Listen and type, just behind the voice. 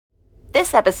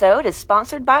This episode is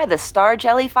sponsored by the Star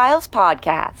Jelly Files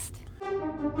podcast.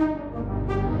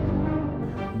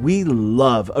 We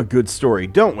love a good story,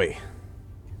 don't we?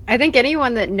 I think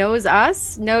anyone that knows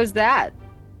us knows that.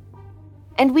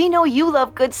 And we know you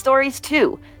love good stories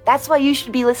too. That's why you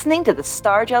should be listening to the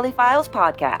Star Jelly Files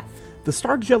podcast. The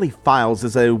Star Jelly Files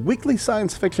is a weekly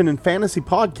science fiction and fantasy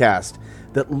podcast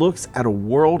that looks at a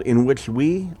world in which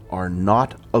we are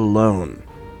not alone.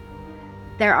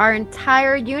 There are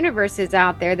entire universes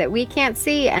out there that we can't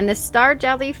see, and the Star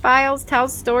Jelly Files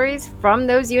tells stories from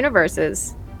those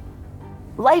universes.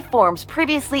 Life forms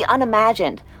previously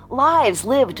unimagined. Lives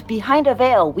lived behind a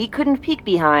veil we couldn't peek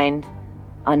behind.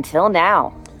 Until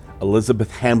now.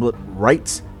 Elizabeth Hamblett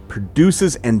writes,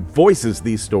 produces, and voices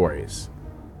these stories.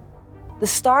 The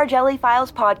Star Jelly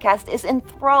Files podcast is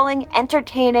enthralling,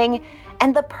 entertaining,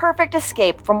 and the perfect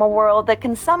escape from a world that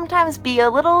can sometimes be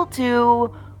a little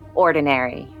too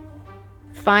ordinary.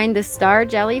 Find the Star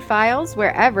Jelly Files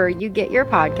wherever you get your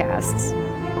podcasts.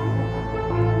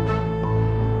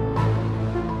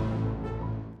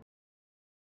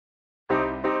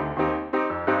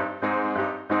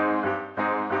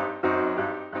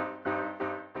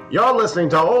 You're listening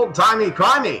to Old Timey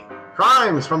Crimey,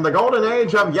 crimes from the golden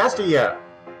age of yesteryear.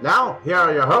 Now, here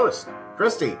are your hosts,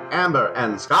 Christy, Amber,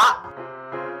 and Scott.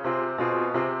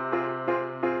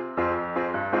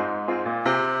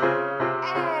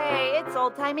 Hey, it's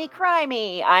Old Timey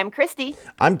Crimey. I'm Christy.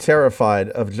 I'm terrified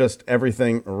of just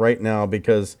everything right now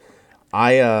because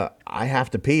I have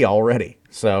to pee already.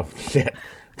 So, shit.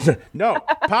 No,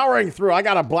 powering through. I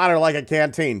got a bladder like a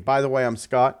canteen. By the way, I'm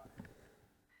Scott.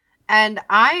 And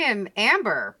I am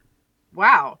Amber.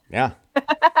 Wow. Yeah.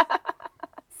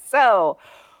 So,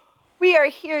 we are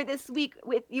here this week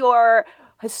with your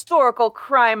historical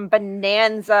crime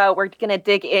bonanza. We're going to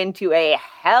dig into a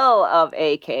hell of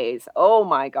a case. Oh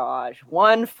my gosh.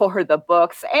 One for the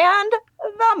books and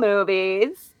the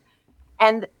movies.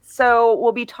 And so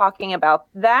we'll be talking about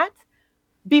that.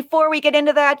 Before we get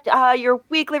into that, your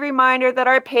weekly reminder that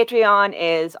our Patreon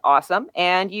is awesome.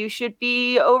 And you should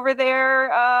be over there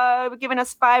giving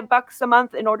us $5 a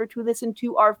month in order to listen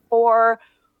to our 4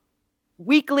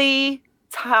 weekly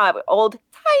old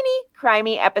tiny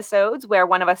crimey episodes where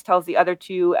one of us tells the other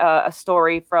two a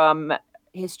story from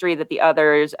history that the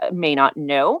others may not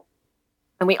know.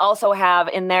 And we also have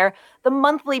in there the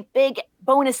monthly big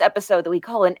bonus episode that we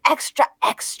call an extra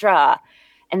extra.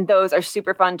 And those are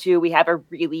super fun too. We have a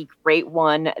really great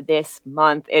one this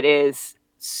month. It is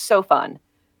so fun.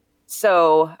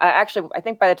 So actually, I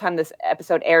think by the time this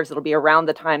episode airs, it'll be around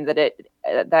the time that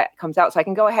that comes out. So I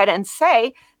can go ahead and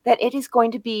say that it is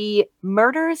going to be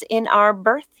Murders in Our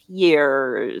Birth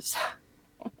Years.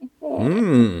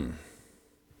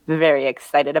 Very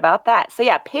excited about that. So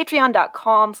yeah,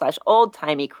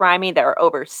 patreon.com/oldtimeycrimey. There are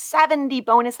over 70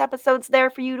 bonus episodes there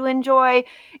for you to enjoy.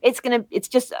 It's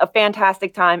just a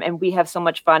fantastic time, and we have so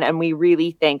much fun, and we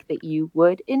really think that you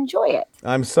would enjoy it.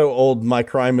 I'm so old, my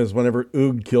crime is whenever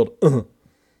Oog killed.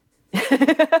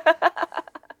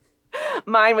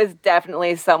 Mine was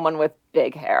definitely someone with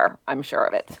big hair. I'm sure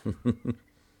of it.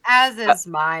 As is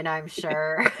mine, I'm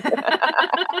sure.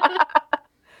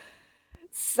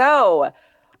 So,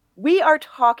 we are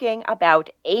talking about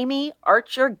Amy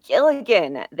Archer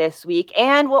Gilligan this week,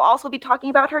 and we'll also be talking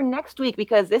about her next week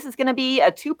because this is going to be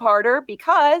a 2-parter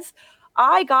because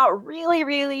I got really,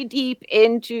 really deep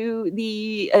into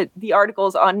the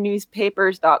articles on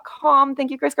newspapers.com.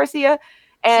 Thank you, Chris Garcia.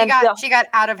 And she got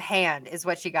out of hand is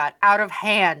what she got. Out of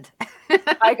hand.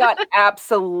 I got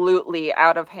absolutely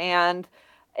out of hand.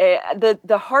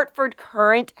 The Hartford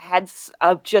Courant had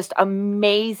just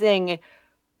amazing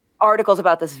articles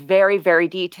about this, very, very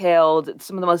detailed,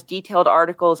 some of the most detailed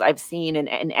articles I've seen in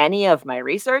any of my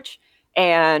research.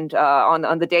 And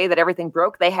on the day that everything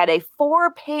broke, they had a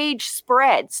 4-page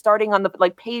spread starting on the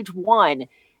page 1.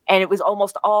 And it was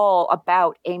almost all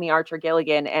about Amy Archer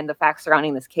Gilligan and the facts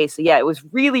surrounding this case. So yeah, it was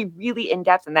really, really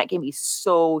in-depth, and that gave me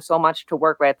so much to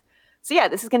work with. So yeah,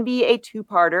 this is going to be a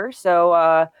 2-parter.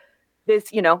 So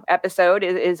this, episode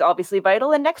is obviously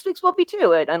vital, and next week's will be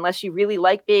too, unless you really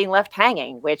like being left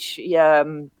hanging, which,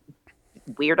 weirdo.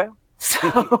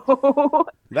 So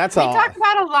That's we all. talk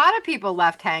about a lot of people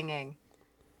left hanging.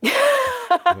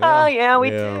 Yeah, we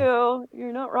do.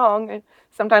 You're not wrong.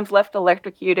 Sometimes left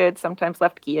electrocuted, sometimes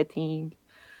left guillotined.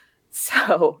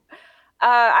 So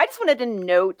I just wanted to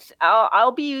note,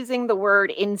 I'll be using the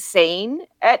word insane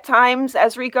at times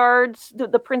as regards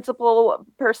the principal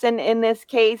person in this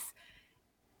case.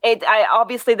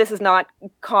 Obviously, this is not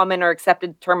common or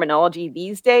accepted terminology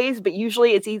these days, but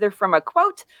usually it's either from a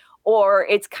quote or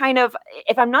it's kind of,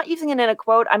 if I'm not using it in a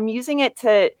quote, I'm using it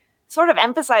to sort of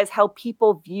emphasize how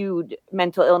people viewed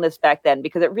mental illness back then,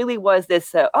 because it really was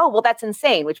this, oh, well, that's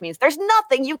insane, which means there's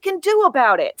nothing you can do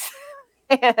about it.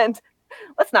 And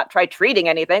let's not try treating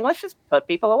anything. Let's just put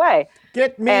people away.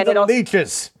 Get me the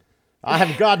leeches. I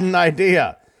have got an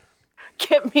idea.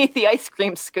 Get me the ice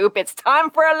cream scoop. It's time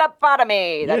for a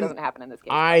lobotomy. That doesn't happen in this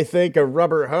case. I think a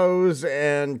rubber hose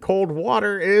and cold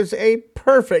water is a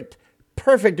perfect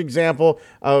example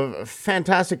of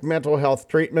fantastic mental health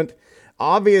treatment.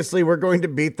 Obviously, we're going to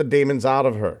beat the demons out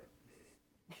of her.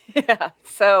 Yeah.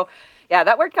 So, yeah,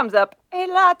 that word comes up a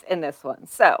lot in this one.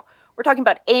 So, we're talking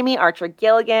about Amy Archer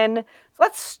Gilligan. So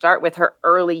let's start with her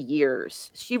early years.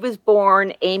 She was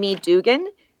born Amy Dugan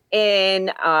in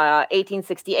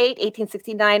 1868,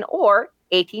 1869, or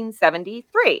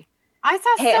 1873. I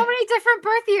saw so many different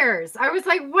birth years. I was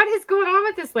like, what is going on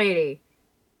with this lady?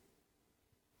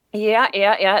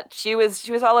 Yeah. She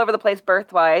was all over the place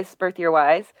birth year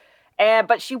wise.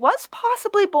 But she was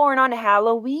possibly born on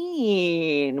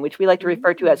Halloween, which we like to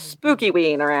refer to as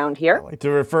Spooky-ween around here. I like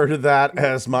to refer to that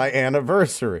as my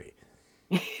anniversary.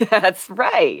 That's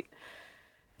right.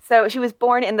 So she was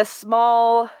born in the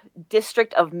small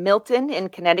district of Milton in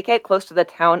Connecticut, close to the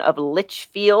town of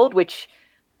Litchfield, which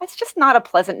that's just not a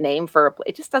pleasant name for a place.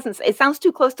 It just doesn't, it sounds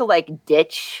too close to like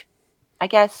ditch, I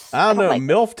guess. I don't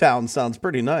know. Milftown sounds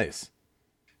pretty nice.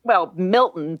 Well,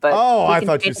 Milton, but... Oh, I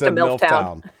thought you said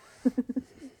Milftown.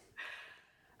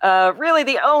 Really,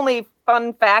 the only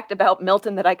fun fact about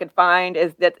Milton that I could find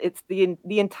is that it's the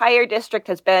entire district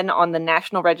has been on the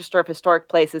National Register of Historic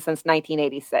Places since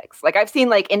 1986. Like, I've seen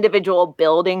like individual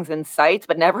buildings and sites,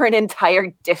 but never an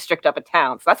entire district of a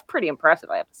town. So that's pretty impressive,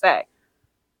 I have to say.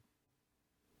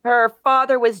 Her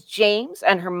father was James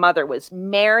and her mother was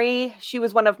Mary. She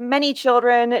was one of many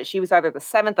children. She was either the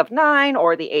 7th of 9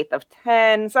 or the 8th of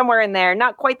 10, somewhere in there.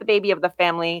 Not quite the baby of the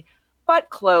family,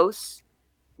 but close.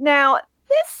 Now,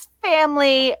 this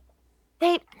family,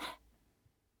 there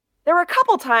were a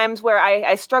couple times where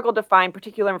I struggled to find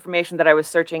particular information that I was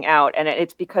searching out, and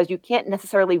it's because you can't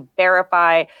necessarily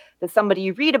verify that somebody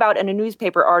you read about in a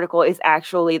newspaper article is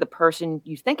actually the person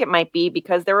you think it might be,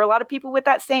 because there were a lot of people with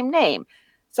that same name.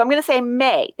 So I'm going to say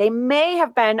may. They may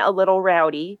have been a little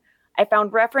rowdy. I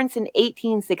found reference in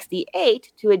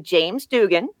 1868 to a James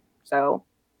Dugan, so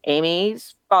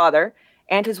Amy's father,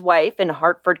 and his wife in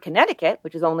Hartford, Connecticut,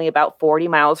 which is only about 40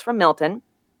 miles from Milton,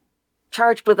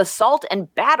 charged with assault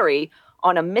and battery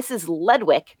on a Mrs.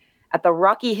 Ledwick at the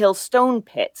Rocky Hill Stone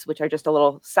Pits, which are just a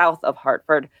little south of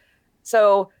Hartford.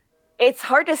 So it's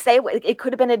hard to say. It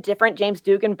could have been a different James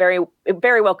Dugan. It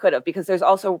very well could have, because there's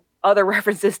also other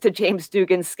references to James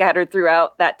Dugan scattered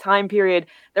throughout that time period.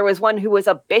 There was one who was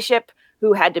a bishop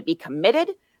who had to be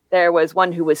committed. There was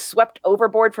one who was swept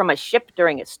overboard from a ship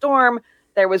during a storm.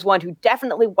 There was one who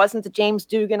definitely wasn't the James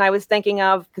Dugan I was thinking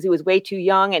of, because he was way too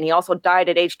young, and he also died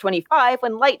at age 25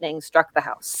 when lightning struck the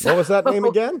house. What was that name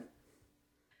again?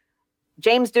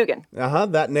 James Dugan.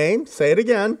 That name. Say it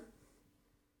again.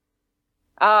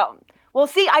 Well,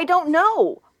 see, I don't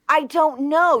know.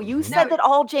 You said that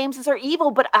all Jameses are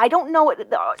evil, but I don't know.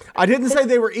 I didn't say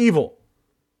they were evil.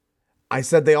 I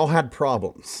said they all had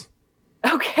problems.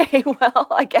 Okay, well,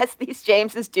 I guess these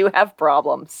Jameses do have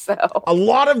problems, so... A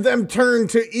lot of them turn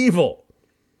to evil.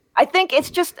 I think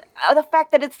it's just the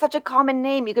fact that it's such a common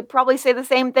name. You could probably say the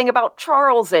same thing about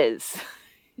Charles's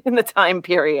in the time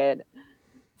period.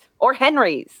 Or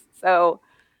Henry's, so...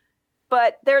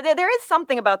 But there is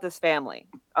something about this family.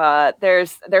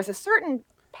 There's a certain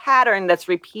pattern that's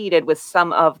repeated with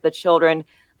some of the children.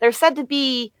 They're said to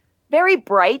be very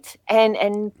bright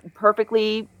and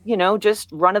perfectly, just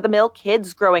run-of-the-mill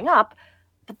kids growing up.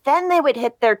 But then they would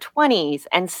hit their 20s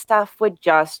and stuff would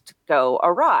just go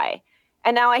awry.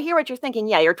 And now I hear what you're thinking.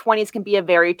 Yeah, your 20s can be a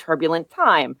very turbulent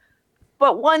time.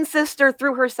 But one sister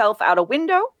threw herself out a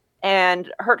window and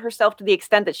hurt herself to the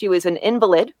extent that she was an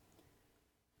invalid.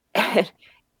 And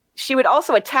she would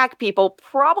also attack people,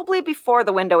 probably before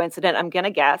the window incident, I'm going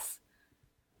to guess.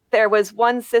 There was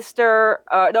one sister,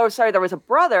 there was a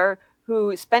brother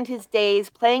who spent his days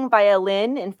playing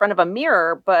violin in front of a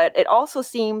mirror, but it also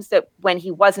seems that when he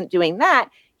wasn't doing that,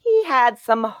 he had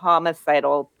some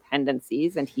homicidal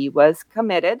tendencies and he was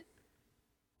committed.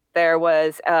 There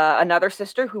was another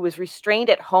sister who was restrained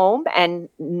at home and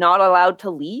not allowed to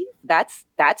leave. That's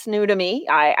new to me.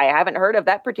 I haven't heard of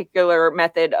that particular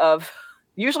method of...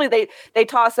 Usually they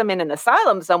toss them in an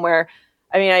asylum somewhere.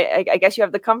 I mean, I guess you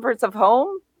have the comforts of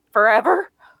home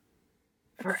forever.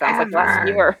 Sounds like last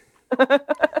year.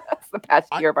 It's the past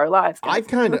year of our lives. I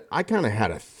kind of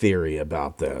had a theory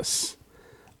about this.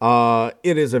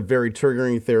 It is a very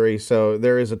triggering theory, so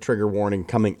there is a trigger warning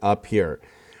coming up here.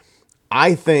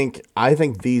 I think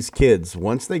these kids,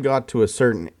 once they got to a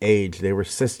certain age, they were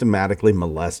systematically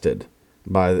molested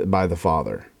by the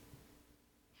father.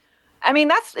 I mean,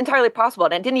 that's entirely possible.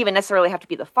 And it didn't even necessarily have to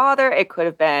be the father. It could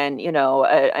have been,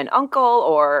 an uncle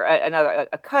or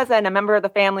a cousin, a member of the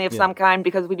family of some kind,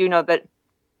 because we do know that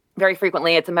very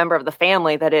frequently it's a member of the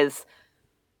family that is,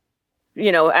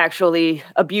 actually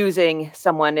abusing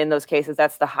someone in those cases.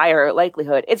 That's the higher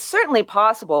likelihood. It's certainly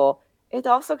possible. It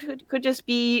also could just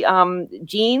be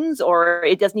genes, or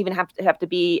it doesn't even have to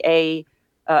be a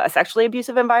sexually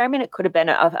abusive environment. It could have been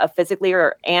a physically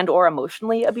or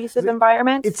emotionally abusive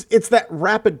environment. It's that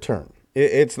rapid turn.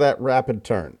 It's that rapid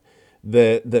turn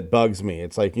that bugs me.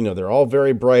 It's like, they're all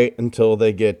very bright until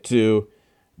they get to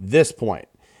this point.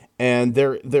 And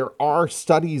there are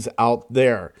studies out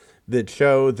there that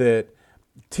show that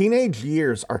teenage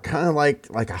years are kind of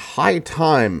like a high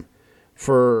time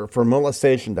for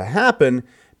molestation to happen,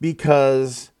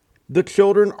 because the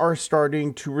children are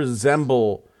starting to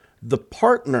resemble the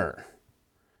partner.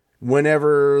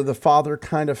 Whenever the father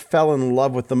kind of fell in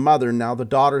love with the mother, now the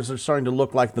daughters are starting to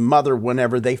look like the mother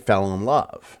whenever they fell in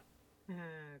love.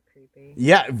 Creepy.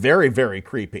 Yeah, very, very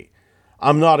creepy.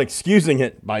 I'm not excusing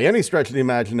it by any stretch of the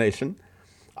imagination.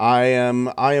 I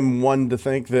am one to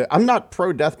think that I'm not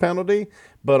pro death penalty,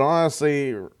 but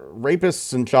honestly,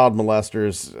 rapists and child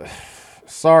molesters,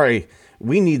 sorry,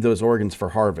 we need those organs for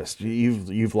harvest.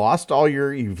 You've lost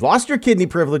your kidney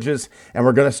privileges, and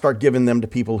we're going to start giving them to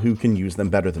people who can use them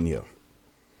better than you.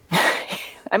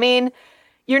 I mean,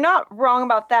 you're not wrong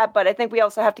about that, but I think we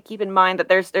also have to keep in mind that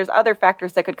there's other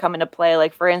factors that could come into play.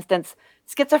 Like, for instance,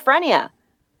 schizophrenia.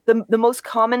 The most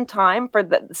common time for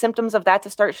the symptoms of that to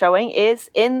start showing is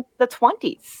in the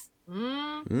 20s.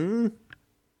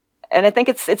 And I think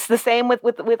it's the same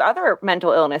with other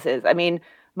mental illnesses. I mean,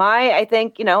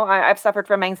 I've suffered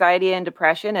from anxiety and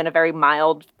depression and a very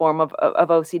mild form of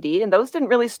OCD, and those didn't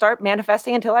really start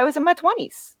manifesting until I was in my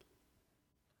 20s.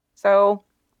 So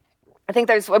I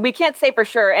think we can't say for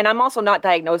sure, and I'm also not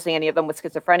diagnosing any of them with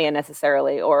schizophrenia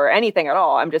necessarily or anything at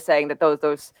all. I'm just saying that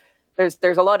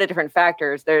there's a lot of different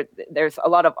factors. There's a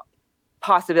lot of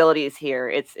possibilities here.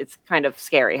 It's kind of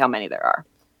scary how many there are.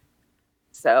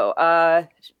 So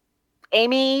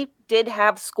Amy did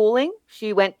have schooling.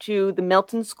 She went to the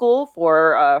Milton School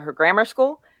for her grammar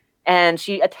school, and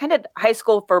she attended high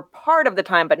school for part of the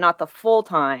time, but not the full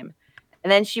time. And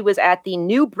then she was at the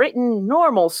New Britain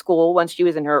Normal School once she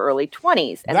was in her early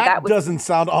 20s. And that doesn't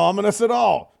sound ominous at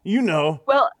all.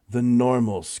 Well, the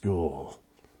Normal School.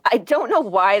 I don't know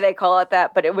why they call it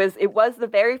that, but it was the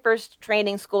very first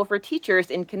training school for teachers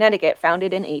in Connecticut,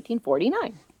 founded in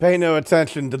 1849. Pay no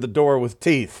attention to the door with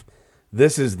teeth.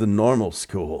 This is the Normal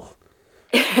School.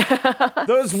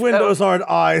 Those windows aren't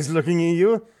eyes looking at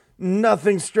you.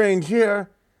 Nothing strange here.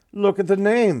 Look at the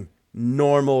name.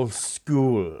 Normal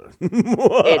School. It's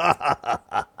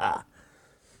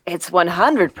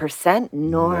 100%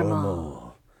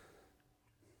 normal.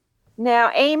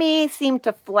 Now, Amy seemed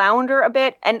to flounder a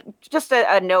bit. And just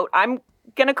a note, I'm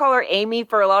going to call her Amy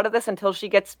for a lot of this until she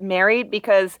gets married,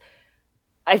 because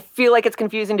I feel like it's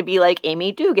confusing to be like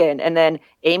Amy Dugan and then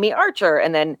Amy Archer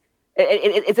and then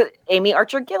it's Amy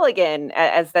Archer Gilligan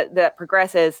as that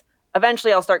progresses.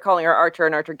 Eventually, I'll start calling her Archer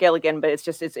and Archer Gilligan, but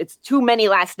it's too many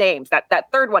last names.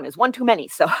 That third one is one too many,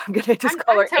 so I'm gonna just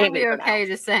call her Amy. I'm totally okay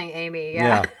just saying Amy.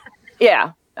 Yeah.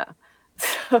 Yeah.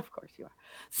 So, of course you are.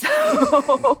 So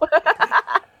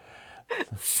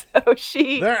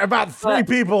there are about three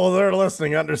people that are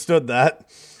listening understood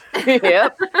that.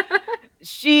 Yep.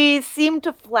 She seemed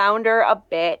to flounder a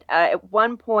bit. At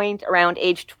one point, around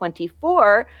age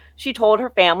 24, she told her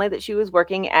family that she was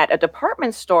working at a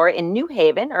department store in New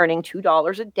Haven, earning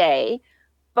 $2 a day.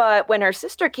 But when her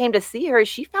sister came to see her,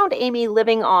 she found Amy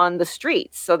living on the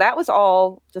streets. So that was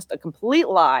all just a complete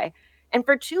lie. And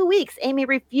for 2 weeks, Amy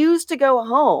refused to go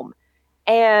home.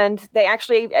 And they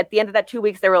actually, at the end of that 2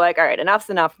 weeks, they were like, all right, enough's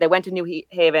enough. They went to New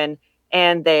Haven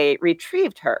and they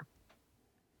retrieved her.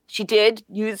 She did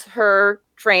use her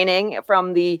training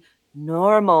from the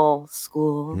Normal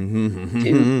School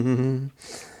to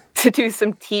do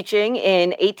some teaching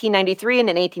in 1893 and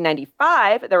in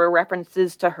 1895. There were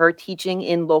references to her teaching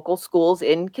in local schools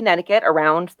in Connecticut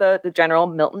around the general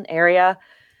Milton area.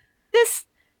 This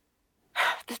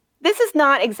is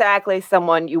not exactly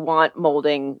someone you want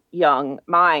molding young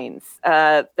minds.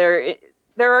 There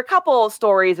are a couple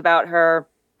stories about her.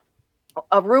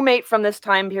 A roommate from this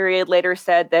time period later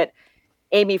said that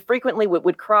Amy frequently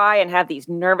would cry and have these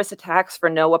nervous attacks for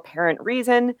no apparent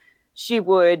reason. She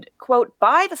would, quote,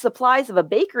 buy the supplies of a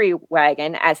bakery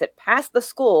wagon as it passed the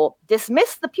school,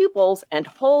 dismiss the pupils, and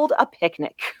hold a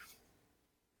picnic.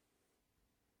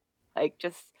 Like,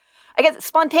 just, I guess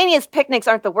spontaneous picnics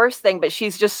aren't the worst thing, but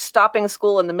she's just stopping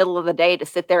school in the middle of the day to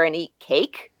sit there and eat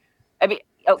cake. I mean,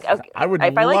 okay, I would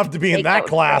if I liked love to be in cake, that would be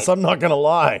class. great. I'm not going to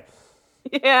lie.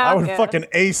 Yeah, I would yeah. fucking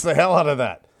ace the hell out of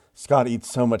that. Scott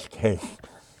eats so much cake.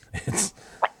 It's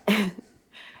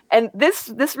And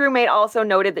this roommate also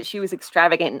noted that she was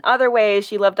extravagant in other ways.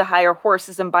 She loved to hire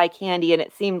horses and buy candy, and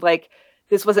it seemed like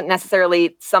this wasn't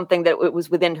necessarily something that it was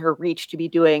within her reach to be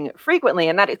doing frequently.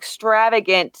 And that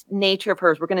extravagant nature of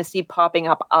hers, we're going to see popping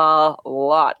up a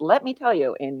lot, let me tell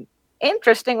you, in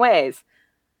interesting ways.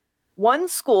 One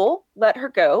school let her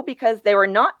go because they were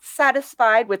not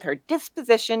satisfied with her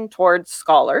disposition towards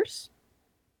scholars.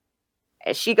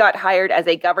 She got hired as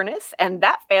a governess, and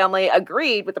that family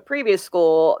agreed with the previous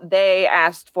school. They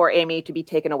asked for Amy to be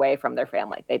taken away from their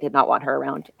family. They did not want her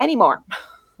around anymore.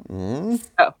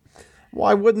 So,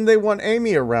 why wouldn't they want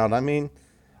Amy around? I mean,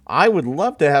 I would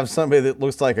love to have somebody that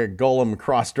looks like a Golem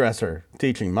cross-dresser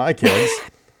teaching my kids.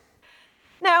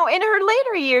 now, in her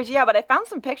later years, yeah, but I found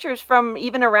some pictures from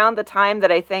even around the time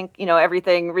that I think,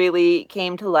 everything really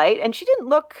came to light, and she didn't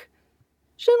look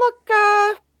too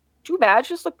bad.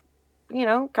 She just looked,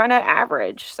 kind of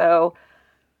average. So,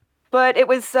 but it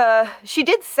was, she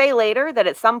did say later that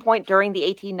at some point during the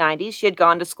 1890s, she had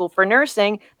gone to school for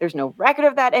nursing. There's no record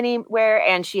of that anywhere,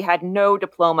 and she had no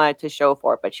diploma to show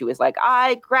for it, but she was like,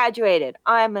 I graduated.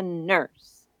 I'm a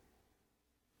nurse.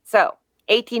 So,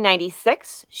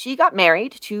 1896, she got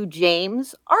married to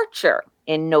James Archer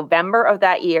in November of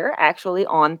that year, actually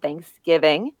on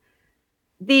Thanksgiving.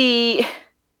 The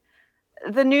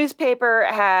newspaper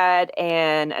had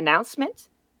an announcement.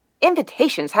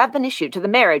 Invitations have been issued to the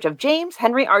marriage of James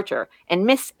Henry Archer and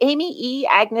Miss Amy E.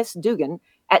 Agnes Dugan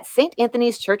at St.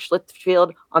 Anthony's Church,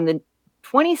 Litchfield on the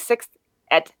 26th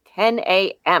at 10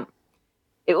 a.m.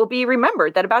 It will be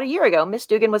remembered that about a year ago, Miss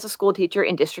Dugan was a school teacher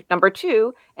in District Number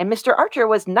 2, and Mr. Archer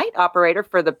was night operator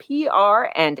for the PR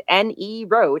and NE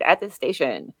road at this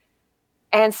station.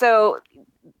 And so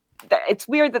it's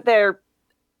weird that they're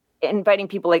inviting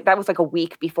people, like that was like a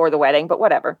week before the wedding, but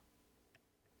whatever.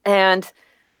 And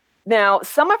now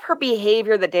some of her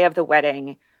behavior the day of the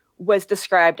wedding was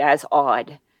described as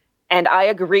odd. And I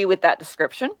agree with that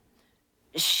description.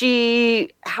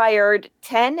 She hired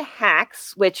 10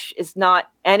 hacks, which is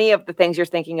not any of the things you're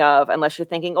thinking of unless you're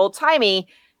thinking old timey.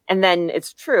 And then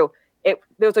it's true.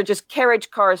 Those are just carriage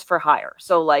cars for hire.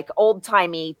 So like old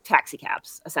timey taxi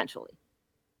cabs, essentially.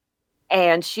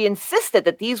 And she insisted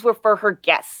that these were for her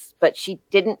guests, but she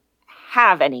didn't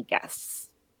have any guests.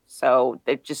 So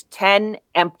they're just 10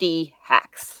 empty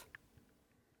hacks.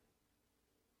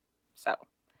 So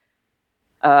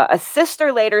a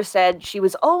sister later said she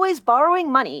was always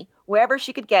borrowing money wherever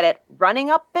she could get it, running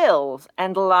up bills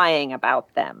and lying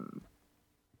about them.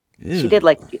 Ew. She did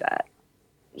like to do that.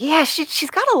 Yeah,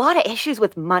 she's got a lot of issues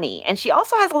with money. And she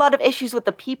also has a lot of issues with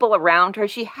the people around her.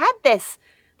 She had this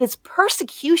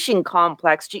persecution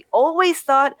complex. She always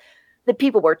thought that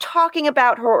people were talking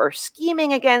about her or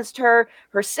scheming against her,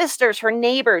 her sisters, her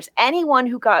neighbors, anyone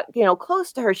who got,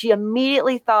 close to her. She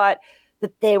immediately thought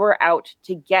that they were out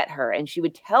to get her. And she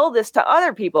would tell this to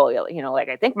other people, like,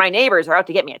 I think my neighbors are out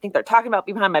to get me. I think they're talking about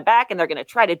me behind my back and they're going to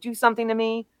try to do something to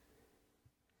me.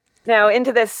 Now,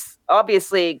 into this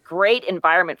obviously great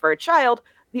environment for a child,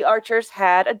 the Archers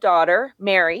had a daughter,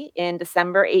 Mary, in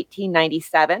December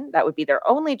 1897. That would be their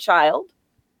only child.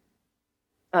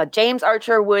 James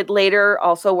Archer would later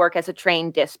also work as a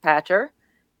train dispatcher.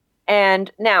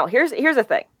 And now, here's the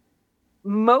thing.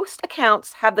 Most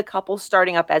accounts have the couple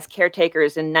starting up as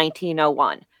caretakers in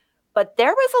 1901. But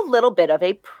there was a little bit of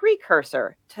a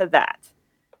precursor to that.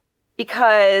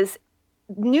 Because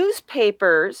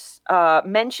newspapers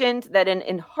mentioned that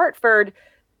in Hartford,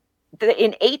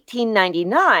 in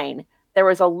 1899, there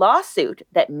was a lawsuit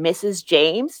that Mrs.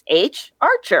 James H.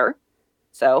 Archer,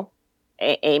 so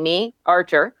Amy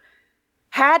Archer,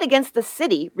 had against the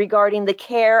city regarding the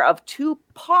care of two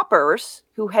paupers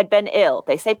who had been ill.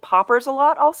 They say paupers a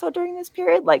lot also during this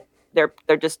period, like they're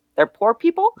poor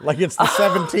people. Like it's the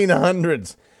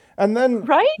 1700s. And then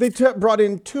right? They brought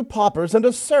in two paupers and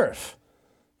a serf.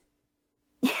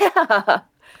 Yeah.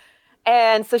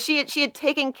 And so she had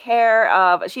taken care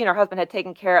of, she and her husband had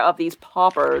taken care of these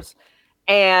paupers,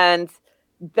 and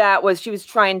she was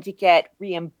trying to get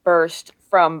reimbursed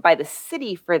by the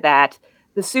city for that.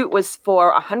 The suit was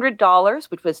for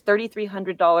 $100, which was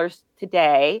 $3,300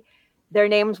 today. Their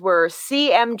names were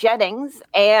C.M. Jennings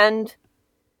and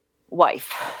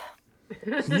wife.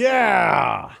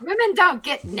 Yeah. Women don't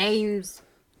get names.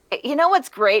 You know what's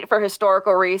great for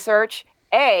historical research?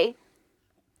 A,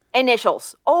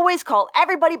 Initials. Always call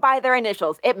everybody by their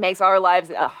initials. It makes our lives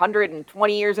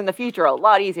 120 years in the future a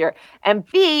lot easier. And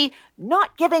B,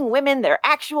 not giving women their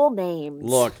actual names.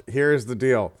 Look, here's the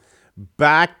deal.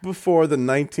 Back before the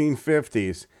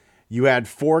 1950s, you had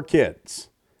 4 kids.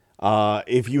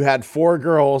 If you had 4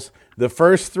 girls, the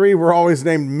first 3 were always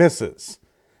named Mrs.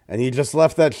 And you just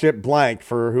left that shit blank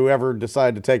for whoever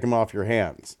decided to take them off your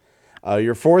hands.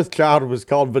 Your 4th child was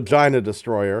called Vagina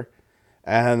Destroyer.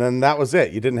 And then that was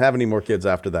it. You didn't have any more kids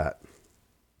after that.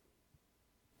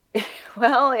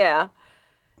 Well, yeah.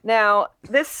 Now,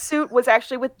 this suit was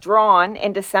actually withdrawn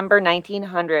in December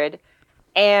 1900.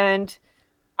 And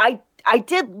I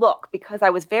did look because I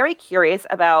was very curious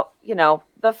about,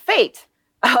 the fate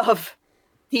of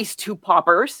these 2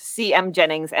 paupers, C.M.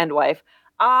 Jennings and wife.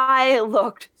 I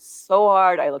looked so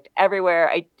hard. I looked everywhere.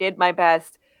 I did my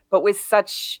best. But with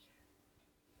such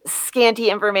scanty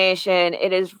information,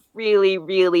 it is really,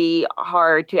 really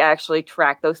hard to actually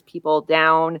track those people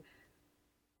down.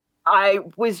 I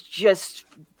was just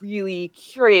really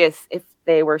curious if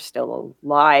they were still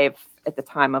alive at the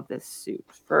time of this suit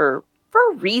for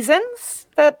reasons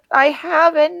that I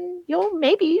have and you'll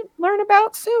maybe learn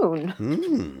about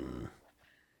soon.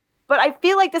 But I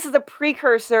feel like this is a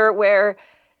precursor where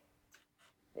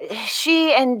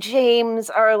she and James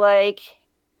are like,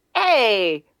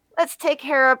 hey, let's take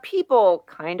care of people,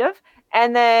 kind of.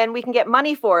 And then we can get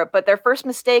money for it. But their first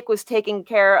mistake was taking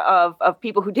care of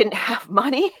people who didn't have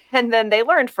money. And then they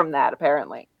learned from that,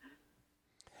 apparently.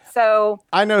 So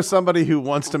I know somebody who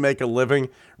wants to make a living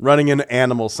running an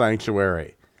animal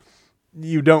sanctuary.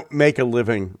 You don't make a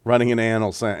living running an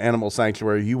animal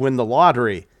sanctuary. You win the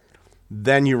lottery,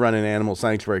 then you run an animal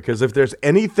sanctuary. Because if there's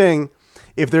anything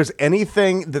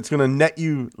that's going to net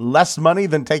you less money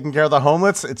than taking care of the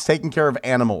homeless, it's taking care of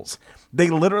animals. They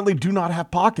literally do not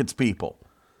have pockets, people.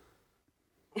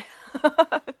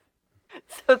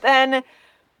 So then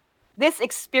this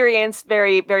experience,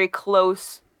 very, very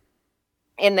close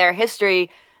in their history,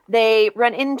 they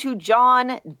run into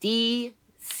John D.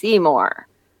 Seymour.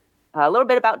 A little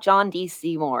bit about John D.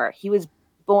 Seymour. He was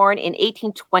born in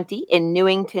 1820 in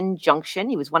Newington Junction.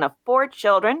 He was one of 4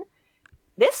 children.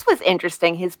 This was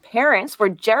interesting. His parents were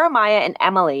Jeremiah and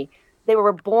Emily. They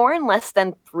were born less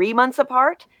than 3 months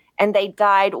apart, and they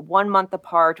died 1 month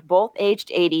apart, both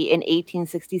aged 80 in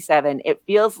 1867. It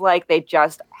feels like they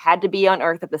just had to be on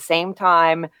Earth at the same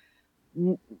time,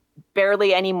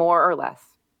 barely any more or less.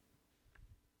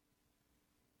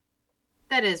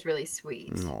 That is really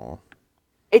sweet. Aww.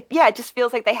 It just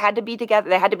feels like they had to be together.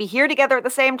 They had to be here together at the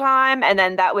same time, and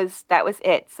then that was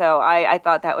it. So I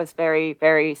thought that was very,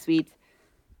 very sweet.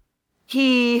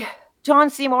 John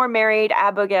Seymour married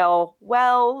Abigail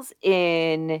Wells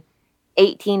in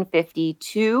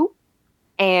 1852,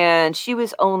 and she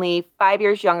was only 5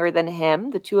 years younger than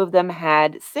him. The 2 of them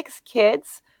had 6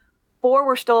 kids. 4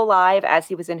 were still alive as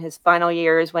he was in his final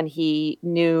years when he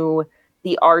knew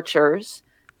the Archers.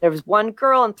 There was 1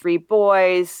 girl and 3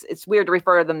 boys. It's weird to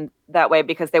refer to them that way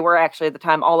because they were actually at the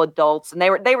time all adults, and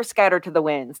they were scattered to the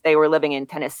winds. They were living in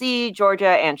Tennessee, Georgia,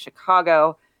 and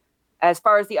Chicago. As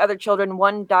far as the other children,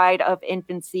 1 died of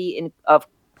infancy of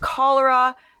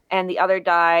cholera, and the other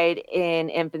died in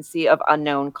infancy of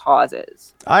unknown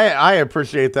causes. I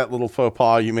appreciate that little faux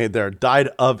pas you made there. Died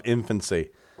of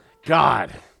infancy.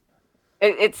 God.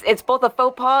 It's both a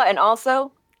faux pas and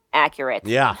also accurate.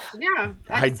 Yeah. Yeah,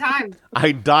 at the time.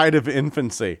 I died of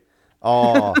infancy.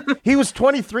 Oh, he was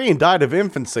 23 and died of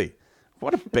infancy.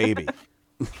 What a baby.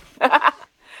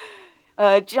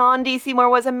 John D. Seymour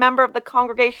was a member of the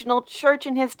Congregational Church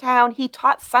in his town. He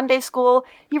taught Sunday school.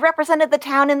 He represented the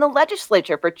town in the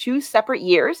legislature for 2 separate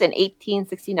years in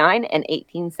 1869 and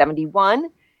 1871.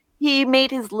 He made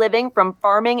his living from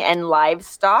farming and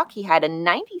livestock. He had a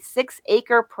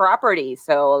 96-acre property,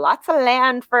 so lots of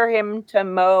land for him to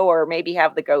mow or maybe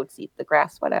have the goats eat the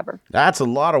grass, whatever. That's a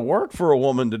lot of work for a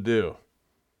woman to do.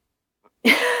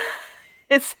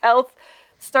 His health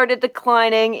started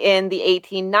declining in the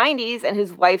 1890s, and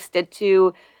his wife's did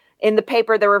too. In the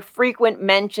paper, there were frequent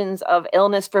mentions of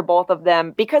illness for both of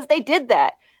them because they did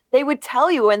that. They would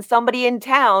tell you when somebody in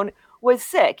town was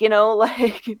sick,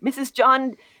 like Mrs.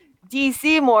 John D.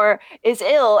 Seymour is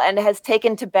ill and has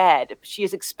taken to bed. She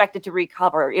is expected to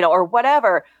recover, or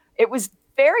whatever. It was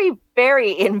very,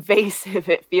 very invasive,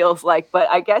 it feels like, but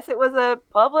I guess it was a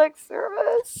public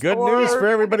service. Good news for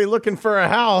everybody looking for a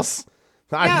house.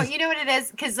 No, you know what it is?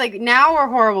 Because, now we're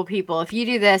horrible people. If you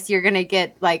do this, you're going to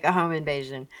get, a home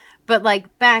invasion. But,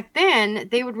 back then,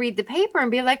 they would read the paper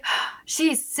and be like, oh,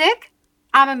 she's sick?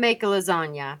 I'm going to make a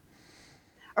lasagna.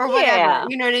 Or whatever. Yeah.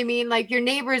 You know what I mean? Your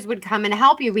neighbors would come and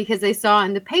help you because they saw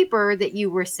in the paper that you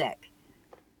were sick.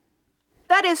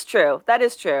 That is true. That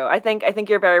is true. I think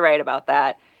you're very right about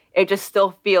that. It just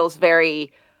still feels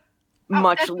very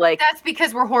much like that's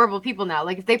because we're horrible people now.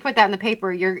 Like if they put that in the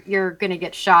paper, you're gonna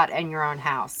get shot in your own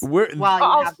house while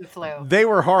you have the flu. They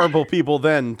were horrible people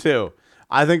then too.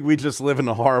 I think we just live in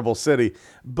a horrible city.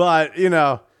 But,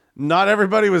 not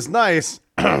everybody was nice.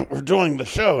 We're doing the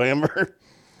show, Amber.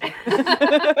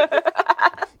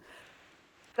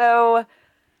 So,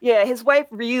 yeah, his wife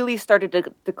really started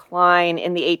to decline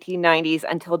in the 1890s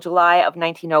until July of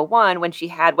 1901 when she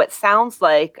had what sounds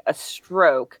like a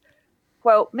stroke.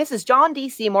 Quote, Mrs. John D.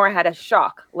 Seymour had a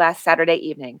shock last Saturday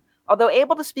evening. Although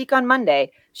able to speak on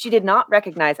Monday, she did not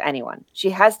recognize anyone. She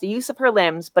has the use of her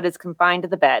limbs, but is confined to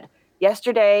the bed.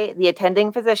 Yesterday, the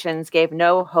attending physicians gave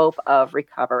no hope of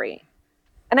recovery.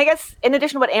 And I guess in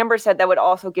addition to what Amber said, that would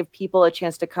also give people a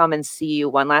chance to come and see you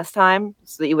one last time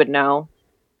so that you would know.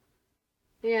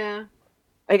 Yeah.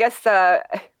 I guess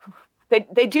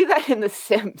they do that in The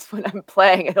Sims when I'm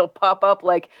playing. It'll pop up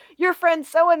like, your friend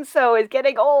so-and-so is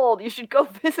getting old. You should go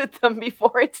visit them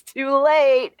before it's too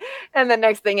late. And the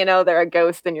next thing you know, they're a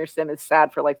ghost and your Sim is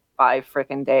sad for like 5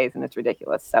 freaking days and it's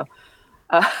ridiculous. So,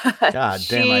 God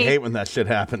damn, I hate when that shit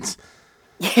happens.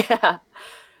 Yeah.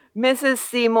 Mrs.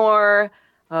 Seymour,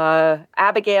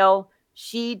 Abigail,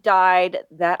 she died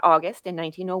that August in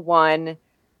 1901.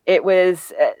 It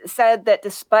was said that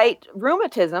despite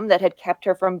rheumatism that had kept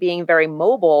her from being very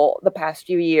mobile the past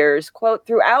few years, quote,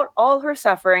 throughout all her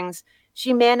sufferings,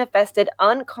 she manifested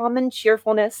uncommon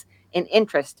cheerfulness and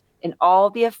interest in all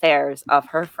the affairs of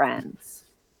her friends.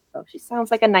 So she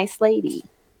sounds like a nice lady.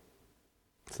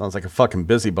 Sounds like a fucking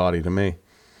busybody to me.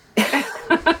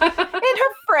 And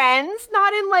her friends,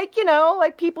 not in like,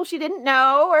 like people she didn't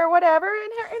know or whatever,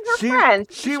 and her friends.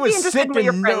 She was sick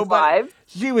and nobody.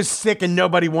 She was sick and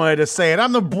nobody wanted to say it.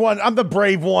 I'm the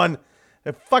brave one.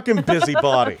 A fucking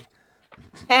busybody.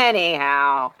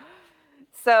 Anyhow,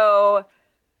 so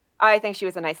I think she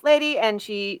was a nice lady, and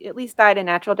she at least died a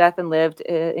natural death and lived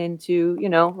into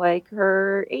like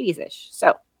her 80s-ish.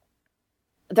 So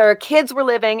their kids were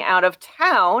living out of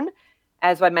town,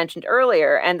 as I mentioned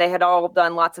earlier, and they had all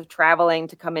done lots of traveling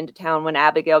to come into town when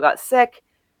Abigail got sick.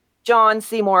 John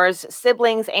Seymour's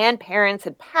siblings and parents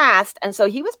had passed, and so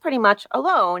he was pretty much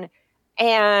alone,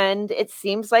 and it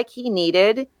seems like he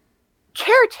needed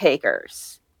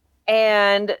caretakers.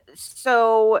 And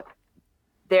so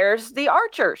there's the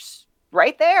Archers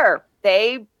right there.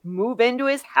 They move into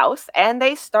his house, and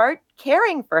they start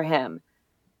caring for him.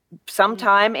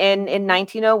 Sometime in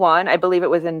 1901, I believe it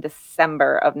was in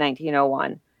December of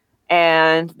 1901.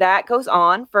 And that goes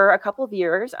on for a couple of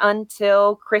years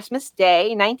until Christmas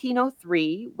Day,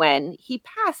 1903, when he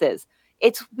passes.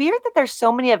 It's weird that there's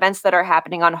so many events that are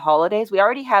happening on holidays. We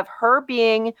already have her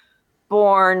being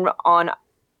born on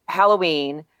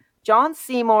Halloween. John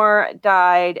Seymour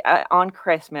died on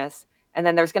Christmas. And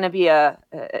then there's going to be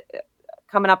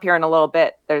coming up here in a little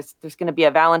bit, there's going to be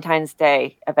a Valentine's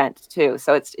Day event too.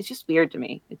 So it's just weird to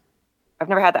me. I've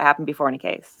never had that happen before in a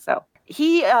case. So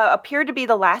he appeared to be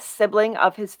the last sibling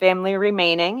of his family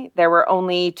remaining. There were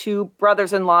only 2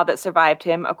 brothers-in-law that survived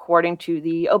him, according to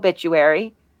the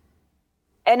obituary.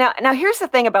 And now here's the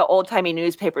thing about old-timey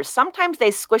newspapers. Sometimes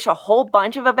they squish a whole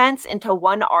bunch of events into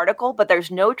one article, but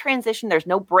there's no transition, there's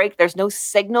no break, there's no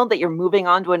signal that you're moving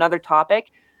on to another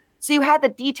topic. So you had the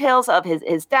details of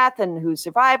his death and who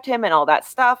survived him and all that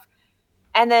stuff.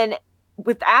 And then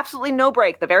with absolutely no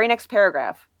break, the very next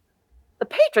paragraph, the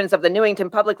patrons of the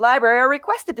Newington Public Library are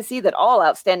requested to see that all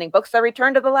outstanding books are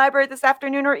returned to the library this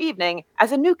afternoon or evening,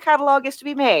 as a new catalog is to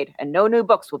be made, and no new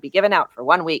books will be given out for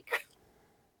 1 week.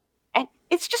 And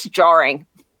it's just jarring.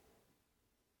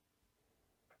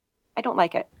 I don't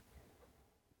like it.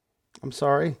 I'm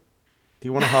sorry. Do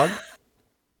you want a hug?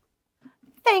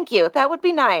 Thank you. That would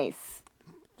be nice.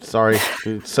 Sorry.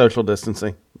 Social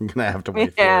distancing. You're going to have to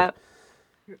wait for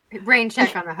it. Rain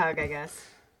check on the hug, I guess.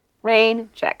 Rain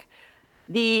check.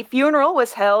 The funeral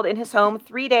was held in his home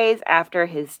 3 days after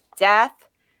his death.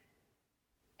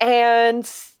 And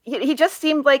he just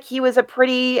seemed like he was a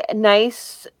pretty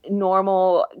nice,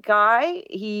 normal guy.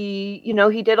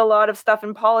 He did a lot of stuff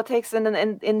in politics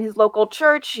and in his local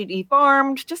church. He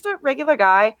farmed, just a regular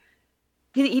guy.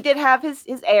 He did have his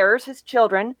heirs, his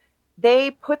children.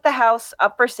 They put the house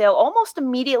up for sale almost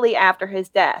immediately after his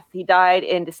death. He died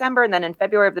in December, and then in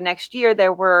February of the next year,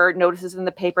 there were notices in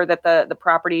the paper that the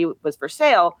property was for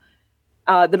sale.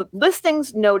 The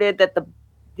listings noted that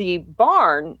the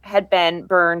barn had been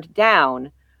burned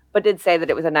down, but did say that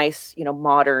it was a nice,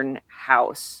 modern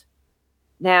house.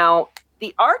 Now,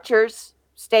 the Archers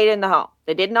stayed in the home.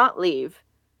 They did not leave.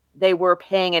 They were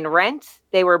paying in rent.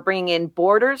 They were bringing in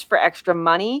boarders for extra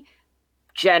money.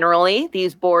 Generally,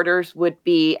 these boarders would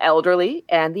be elderly,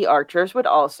 and the Archers would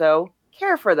also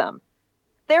care for them.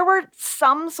 There were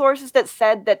some sources that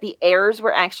said that the heirs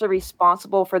were actually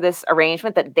responsible for this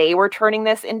arrangement, that they were turning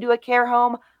this into a care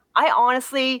home. I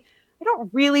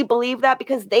don't really believe that,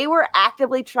 because they were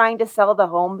actively trying to sell the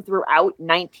home throughout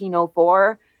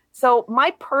 1904. So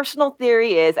my personal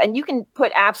theory is, and you can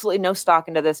put absolutely no stock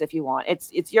into this if you want,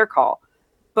 it's your call.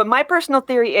 But my personal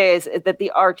theory is that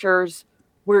the Archers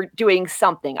were doing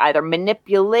something, either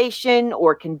manipulation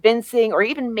or convincing, or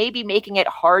even maybe making it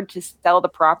hard to sell the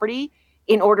property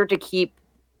in order to keep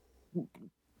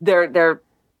their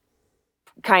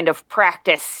kind of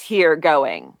practice here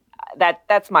going.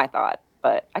 That's my thought,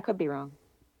 but I could be wrong.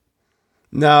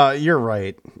 No, you're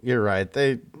right. You're right.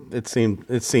 It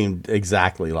seemed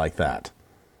exactly like that.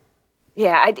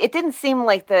 Yeah, it didn't seem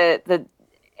like the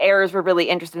heirs were really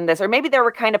interested in this, or maybe they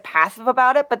were kind of passive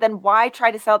about it, but then why try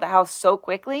to sell the house so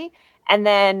quickly and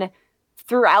then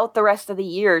throughout the rest of the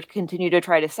year continue to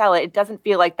try to sell it? It doesn't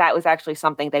feel like that was actually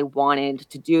something they wanted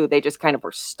to do. They just kind of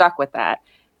were stuck with that.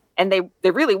 And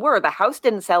they really were. The house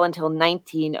didn't sell until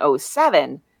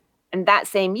 1907. And that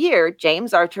same year,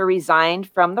 James Archer resigned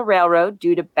from the railroad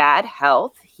due to bad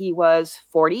health. He was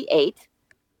 48.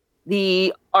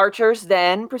 The Archers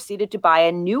then proceeded to buy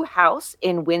a new house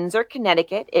in Windsor,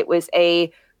 Connecticut. It was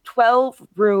a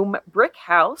 12-room brick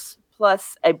house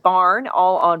plus a barn,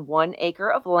 all on 1 acre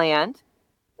of land.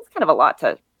 It's kind of a lot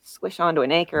to squish onto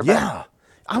an acre. Yeah.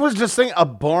 I was just saying, a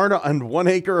barn on 1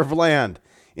 acre of land.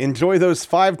 Enjoy those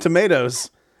 5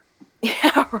 tomatoes.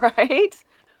 Yeah, right?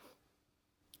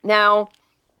 Now,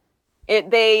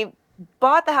 they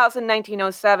bought the house in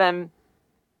 1907,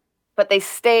 but they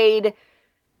stayed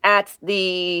at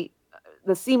the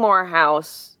Seymour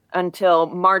house until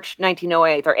March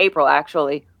 1908, or April,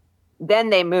 actually. Then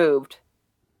they moved.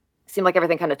 Seemed like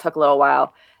everything kind of took a little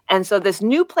while. And so this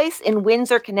new place in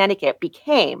Windsor, Connecticut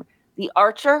became the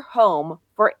Archer Home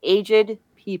for Aged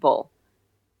People.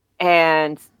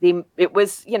 And it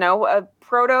was, a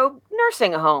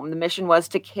proto-nursing home. The mission was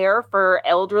to care for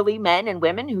elderly men and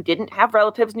women who didn't have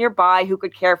relatives nearby who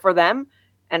could care for them,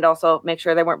 and also make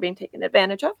sure they weren't being taken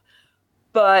advantage of,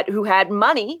 but who had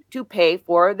money to pay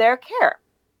for their care.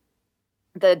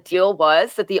 The deal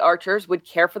was that the Archers would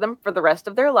care for them for the rest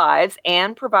of their lives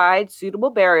and provide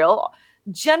suitable burial,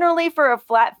 generally for a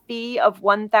flat fee of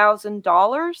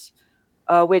 $1,000.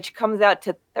 Which comes out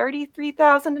to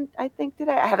 $33,000, I think.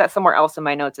 I have that somewhere else in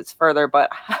my notes. It's further, but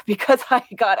because I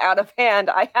got out of hand,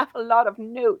 I have a lot of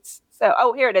notes.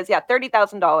 So, here it is. Yeah,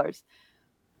 $30,000.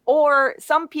 Or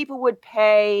some people would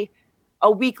pay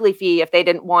a weekly fee if they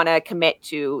didn't want to commit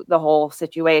to the whole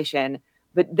situation.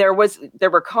 But there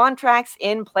were contracts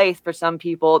in place for some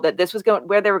people that this was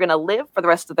where they were going to live for the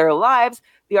rest of their lives.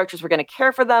 The Archers were going to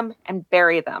care for them and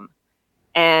bury them.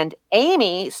 And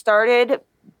Amy started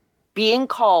being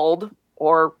called,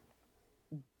 or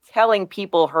telling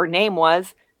people her name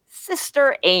was,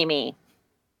 Sister Amy.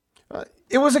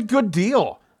 It was a good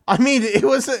deal. I mean, it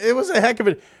was a heck of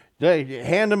it.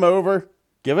 Hand them over.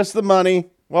 Give us the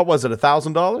money. What was it?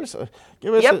 $1,000?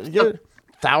 Give us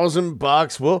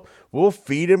 $1,000. We'll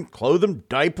feed him, clothe him,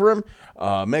 diaper him,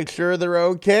 make sure they're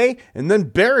okay, and then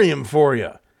bury him for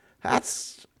you.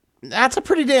 That's a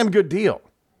pretty damn good deal.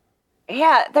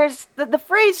 Yeah, there's the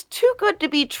phrase "too good to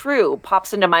be true"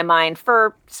 pops into my mind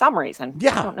for some reason.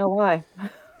 Yeah. I don't know why.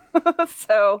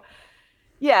 So,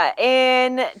 yeah,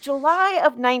 in July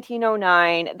of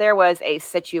 1909, there was a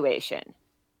situation.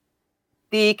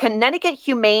 The Connecticut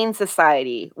Humane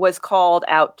Society was called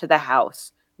out to the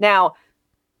house. Now,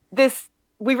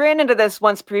 we ran into this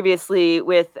once previously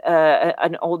with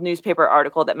an old newspaper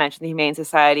article that mentioned the Humane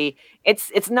Society.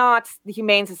 It's not the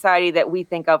Humane Society that we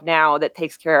think of now that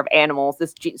takes care of animals.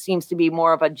 This seems to be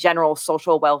more of a general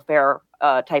social welfare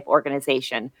type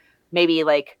organization. Maybe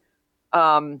like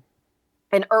an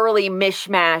early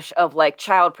mishmash of like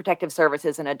child protective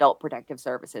services and adult protective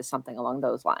services, something along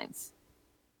those lines.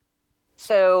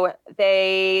 So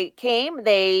they came,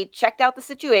 they checked out the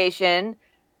situation.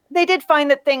 They did find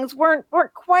that things weren't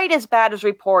quite as bad as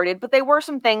reported, but there were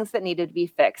some things that needed to be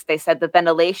fixed. They said the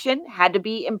ventilation had to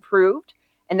be improved,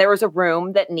 and there was a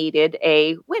room that needed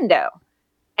a window.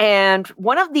 And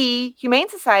one of the Humane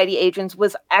Society agents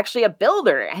was actually a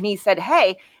builder, and he said,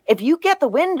 "Hey, if you get the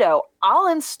window, I'll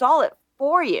install it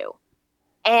for you."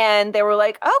 And they were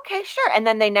like, "Okay, sure." And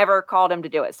then they never called him to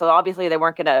do it. So obviously they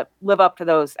weren't going to live up to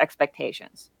those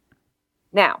expectations.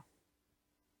 Now,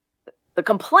 the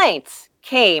complaints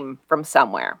came from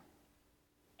somewhere,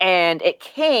 and it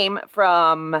came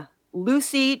from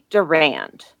Lucy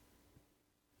Durand.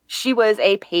 She was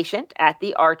a patient at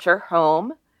the Archer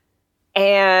home,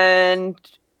 And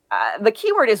the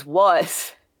keyword is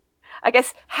was. I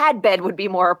guess had been would be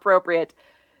more appropriate.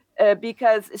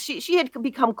 Because she had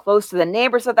become close to the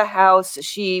neighbors of the house.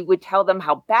 She would tell them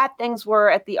how bad things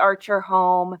were at the Archer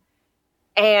home.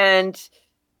 And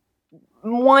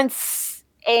once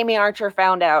Amy Archer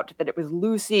found out that it was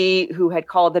Lucy who had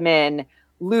called them in,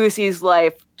 Lucy's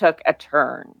life took a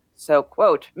turn. So,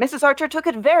 quote, Mrs. Archer took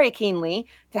it very keenly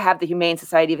to have the Humane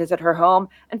Society visit her home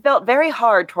and felt very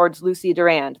hard towards Lucy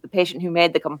Durand, the patient who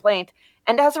made the complaint.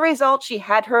 And as a result, she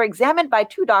had her examined by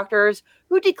 2 doctors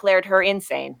who declared her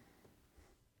insane.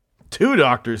 2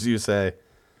 doctors, you say?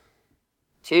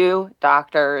 2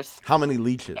 doctors. How many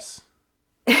leeches?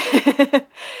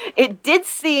 It did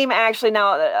seem, actually,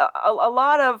 now a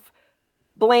lot of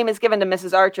blame is given to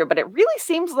Mrs. Archer, but it really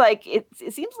seems like it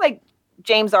seems like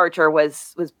James Archer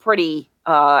was pretty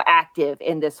active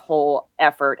in this whole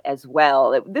effort as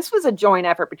well. This was a joint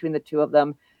effort between the 2 of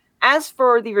them. As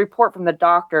for the report from the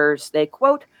doctors, they,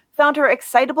 quote, found her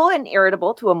excitable and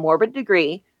irritable to a morbid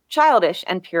degree, childish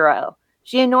and puerile.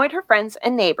 She annoyed her friends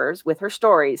and neighbors with her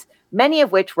stories, many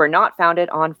of which were not founded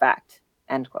on fact,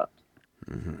 end quote.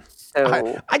 Mm-hmm.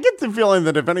 So I get the feeling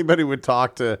that if anybody would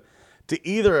talk to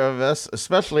either of us,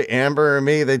 especially Amber or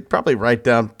me, they'd probably write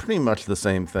down pretty much the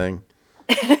same thing.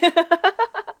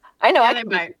 I know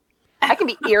I can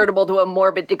be irritable to a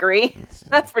morbid degree.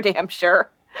 That's for damn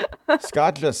sure.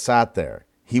 Scott just sat there.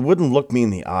 He wouldn't look me in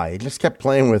the eye. He just kept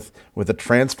playing with a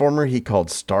transformer he called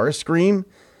Starscream.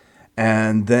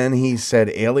 And then he said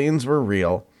aliens were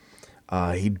real.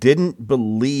 He didn't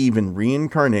believe in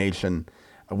reincarnation.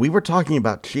 We were talking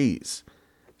about cheese.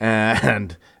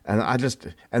 And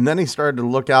then he started to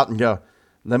look out and go,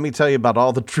 let me tell you about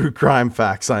all the true crime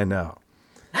facts I know.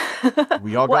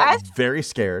 We all got very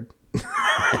scared.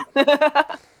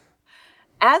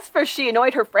 As for she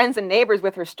annoyed her friends and neighbors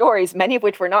with her stories, many of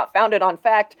which were not founded on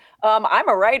fact, I'm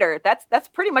a writer. That's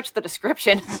pretty much the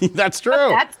description. That's true.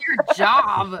 That's your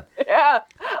job. Yeah,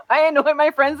 I annoy my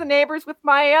friends and neighbors with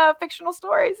my fictional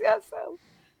stories. Yeah, so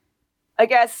I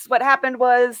guess what happened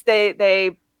was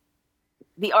the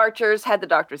Archers had the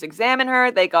doctors examine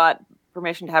her. They got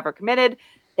permission to have her committed.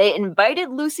 They invited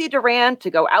Lucy Durand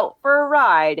to go out for a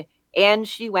ride, and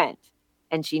she went.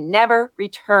 And she never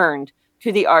returned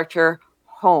to the Archer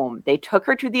home. They took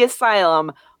her to the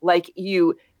asylum like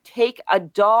you take a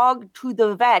dog to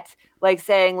the vet, like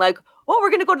saying, like, oh, we're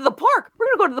going to go to the park. We're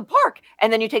going to go to the park.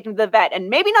 And then you take them to the vet, and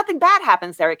maybe nothing bad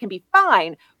happens there. It can be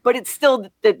fine, but it's still,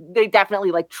 they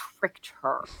definitely like tricked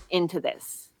her into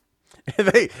this.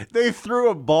 They threw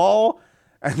a ball,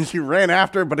 and she ran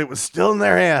after, but it was still in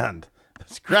their hand.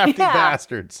 Those crafty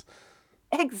bastards.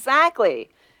 Exactly.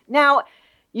 Now,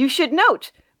 you should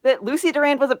note that Lucy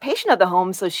Durand was a patient of the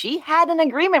home, so she had an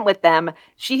agreement with them.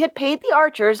 She had paid the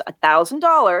Archers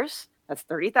 $1,000, that's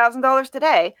 $30,000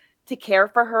 today, to care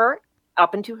for her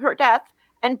up until her death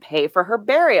and pay for her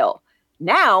burial.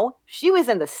 Now, she was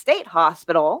in the state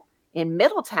hospital in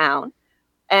Middletown,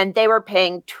 and they were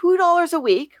paying $2 a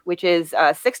week, which is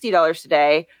 $60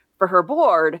 today, for her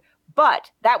board,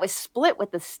 but that was split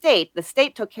with the state. The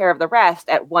state took care of the rest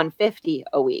at $150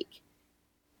 a week.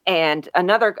 And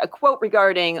a quote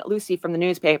regarding Lucy from the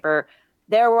newspaper,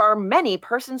 there are many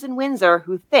persons in Windsor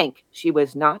who think she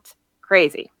was not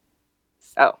crazy.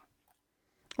 So.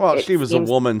 Well, she was a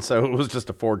woman, so it was just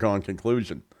a foregone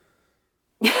conclusion.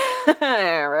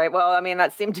 Right. Well, I mean,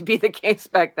 that seemed to be the case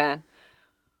back then.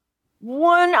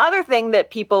 One other thing that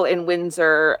people in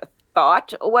Windsor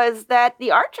thought was that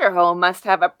the Archer home must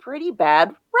have a pretty bad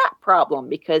rat problem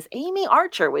because Amy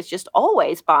Archer was just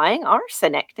always buying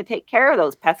arsenic to take care of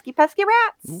those pesky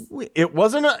rats. It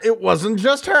wasn't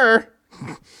just her.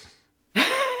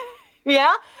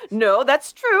 Yeah, no,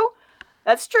 that's true.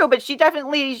 That's true, but she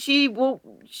definitely she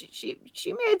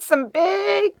made some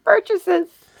big purchases.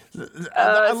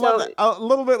 I love that. A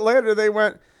little bit later,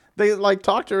 they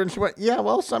talked to her, and she went, yeah,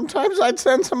 well, sometimes I'd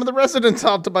send some of the residents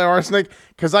out to buy arsenic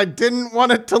because I didn't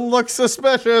want it to look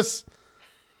suspicious.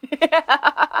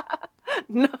 Yeah.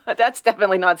 No, that's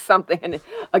definitely not something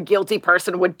a guilty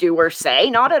person would do or say.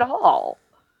 Not at all.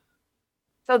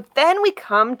 So then we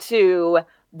come to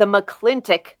the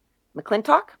McClintock. I'm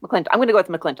going to go with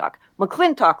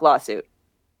McClintock lawsuit.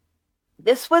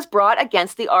 This was brought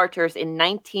against the Archers in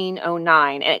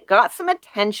 1909, and it got some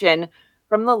attention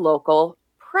from the local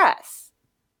press.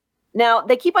 Now,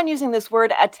 they keep on using this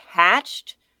word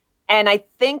attached, and I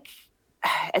think,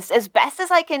 as best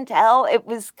as I can tell, it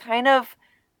was kind of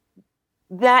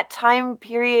that time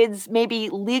period's maybe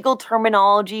legal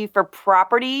terminology for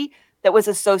property that was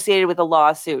associated with a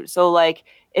lawsuit. So, like,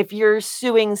 if you're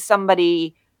suing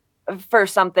somebody for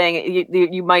something,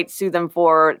 you might sue them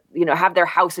for, have their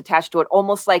house attached to it,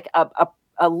 almost like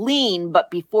a lien, but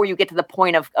before you get to the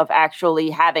point of actually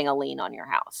having a lien on your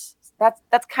house.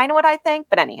 That's kind of what I think.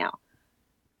 But anyhow,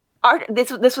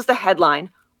 this was the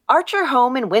headline: Archer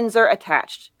home in Windsor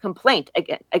attached. Complaint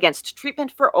against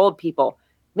treatment for old people.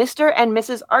 Mr. and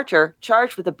Mrs. Archer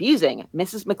charged with abusing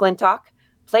Mrs. McClintock.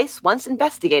 Place once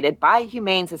investigated by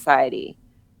Humane Society.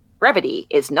 Brevity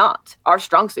is not our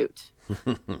strong suit.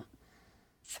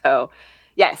 So,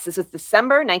 yes, this was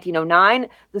December 1909.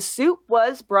 The suit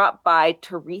was brought by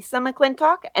Teresa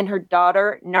McClintock and her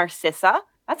daughter Narcissa.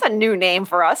 That's a new name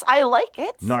for us. I like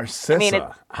it.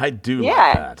 Narcissa. I do like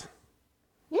that.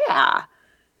 Yeah.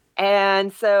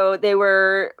 And so they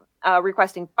were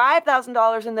requesting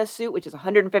 $5,000 in this suit, which is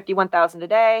 $151,000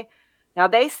 today. Now,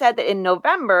 they said that in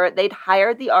November, they'd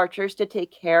hired the Archers to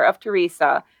take care of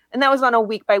Teresa, and that was on a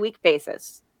week-by-week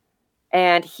basis.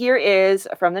 And here is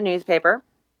from the newspaper.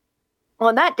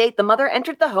 On that date, the mother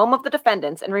entered the home of the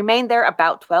defendants and remained there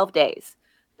about 12 days.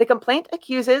 The complaint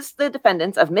accuses the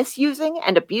defendants of misusing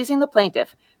and abusing the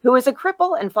plaintiff, who is a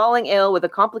cripple and falling ill with a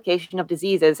complication of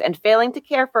diseases and failing to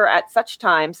care for her at such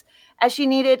times as she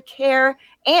needed care,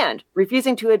 and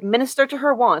refusing to administer to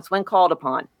her wants when called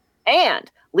upon,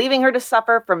 and leaving her to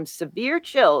suffer from severe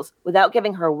chills without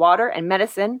giving her water and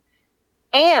medicine,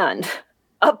 and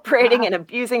upbraiding and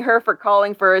abusing her for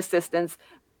calling for assistance.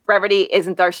 Brevity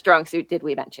isn't our strong suit, did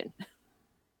we mention?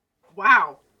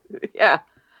 Wow. Yeah.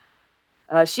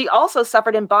 She also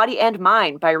suffered in body and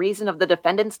mind by reason of the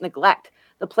defendant's neglect.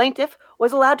 The plaintiff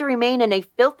was allowed to remain in a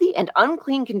filthy and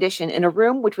unclean condition in a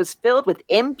room which was filled with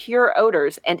impure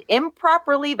odors and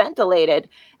improperly ventilated,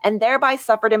 and thereby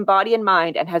suffered in body and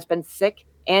mind, and has been sick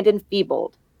and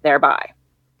enfeebled thereby.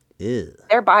 Ew.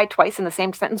 Thereby twice in the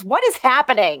same sentence. What is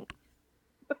happening?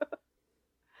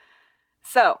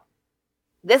 So,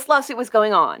 this lawsuit was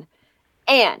going on,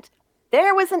 and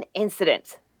there was an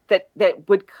incident that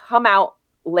would come out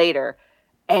later,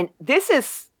 and this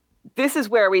is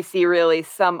where we see really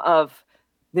some of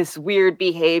this weird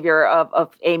behavior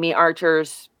of Amy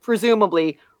Archer's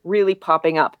presumably really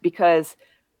popping up, because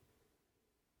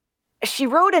she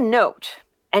wrote a note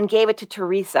and gave it to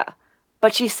Teresa,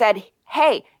 but she said,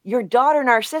 hey, your daughter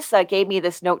Narcissa gave me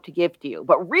this note to give to you,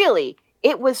 but really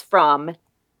it was from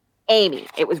Amy.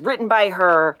 It was written by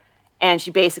her, and she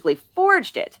basically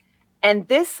forged it. And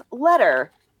this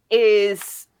letter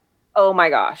is, oh my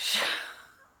gosh,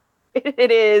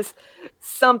 it is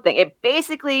something. It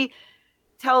basically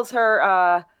tells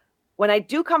her, when I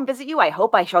do come visit you, I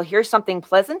hope I shall hear something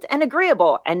pleasant and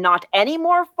agreeable, and not any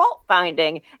more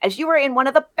fault-finding, as you are in one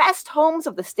of the best homes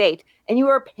of the state, and you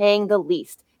are paying the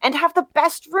least, and have the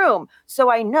best room,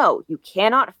 so I know you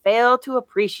cannot fail to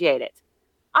appreciate it.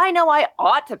 I know I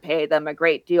ought to pay them a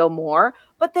great deal more,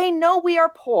 but they know we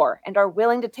are poor and are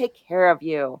willing to take care of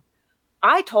you.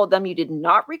 I told them you did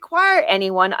not require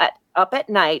anyone up at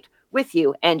night with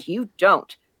you, and you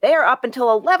don't. They are up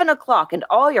until 11 o'clock, and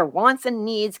all your wants and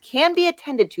needs can be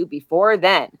attended to before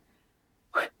then.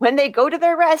 When they go to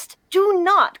their rest, do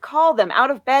not call them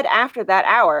out of bed after that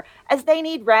hour, as they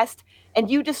need rest, and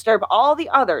you disturb all the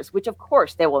others, which of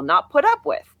course they will not put up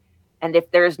with, and if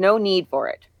there is no need for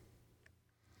it.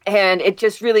 And it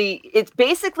just really, it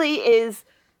basically is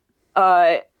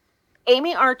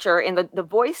Amy Archer, in the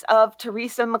voice of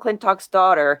Teresa McClintock's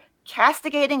daughter,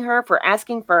 castigating her for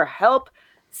asking for help,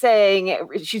 saying,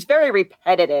 she's very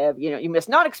repetitive, you must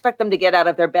not expect them to get out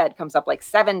of their bed, comes up like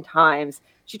 7 times.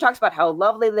 She talks about how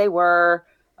lovely they were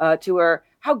to her,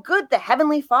 how good the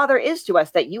Heavenly Father is to us,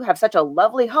 that you have such a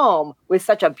lovely home with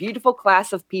such a beautiful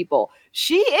class of people.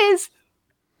 She is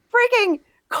freaking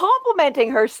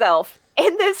complimenting herself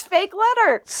in this fake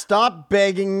letter. Stop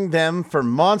begging them for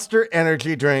Monster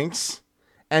energy drinks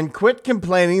and quit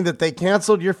complaining that they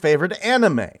canceled your favorite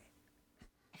anime.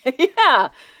 Yeah.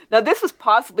 Now, this was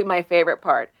possibly my favorite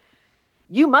part.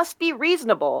 You must be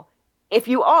reasonable. If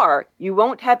you are, you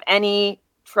won't have any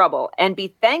trouble, and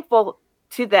be thankful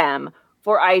to them,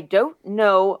 for I don't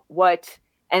know what.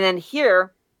 And then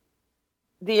here,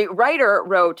 the writer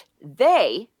wrote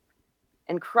they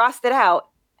and crossed it out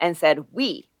and said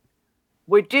we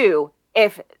would do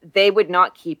if they would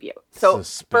not keep you. So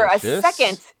for a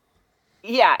second,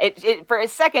 for a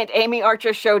second, Amy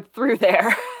Archer showed through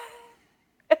there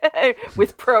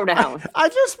with pronouns. I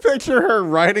just picture her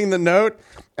writing the note,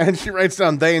 and she writes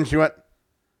down they, and she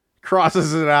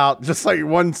crosses it out, just like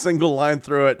one single line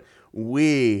through it.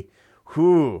 We,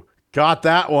 who got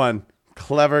that one?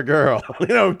 Clever girl.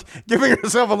 Giving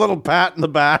herself a little pat in the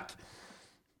back.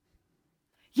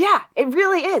 Yeah, it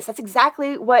really is. That's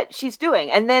exactly what she's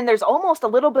doing. And then there's almost a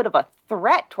little bit of a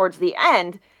threat towards the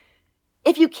end,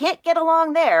 If you can't get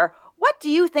along there, what do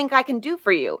you think I can do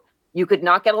for you? You could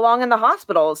not get along in the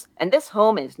hospitals, and this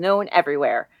home is known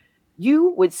everywhere. You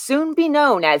would soon be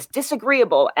known as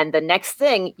disagreeable, and the next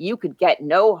thing, you could get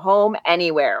no home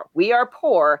anywhere. We are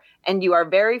poor, and you are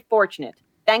very fortunate.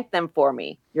 Thank them for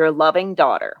me. Your loving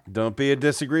daughter. Don't be a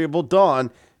disagreeable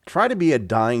Dawn. Try to be a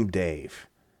dying Dave.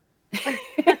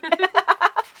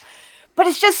 But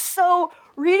it's just so,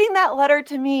 reading that letter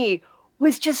to me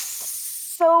was just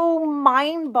so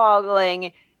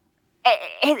mind-boggling.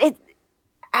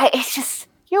 It's just, can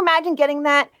you imagine getting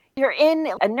that? You're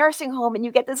in a nursing home and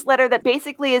you get this letter that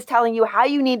basically is telling you how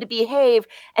you need to behave,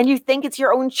 and you think it's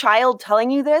your own child telling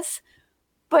you this,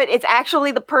 but it's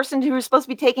actually the person who's supposed to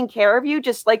be taking care of you,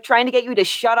 just like trying to get you to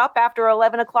shut up after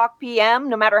 11 o'clock p.m.,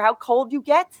 no matter how cold you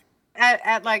get.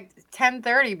 At like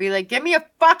 10:30, be like, give me a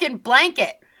fucking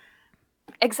blanket.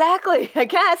 Exactly,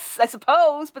 I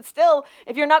suppose. But still,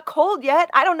 if you're not cold yet,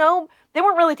 I don't know. They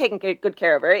weren't really taking good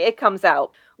care of her. It comes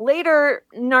out. Later,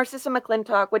 Narcissa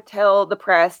McClintock would tell the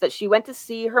press that she went to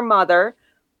see her mother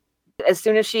as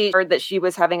soon as she heard that she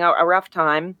was having a rough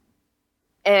time.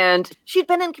 And she'd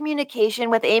been in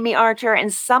communication with Amy Archer,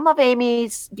 and some of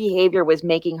Amy's behavior was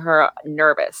making her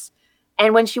nervous.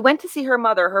 And when she went to see her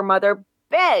mother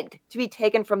begged to be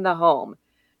taken from the home.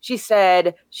 She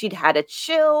said she'd had a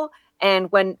chill,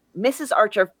 and when Mrs.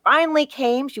 Archer finally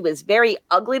came, she was very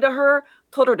ugly to her,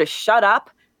 told her to shut up.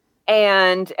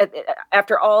 And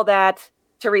after all that,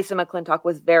 Teresa McClintock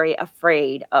was very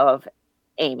afraid of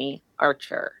Amy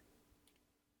Archer.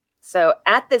 So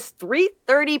at this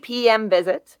 3:30 p.m.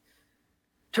 visit,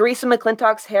 Teresa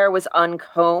McClintock's hair was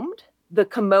uncombed. The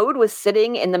commode was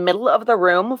sitting in the middle of the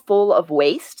room full of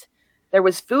waste. There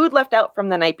was food left out from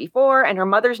the night before, and her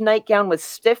mother's nightgown was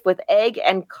stiff with egg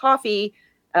and coffee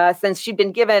since she'd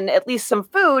been given at least some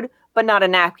food, but not a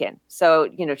napkin. So,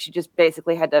 she just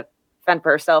basically had to fend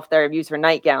for herself there and use her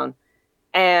nightgown.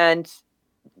 And,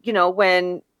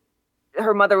 when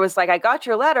her mother was like, I got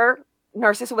your letter,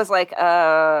 Narcissa was like,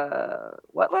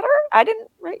 what letter? I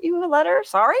didn't write you a letter.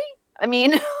 Sorry. I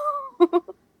mean,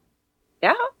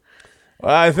 yeah.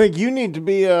 Well, I think you need to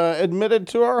be admitted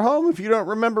to our home if you don't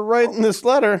remember writing this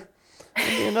letter.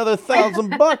 Maybe another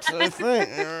 $1,000, I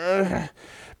think.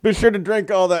 Be sure to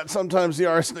drink all that. Sometimes the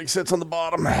arsenic sits on the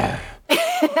bottom.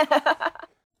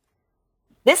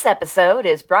 This episode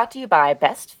is brought to you by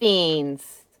Best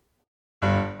Fiends.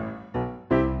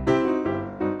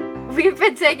 We've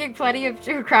been taking plenty of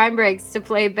true crime breaks to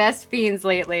play Best Fiends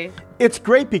lately. It's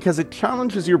great because it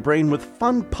challenges your brain with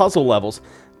fun puzzle levels,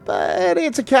 but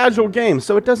it's a casual game,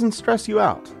 so it doesn't stress you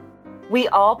out. We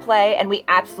all play, and we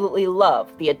absolutely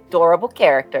love the adorable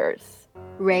characters.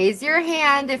 Raise your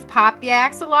hand if Pop the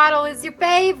Axolotl is your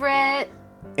favorite.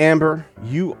 Amber,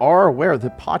 you are aware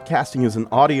that podcasting is an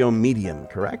audio medium,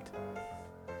 correct?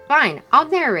 Fine, I'll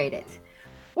narrate it.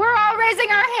 We're all raising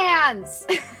our hands.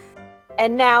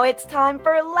 And now it's time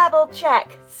for level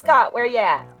check. Scott, where you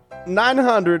at?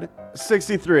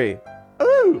 963.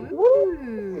 Ooh.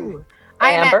 Ooh.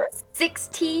 I'm Amber? at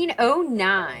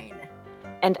 1609.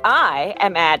 And I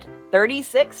am at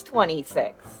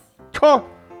 3626.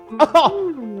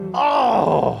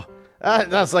 Oh,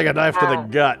 that's like a knife to the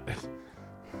gut.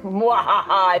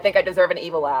 Mwahaha, I think I deserve an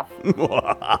evil laugh.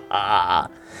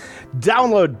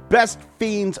 Download Best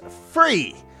Fiends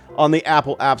free on the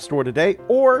Apple App Store today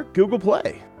or Google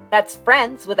Play. That's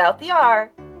friends without the R.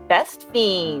 Best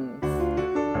Fiends.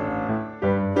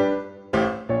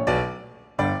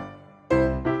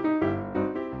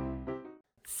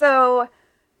 So,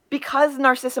 because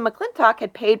Narcissa McClintock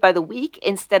had paid by the week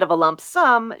instead of a lump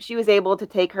sum, she was able to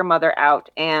take her mother out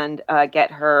and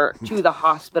get her to the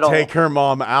hospital. Take her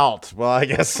mom out. Well, I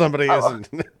guess somebody isn't.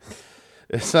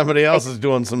 Somebody else is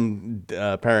doing some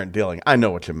parent dealing. I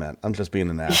know what you meant. I'm just being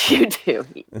an ass. You do.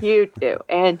 You do.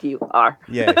 And you are.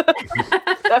 Yeah.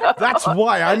 That's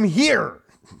why I'm here.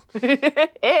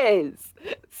 It is.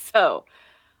 So,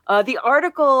 the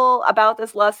article about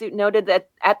this lawsuit noted that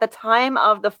at the time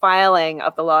of the filing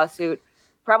of the lawsuit,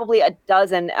 probably a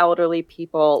dozen elderly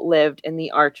people lived in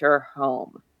the Archer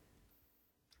home.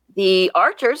 The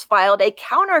Archers filed a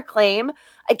counterclaim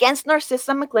against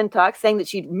Narcissa McClintock, saying that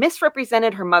she'd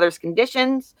misrepresented her mother's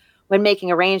conditions when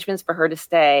making arrangements for her to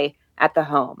stay at the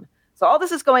home. So all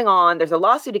this is going on. There's a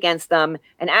lawsuit against them.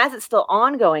 And as it's still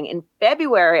ongoing, in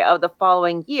February of the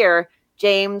following year,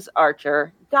 James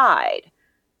Archer died.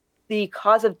 The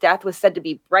cause of death was said to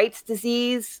be Bright's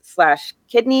disease /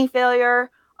 kidney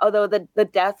failure, although the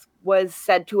death was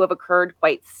said to have occurred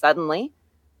quite suddenly.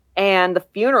 And the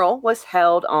funeral was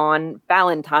held on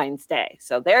Valentine's Day.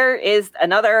 So there is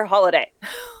another holiday.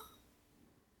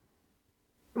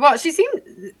 Well, she seems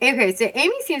okay. So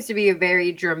Amy seems to be a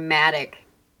very dramatic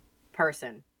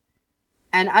person,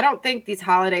 and I don't think these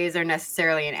holidays are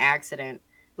necessarily an accident.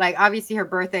 Like, obviously, her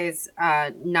birthday's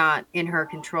not in her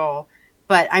control,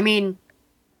 but I mean,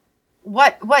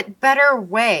 what better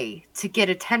way to get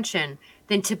attention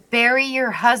than to bury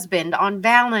your husband on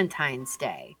Valentine's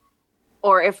Day?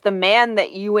 Or if the man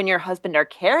that you and your husband are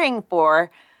caring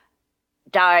for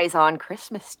dies on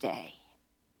Christmas Day.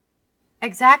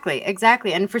 Exactly.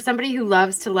 And for somebody who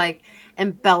loves to like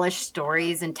embellish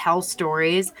stories and tell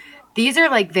stories, these are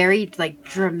like very like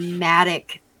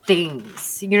dramatic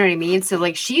things. You know what I mean? So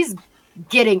like she's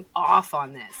getting off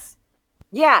on this.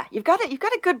 Yeah, you've got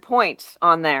a good point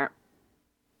on there.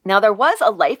 Now, there was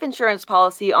a life insurance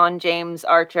policy on James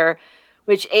Archer,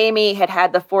 which Amy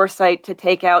had the foresight to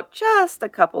take out just a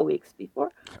couple weeks before.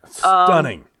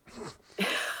 Stunning.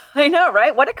 I know,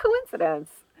 right? What a coincidence.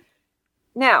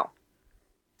 Now,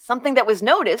 something that was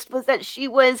noticed was that she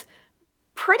was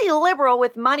pretty liberal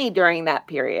with money during that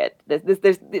period. There's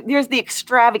the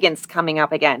extravagance coming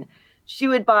up again. She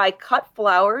would buy cut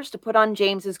flowers to put on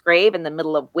James's grave in the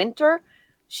middle of winter.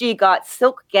 She got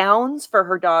silk gowns for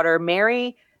her daughter,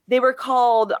 Mary. They were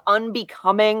called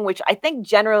unbecoming, which I think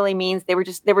generally means they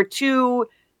were too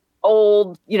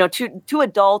old, too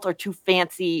adult or too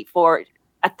fancy for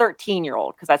a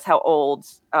 13-year-old, because that's how old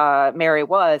Mary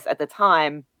was at the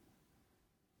time.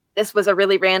 This was a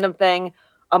really random thing.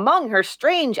 Among her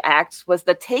strange acts was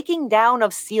the taking down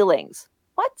of ceilings.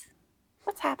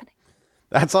 What's happening?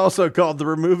 That's also called the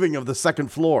removing of the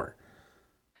second floor.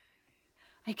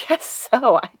 I guess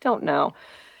so. I don't know.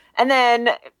 And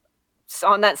then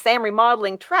on that same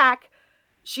remodeling track,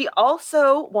 she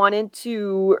also wanted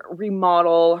to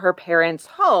remodel her parents'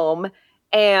 home.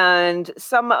 And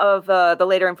some of the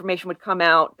later information would come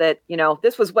out that,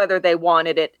 this was whether they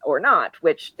wanted it or not,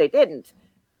 which they didn't,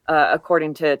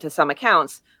 according to some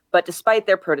accounts. But despite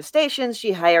their protestations,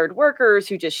 she hired workers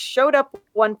who just showed up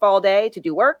one fall day to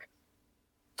do work.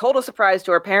 Total surprise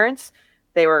to her parents.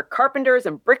 They were carpenters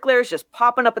and bricklayers just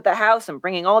popping up at the house and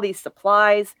bringing all these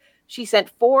supplies. She sent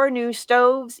 4 new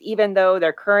stoves, even though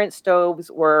their current stoves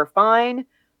were fine.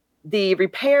 The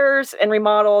repairs and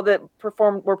remodel that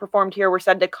were performed here were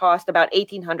said to cost about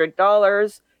 $1,800,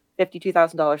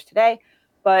 $52,000 today.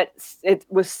 But it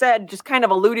was said, just kind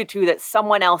of alluded to, that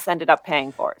someone else ended up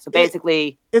paying for it. So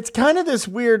basically, it's kind of this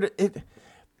weird.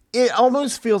 It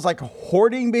almost feels like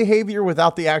hoarding behavior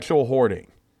without the actual hoarding.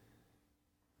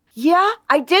 Yeah,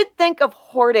 I did think of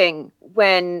hoarding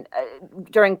when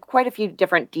during quite a few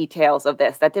different details of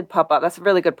this that did pop up. That's a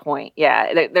really good point.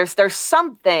 Yeah, there's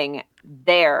something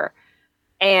there.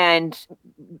 And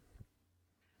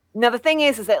now the thing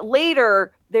is that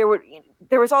later there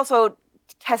was also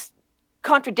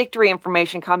contradictory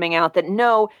information coming out that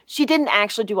no, she didn't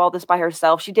actually do all this by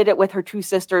herself. She did it with her 2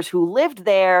 sisters who lived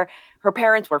there. Her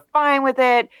parents were fine with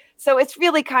it. So it's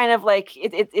really kind of like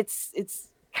it's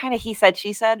kind of he said,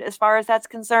 she said, as far as that's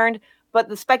concerned. But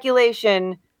the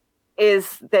speculation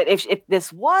is that if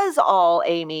this was all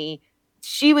Amy,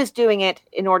 she was doing it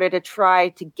in order to try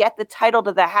to get the title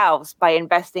to the house by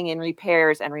investing in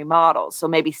repairs and remodels. So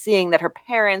maybe seeing that her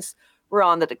parents were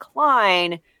on the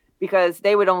decline because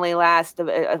they would only last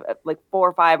like 4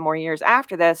 or 5 more years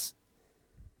after this.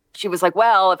 She was like,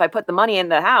 well, if I put the money in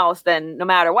the house, then no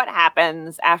matter what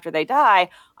happens after they die,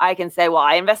 I can say, well,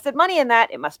 I invested money in that.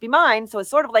 It must be mine. So it's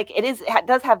sort of like it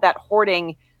does have that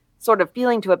hoarding sort of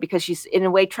feeling to it because she's in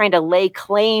a way trying to lay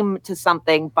claim to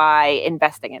something by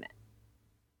investing in it.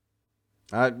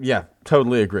 Yeah,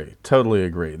 totally agree.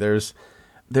 There's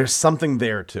something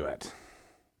there to it.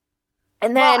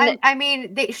 And then, well, I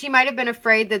mean, she might have been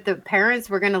afraid that the parents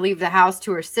were going to leave the house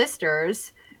to her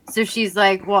sisters. So she's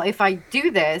like, well, if I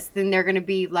do this, then they're going to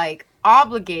be like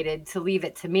obligated to leave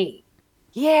it to me.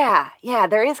 Yeah,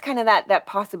 there is kind of that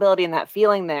possibility and that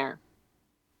feeling there.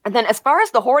 And then as far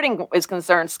as the hoarding is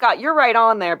concerned, Scott, you're right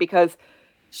on there because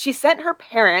she sent her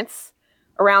parents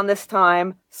around this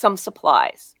time some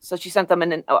supplies. So she sent them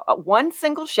in one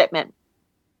single shipment.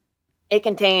 It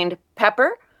contained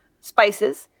pepper,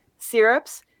 spices,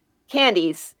 syrups,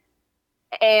 candies,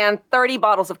 and 30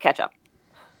 bottles of ketchup.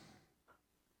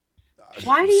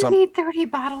 Why do you need 30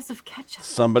 bottles of ketchup?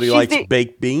 Somebody likes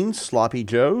baked beans, sloppy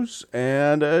joes,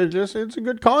 and it's a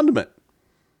good condiment.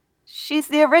 She's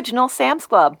the original Sam's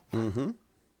Club. Mm-hmm.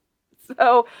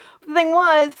 So the thing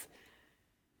was,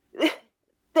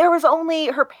 there was only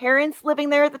her parents living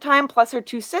there at the time, plus her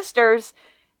 2 sisters.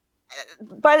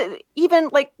 But even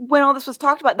like when all this was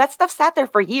talked about, that stuff sat there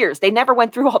for years. They never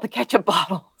went through all the ketchup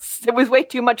bottles. It was way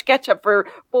too much ketchup for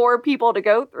 4 people to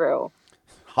go through.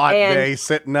 Hot day,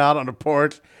 sitting out on the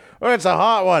porch. Oh, it's a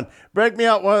hot one. Break me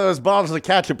out one of those bottles of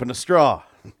ketchup and a straw.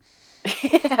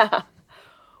 Yeah.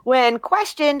 When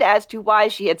questioned as to why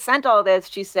she had sent all this,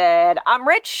 she said, "I'm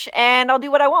rich and I'll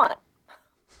do what I want."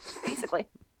 Basically.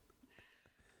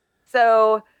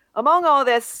 So, among all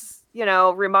this,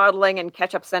 remodeling and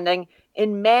catch-up sending,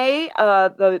 in May,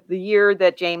 the year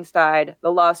that James died,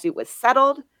 the lawsuit was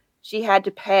settled. She had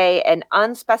to pay an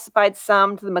unspecified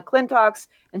sum to the McClintocks,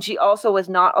 and she also was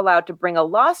not allowed to bring a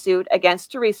lawsuit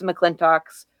against Teresa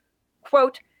McClintock's,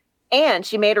 quote, and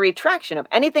she made a retraction of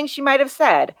anything she might have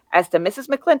said as to Mrs.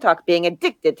 McClintock being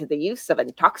addicted to the use of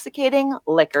intoxicating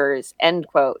liquors, end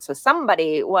quote. So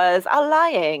somebody was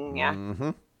lying. Mm-hmm.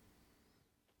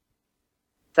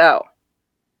 So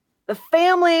the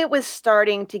family was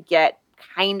starting to get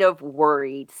kind of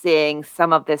worried seeing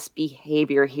some of this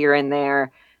behavior here and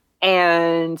there.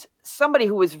 And somebody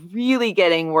who was really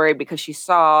getting worried because she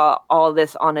saw all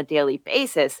this on a daily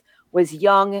basis was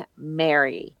young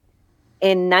Mary.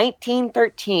 In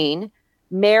 1913,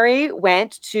 Mary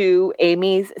went to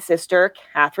Amy's sister,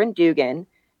 Catherine Dugan,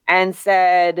 and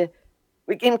said,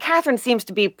 and Catherine seems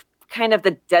to be kind of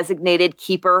the designated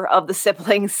keeper of the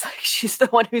siblings. She's the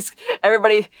one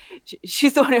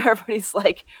she's the one who everybody's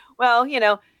like, well,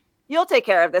 you'll take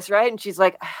care of this, right? And she's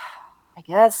like, I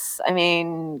guess,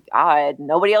 God,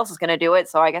 nobody else is going to do it,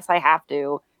 so I guess I have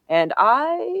to. And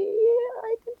I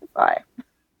identify.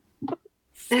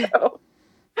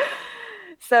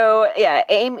 So yeah,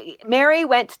 Mary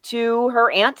went to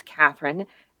her Aunt Catherine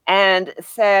and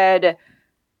said,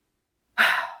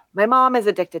 my mom is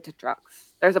addicted to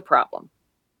drugs. There's a problem.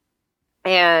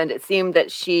 And it seemed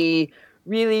that she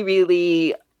really,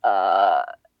 really,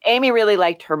 Amy really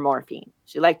liked her morphine.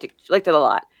 She liked it a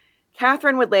lot.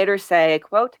 Catherine would later say,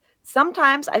 quote,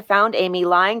 sometimes I found Amy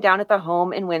lying down at the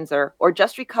home in Windsor or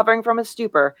just recovering from a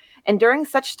stupor, and during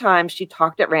such times she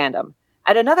talked at random.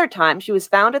 At another time, she was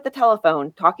found at the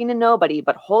telephone, talking to nobody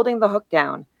but holding the hook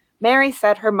down. Mary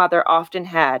said her mother often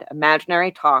had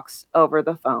imaginary talks over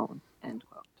the phone, end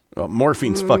quote. Well,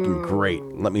 morphine's fucking great,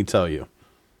 let me tell you.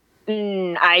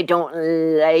 I don't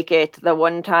like it. The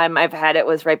one time I've had it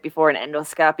was right before an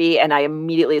endoscopy, and I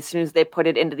immediately, as soon as they put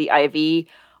it into the IV,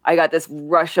 I got this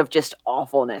rush of just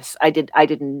awfulness. I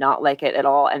did not like it at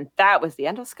all, and that was the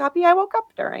endoscopy I woke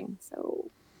up during,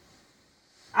 so...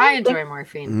 I enjoy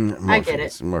morphine. I get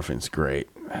it. Morphine's great.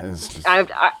 Just... I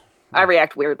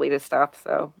react weirdly to stuff,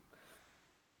 so.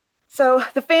 So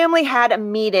the family had a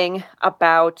meeting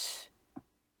about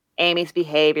Amy's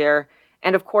behavior,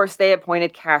 and of course they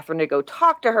appointed Catherine to go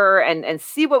talk to her and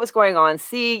see what was going on.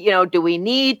 See, do we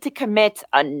need to commit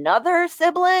another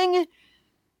sibling?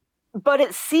 But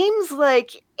it seems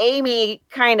like Amy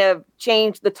kind of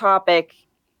changed the topic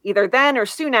either then or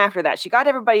soon after that. She got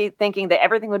everybody thinking that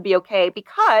everything would be okay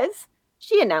because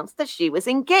she announced that she was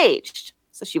engaged.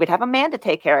 So she would have a man to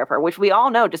take care of her, which we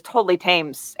all know just totally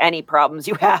tames any problems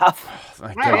you have.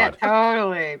 Thank God.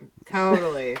 Yeah,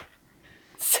 totally.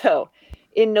 So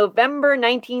in November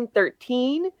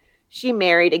 1913, she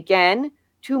married again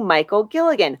to Michael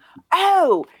Gilligan.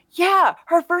 Oh, yeah,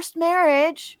 her first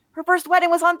marriage. Her first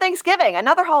wedding was on Thanksgiving,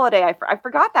 another holiday. I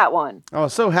forgot that one. I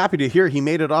was so happy to hear he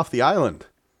made it off the island.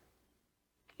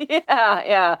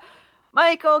 Yeah.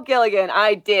 Michael Gilligan.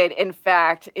 I did, in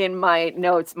fact, in my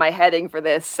notes, my heading for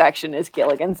this section is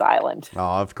Gilligan's Island.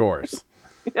 Oh, of course.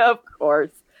 Of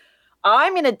course.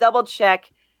 I'm going to double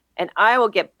check, and I will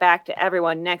get back to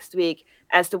everyone next week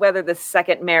as to whether the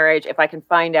second marriage, if I can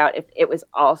find out if it was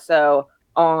also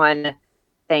on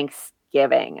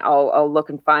Thanksgiving. I'll look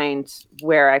and find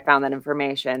where I found that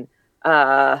information.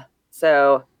 Because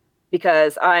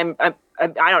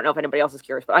I don't know if anybody else is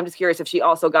curious, but I'm just curious if she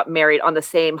also got married on the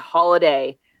same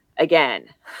holiday again.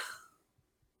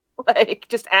 Like,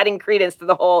 just adding credence to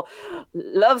the whole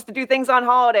loves to do things on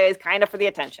holidays, kind of for the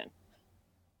attention.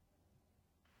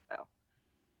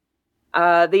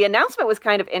 So, the announcement was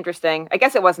kind of interesting. I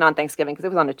guess it wasn't on Thanksgiving because it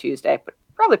was on a Tuesday, but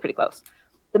probably pretty close.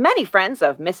 The many friends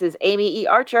of Mrs. Amy E.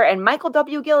 Archer and Michael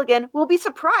W. Gilligan will be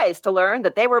surprised to learn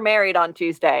that they were married on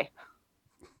Tuesday.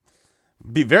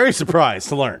 Be very surprised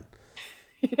to learn.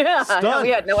 Yeah, Stunned, we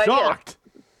had no shocked.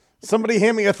 Idea. Somebody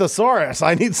hand me a thesaurus.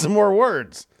 I need some more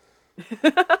words.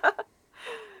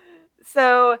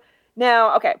 So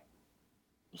now, okay.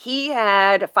 He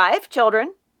had 5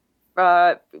 children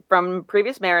from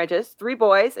previous marriages, 3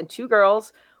 boys and 2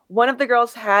 girls. One of the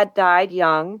girls had died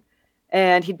young,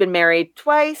 and he'd been married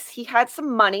twice. He had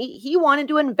some money. He wanted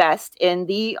to invest in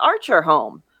the Archer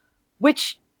home,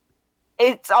 which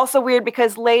it's also weird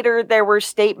because later there were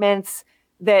statements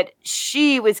that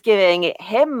she was giving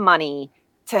him money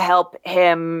to help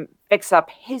him fix up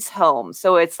his home.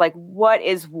 So it's like, what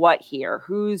is what here?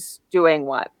 Who's doing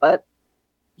what? But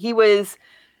he was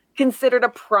considered a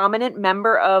prominent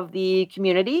member of the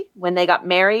community. When they got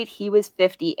married, he was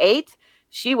 58.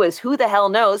 She was who the hell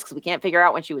knows, because we can't figure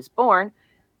out when she was born.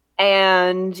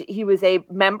 And he was a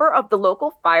member of the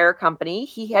local fire company.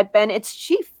 He had been its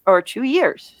chief for 2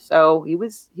 years. So he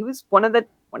was one of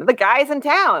the guys in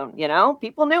town, you know,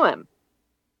 people knew him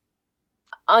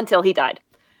until he died.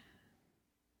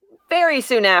 Very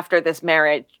soon after this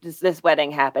marriage, this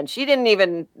wedding happened. She didn't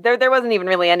even, there wasn't even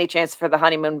really any chance for the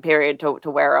honeymoon period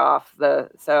to wear off.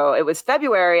 So it was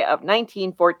February of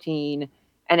 1914,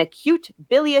 an acute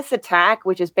bilious attack,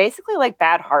 which is basically like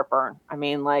bad heartburn. I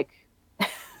mean, like,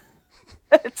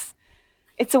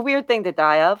 it's a weird thing to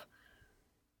die of.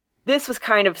 This was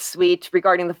kind of sweet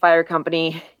regarding the fire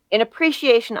company. In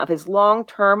appreciation of his long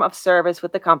term of service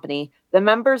with the company, the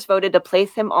members voted to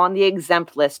place him on the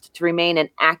exempt list to remain an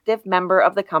active member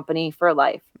of the company for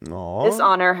life. Aww. This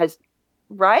honor has,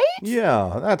 right?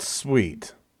 Yeah, that's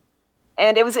sweet.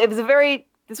 And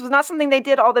this was not something they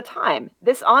did all the time.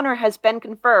 This honor has been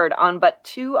conferred on but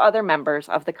 2 other members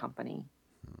of the company.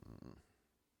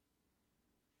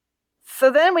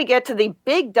 So then we get to the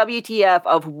big WTF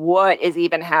of what is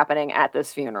even happening at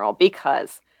this funeral,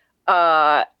 because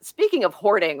speaking of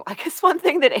hoarding, I guess one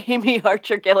thing that Amy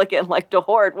Archer Gilligan liked to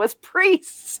hoard was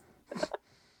priests.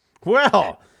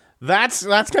 Well, that's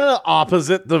kind of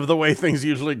opposite of the way things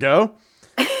usually go.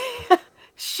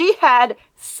 She had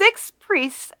 6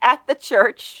 priests at the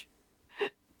church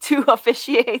to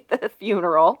officiate the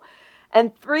funeral,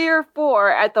 and 3 or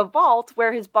 4 at the vault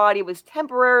where his body was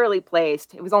temporarily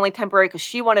placed. It was only temporary because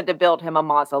she wanted to build him a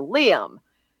mausoleum.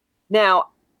 Now,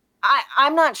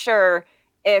 I'm not sure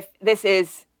if this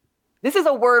is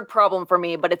a word problem for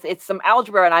me, but it's some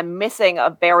algebra and I'm missing a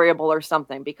variable or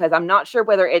something, because I'm not sure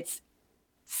whether it's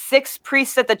 6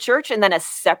 priests at the church and then a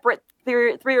separate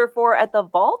 3 or 4 at the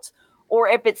vault, or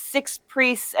if it's 6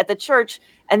 priests at the church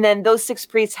and then those 6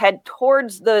 priests head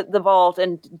towards the vault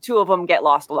and 2 of them get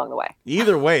lost along the way.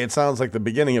 Either way, it sounds like the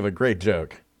beginning of a great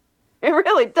joke. It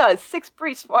really does. 6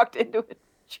 priests walked into a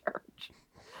church.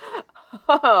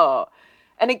 Oh.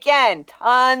 And again,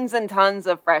 tons and tons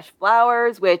of fresh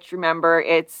flowers, which, remember,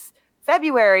 it's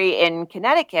February in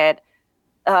Connecticut,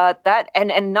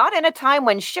 and not in a time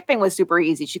when shipping was super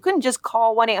easy. She couldn't just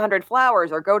call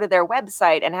 1-800-Flowers or go to their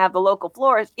website and have the local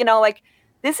florist. You know, like,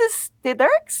 they're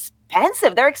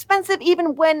expensive. They're expensive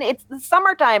even when it's the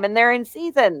summertime and they're in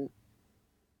season.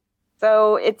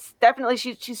 So it's definitely,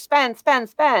 she spends.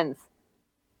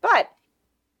 But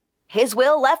his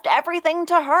will left everything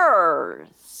to her,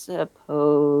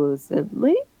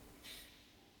 supposedly.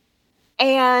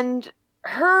 And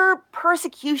her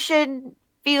persecution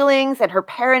feelings and her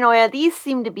paranoia, these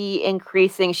seem to be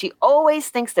increasing. She always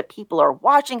thinks that people are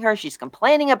watching her. She's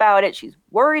complaining about it. She's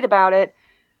worried about it.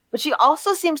 But she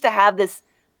also seems to have this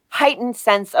heightened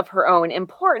sense of her own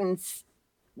importance.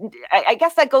 I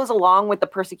guess that goes along with the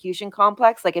persecution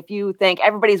complex. Like, if you think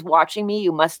everybody's watching me,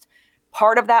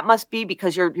 part of that must be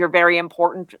because you're very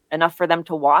important enough for them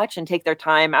to watch and take their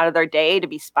time out of their day to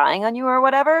be spying on you or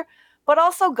whatever. But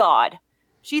also God.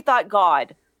 She thought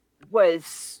God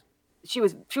was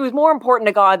more important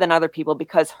to God than other people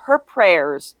because her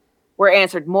prayers were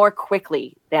answered more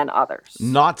quickly than others.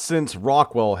 Not since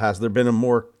Rockwell has there been a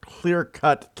more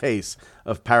clear-cut case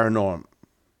of paranormal.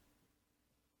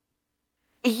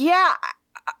 Yeah,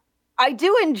 I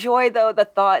do enjoy, though, the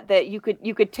thought that you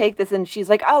could take this and she's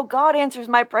like, oh, God answers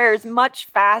my prayers much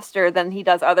faster than he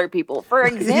does other people. For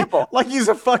example. like he's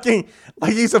a fucking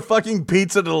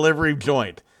pizza delivery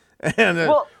joint.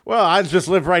 And, I just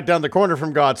live right down the corner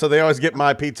from God, so they always get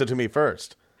my pizza to me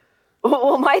first.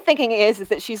 Well, my thinking is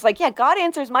that she's like, yeah, God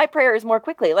answers my prayers more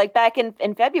quickly. Like back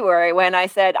in February when I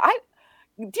said,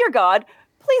 dear God,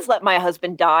 please let my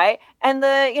husband die. And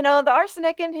the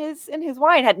arsenic in his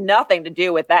wine had nothing to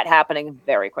do with that happening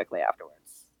very quickly afterwards.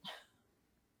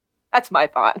 That's my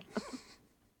thought.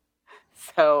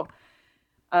 So,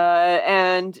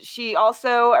 and she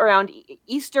also, around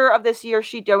Easter of this year,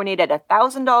 she donated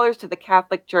 $1,000 to the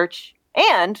Catholic Church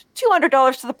and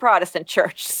 $200 to the Protestant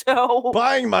Church. So,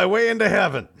 buying my way into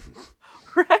heaven.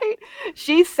 Right?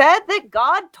 She said that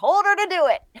God told her to do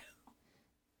it.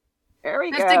 There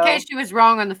we go. Just in case she was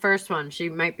wrong on the first one, she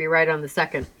might be right on the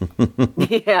second.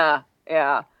 Yeah.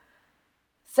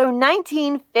 So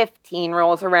 1915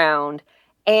 rolls around,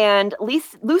 and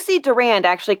Lucy Durand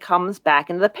actually comes back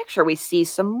into the picture. We see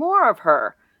some more of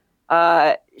her.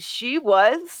 She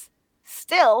was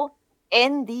still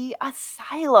in the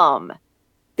asylum.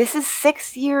 This is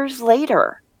 6 years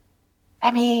later.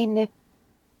 I mean,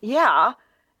 yeah.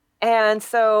 And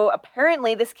so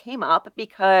apparently this came up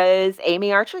because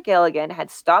Amy Archer Gilligan had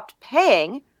stopped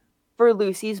paying for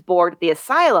Lucy's board at the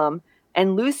asylum,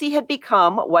 and Lucy had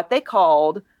become what they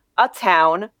called a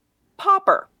town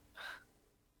pauper.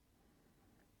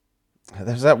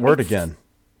 There's that word again.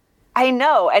 I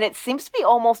know, and it seems to be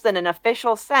almost in an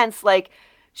official sense, like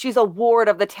she's a ward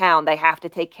of the town. They have to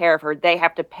take care of her. They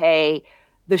have to pay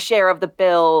the share of the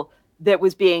bill that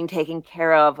was being taken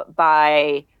care of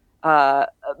by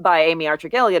Amy Archer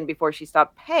Gilligan before she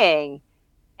stopped paying.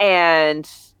 And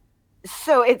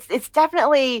so it's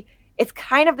definitely, it's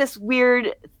kind of this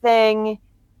weird thing.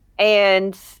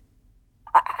 And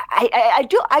I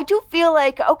do feel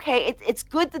like, okay, it's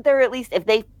good that they're, at least if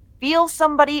they feel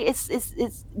somebody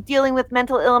is dealing with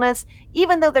mental illness,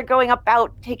 even though they're going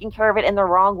about taking care of it in the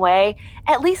wrong way,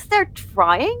 at least they're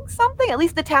trying something. At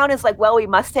least the town is like, well, we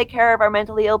must take care of our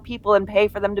mentally ill people and pay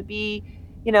for them to be,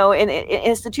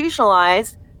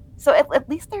 institutionalized. So at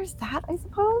least there's that, I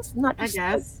suppose. Not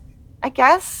just, I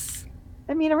guess.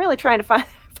 I mean, I'm really trying to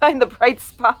find the bright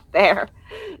spot there.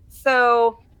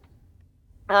 So,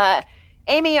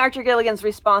 Amy Archer Gilligan's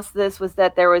response to this was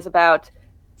that there was about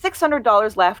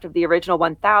 $600 left of the original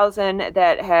 $1,000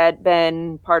 that had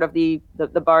been part of the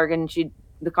bargain,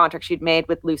 the contract she'd made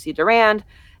with Lucy Durand,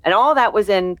 and all that was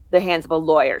in the hands of a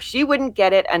lawyer. She wouldn't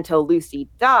get it until Lucy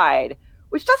died,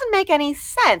 which doesn't make any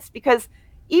sense, because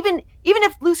even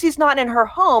if Lucy's not in her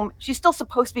home, she's still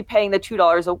supposed to be paying the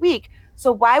 $2 a week.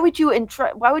 So why would you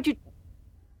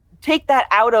take that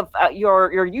out of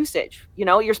your usage?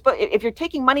 If you're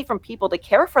taking money from people to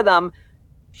care for them,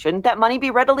 shouldn't that money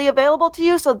be readily available to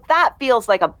you? So that feels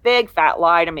like a big fat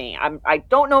lie to me. I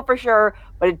don't know for sure,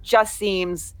 but it just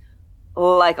seems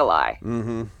like a lie.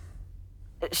 Mm-hmm.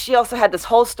 She also had this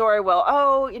whole story. Well,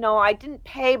 I didn't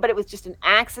pay, but it was just an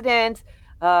accident.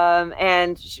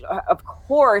 And she, of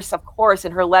course,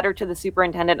 in her letter to the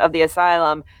superintendent of the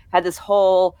asylum, had this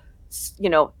whole,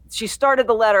 she started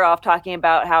the letter off talking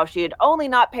about how she had only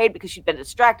not paid because she'd been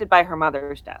distracted by her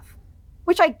mother's death.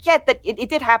 Which I get that it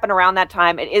did happen around that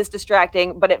time. It is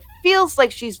distracting, but it feels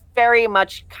like she's very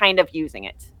much kind of using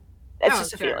it. It's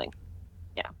just a feeling.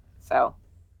 Yeah. So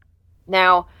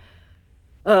now,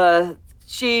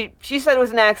 she said it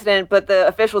was an accident, but the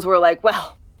officials were like,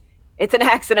 well, it's an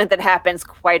accident that happens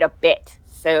quite a bit.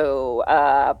 So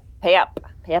pay up.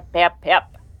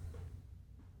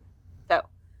 So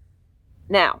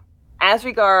now, as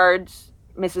regards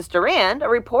Mrs. Durand, a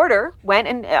reporter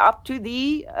went up to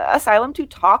the asylum to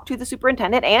talk to the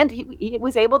superintendent, and he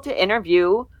was able to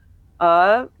interview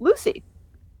Lucy.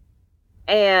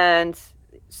 And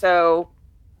so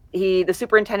the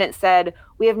superintendent said,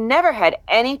 "We have never had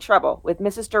any trouble with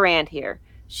Mrs. Durand here.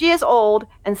 She is old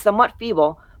and somewhat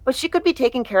feeble, but she could be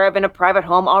taken care of in a private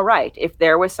home all right, if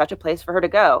there was such a place for her to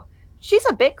go. She's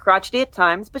a bit crotchety at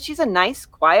times, but she's a nice,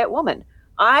 quiet woman.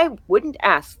 I wouldn't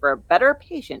ask for a better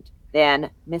patient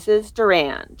than Mrs.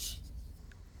 Durand."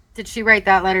 Did she write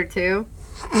that letter too?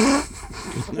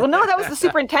 Well, no, that was the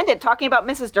superintendent talking about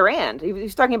Mrs. Durand. He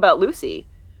was talking about Lucy.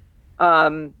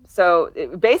 So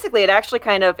basically, it actually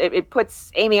kind of it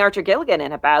puts Amy Archer Gilligan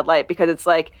in a bad light, because it's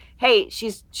like, hey,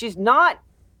 she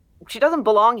doesn't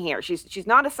belong here. She's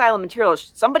not asylum material.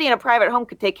 Somebody in a private home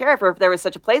could take care of her if there was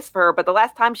such a place for her. But the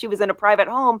last time she was in a private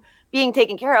home being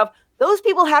taken care of, those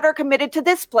people had her committed to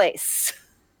this place.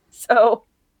 So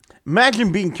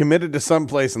imagine being committed to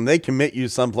someplace and they commit you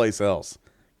someplace else.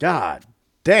 God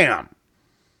damn.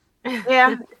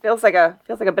 Yeah, it feels like a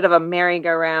bit of a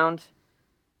merry-go-round.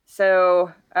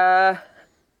 So, yeah,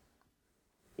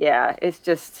 it's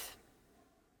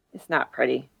not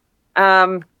pretty.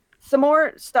 Some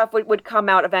more stuff would come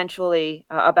out eventually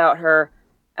about her.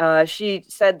 She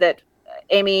said that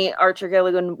Amy Archer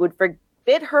Gilligan would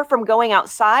forbid her from going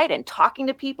outside and talking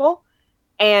to people.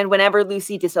 And whenever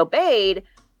Lucy disobeyed,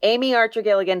 Amy Archer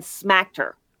Gilligan smacked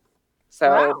her. So,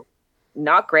 wow.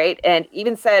 Not great. And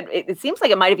even said, it seems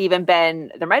like there might have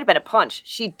been a punch.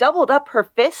 She doubled up her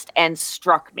fist and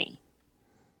struck me.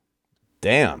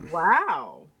 Damn.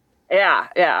 Wow.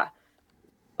 Yeah.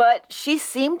 But she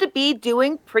seemed to be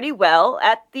doing pretty well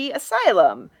at the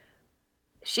asylum.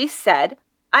 She said,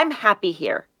 "I'm happy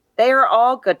here. They are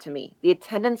all good to me. The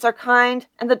attendants are kind,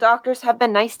 and the doctors have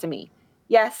been nice to me.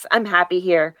 Yes, I'm happy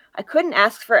here. I couldn't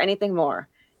ask for anything more.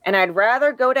 And I'd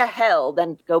rather go to hell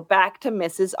than go back to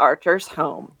Mrs. Archer's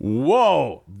home."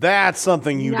 Whoa, that's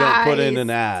something you don't put in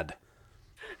an ad.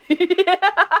 Yeah,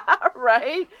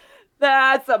 right?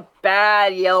 That's a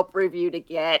bad Yelp review to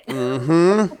get.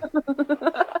 Mm-hmm.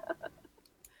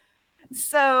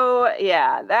 So,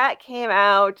 yeah, that came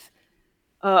out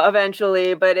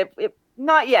eventually, but it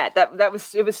Not yet.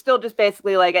 It was still just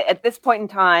basically like at this point in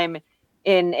time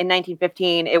in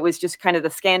 1915, it was just kind of the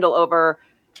scandal over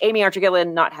Amy Archer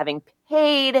Gilligan not having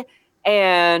paid.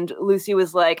 And Lucy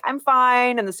was like, I'm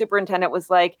fine. And the superintendent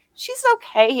was like, she's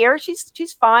okay here.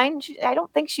 She's fine. I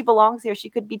don't think she belongs here. She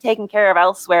could be taken care of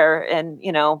elsewhere. And,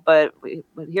 but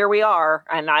here we are.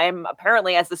 And I'm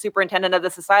apparently, as the superintendent of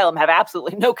this asylum, have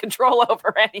absolutely no control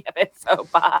over any of it. So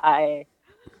bye.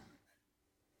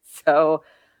 So,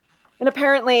 and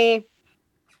apparently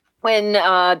when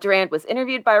Durand was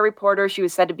interviewed by a reporter, she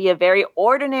was said to be a very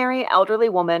ordinary elderly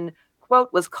woman,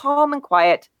 quote, was calm and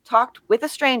quiet, talked with a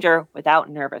stranger without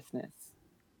nervousness.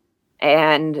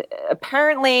 And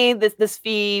apparently this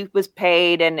fee was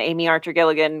paid and Amy Archer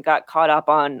Gilligan got caught up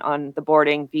on the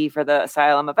boarding fee for the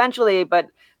asylum eventually, but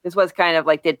this was kind of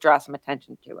like did draw some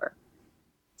attention to her.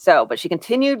 So, but she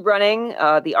continued running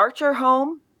the Archer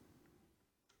home.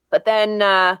 But then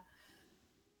a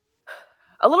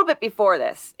little bit before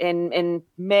this, in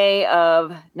May of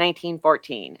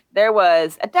 1914, there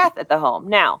was a death at the home.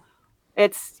 Now,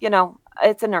 it's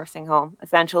a nursing home,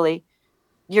 essentially.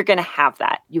 You're going to have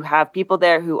that. You have people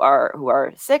there who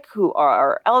are sick, who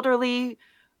are elderly,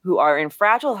 who are in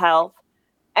fragile health.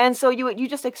 And so you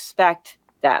just expect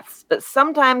deaths. But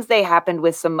sometimes they happened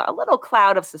with a little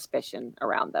cloud of suspicion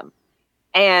around them.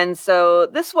 And so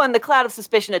this one, the cloud of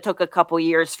suspicion, it took a couple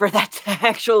years for that to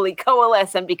actually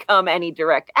coalesce and become any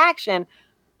direct action.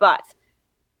 But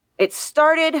it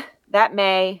started that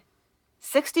May.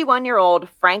 61-year-old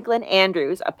Franklin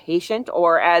Andrews, a patient,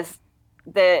 or as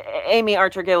the Amy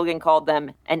Archer Gilligan called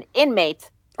them, an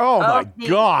inmate. Oh my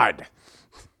God.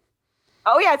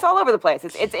 Oh yeah, it's all over the place.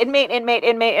 It's inmate,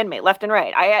 left and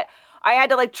right. I had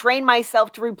to like train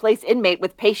myself to replace inmate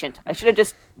with patient. I should have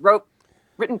just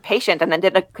written patient and then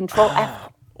did a control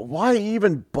F. Why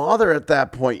even bother at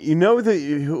that point? You know that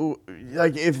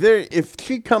if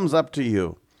she comes up to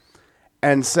you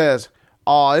and says,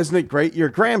 "Oh, isn't it great? Your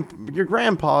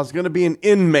grandpa is going to be an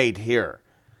inmate here."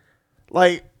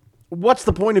 Like, what's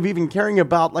the point of even caring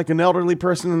about like an elderly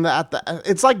person in that?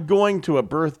 It's like going to a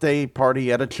birthday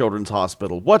party at a children's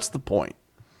hospital. What's the point?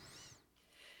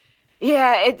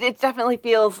 Yeah, it definitely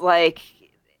feels like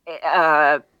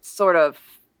sort of.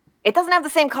 It doesn't have the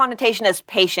same connotation as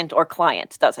patient or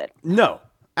client, does it? No,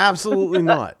 absolutely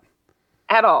not.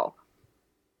 At all.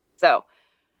 So,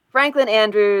 Franklin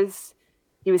Andrews,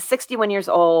 he was 61 years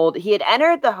old. He had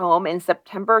entered the home in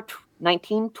September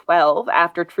 1912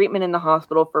 after treatment in the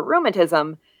hospital for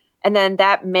rheumatism. And then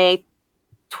that May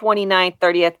 29th,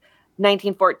 30th,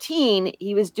 1914,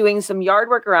 he was doing some yard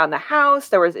work around the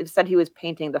house. It said he was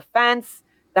painting the fence,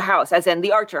 the house, as in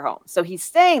the Archer home. So he's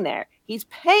staying there. He's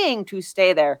paying to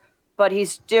stay there, but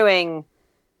he's doing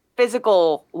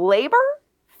physical labor?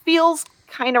 Feels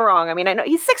kind of wrong. I mean, I know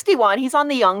he's 61. He's on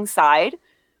the young side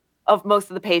of most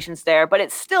of the patients there, but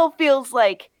it still feels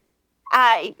like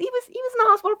he was in the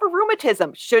hospital for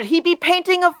rheumatism. Should he be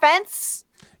painting a fence?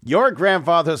 Your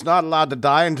grandfather's not allowed to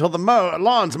die until the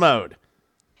lawn's mowed.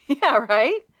 Yeah,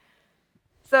 right?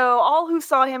 So all who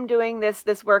saw him doing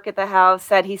this work at the house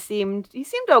said he seemed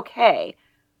okay.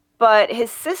 But his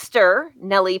sister,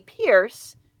 Nellie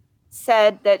Pierce,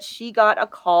 said that she got a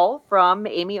call from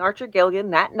Amy Archer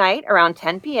Gilligan that night around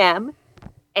 10 p.m.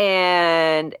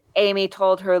 And Amy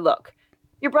told her, "Look,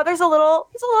 your brother's he's a little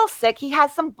sick. He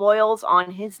has some boils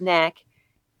on his neck."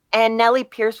 And Nellie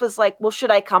Pierce was like, "Well,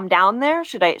 should I come down there?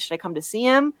 Should I come to see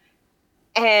him?"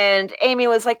 And Amy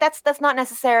was like, that's not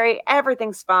necessary.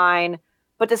 Everything's fine.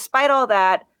 But despite all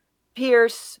that,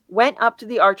 Pierce went up to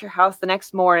the Archer house the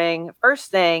next morning, first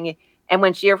thing. And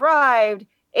when she arrived,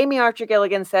 Amy Archer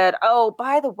Gilligan said, "Oh,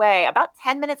 by the way, about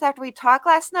 10 minutes after we talked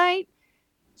last night,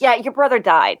 yeah, your brother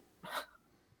died."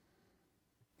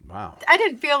 Wow. I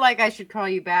didn't feel like I should call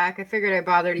you back. I figured I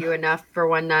bothered you enough for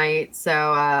one night.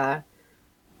 So,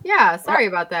 yeah, sorry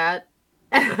about that.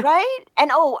 Right?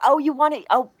 And you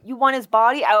want his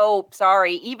body? Oh,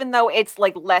 sorry. Even though it's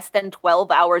like less than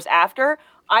 12 hours after,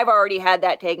 I've already had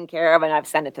that taken care of and I've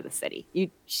sent it to the city.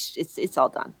 It's all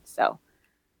done. So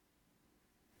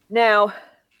now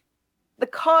the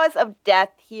cause of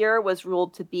death here was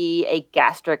ruled to be a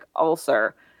gastric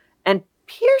ulcer, and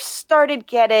Pierce started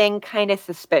getting kind of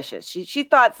suspicious. She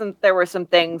thought there were some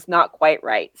things not quite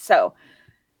right. So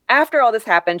after all this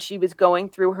happened, she was going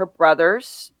through her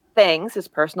brother's things, his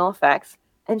personal effects,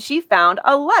 and she found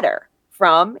a letter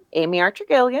from Amy Archer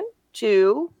Gilligan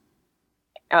to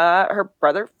her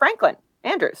brother Franklin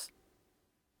Andrews.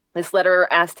 This letter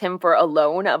asked him for a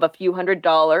loan of a few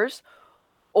 $100s,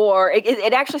 or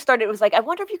it actually started. It was like, "I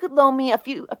wonder if you could loan me a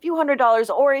few $100s,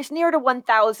 or as near to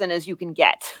 1,000 as you can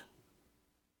get."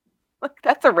 Look,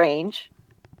 that's a range.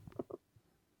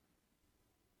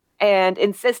 and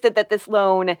insisted that this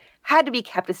loan had to be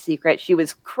kept a secret. She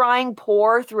was crying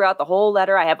poor throughout the whole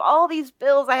letter. I have all these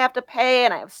bills I have to pay,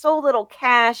 and I have so little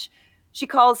cash. She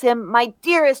calls him my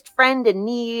dearest friend in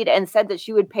need and said that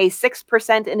she would pay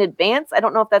 6% in advance. I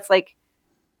don't know if that's like...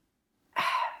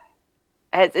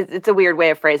 It's a weird way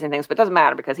of phrasing things, but it doesn't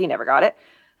matter because he never got it.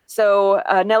 So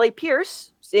Nellie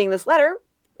Pierce, seeing this letter,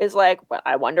 is like, well,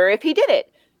 I wonder if he did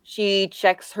it. She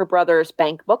checks her brother's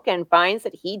bank book and finds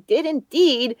that he did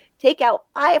indeed take out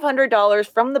 $500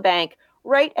 from the bank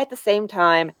right at the same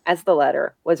time as the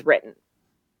letter was written.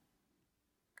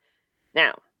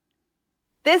 Now,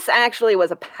 this actually was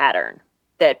a pattern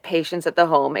that patients at the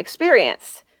home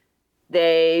experienced.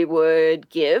 They would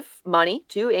give money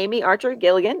to Amy Archer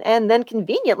Gilligan, and then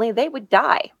conveniently they would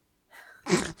die.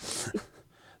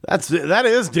 That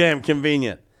is damn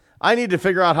convenient. I need to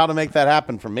figure out how to make that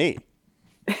happen for me.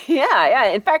 Yeah.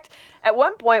 In fact, at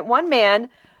one point, one man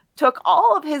took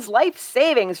all of his life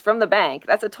savings from the bank.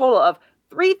 That's a total of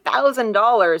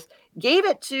 $3,000. Gave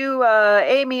it to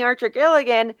Amy Archer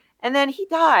Gilligan, and then he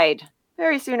died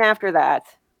very soon after that.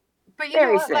 But you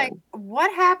know what? Like,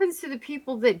 what happens to the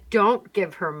people that don't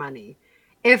give her money?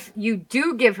 If you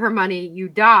do give her money, you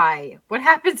die. What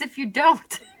happens if you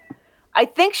don't? I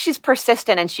think she's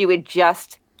persistent and she would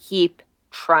just keep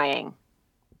trying,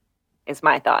 is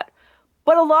my thought.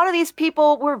 But a lot of these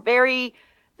people were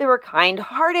they were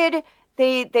kind-hearted.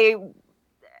 They didn't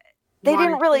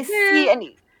really see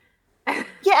any.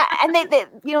 Yeah, and they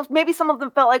maybe some of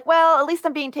them felt like, well, at least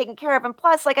I'm being taken care of, and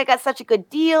plus, like, I got such a good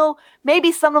deal.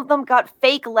 Maybe some of them got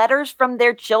fake letters from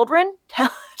their children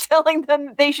telling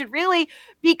them they should really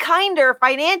be kinder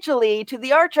financially to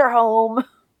the Archer home.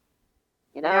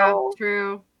 Yeah,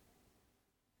 true.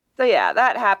 So yeah,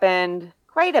 that happened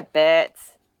quite a bit.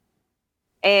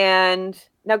 And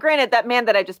now, granted, that man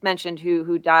that I just mentioned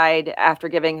who died after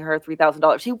giving her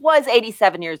 $3,000, he was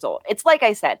 87 years old. It's like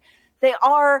I said, there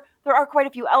are quite a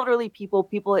few elderly people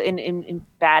in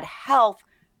bad health,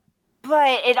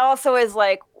 but it also is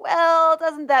like, well,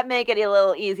 doesn't that make it a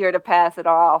little easier to pass it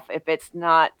off if it's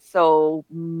not so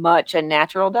much a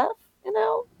natural death,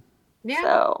 Yeah.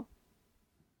 So,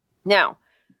 now,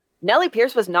 Nellie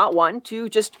Pierce was not one to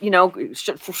just,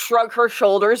 shrug her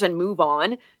shoulders and move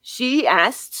on. She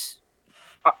asked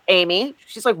Amy,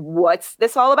 she's like, what's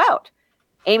this all about?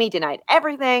 Amy denied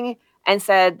everything and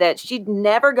said that she'd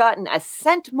never gotten a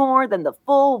cent more than the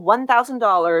full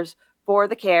 $1,000 for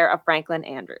the care of Franklin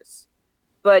Andrews.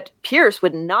 But Pierce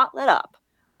would not let up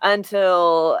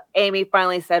until Amy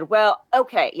finally said, well,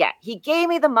 okay, yeah, he gave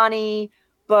me the money,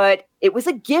 but it was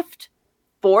a gift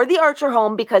for the Archer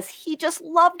home because he just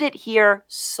loved it here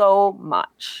so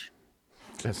much.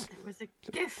 It was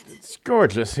a gift. It's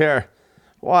gorgeous here.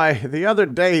 Why, the other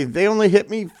day, they only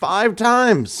hit me 5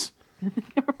 times.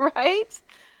 Right?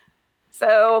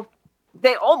 So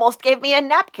they almost gave me a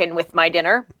napkin with my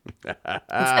dinner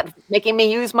instead of making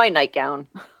me use my nightgown.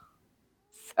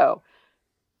 So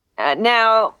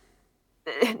now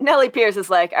Nellie Pierce is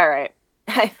like, all right,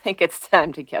 I think it's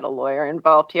time to get a lawyer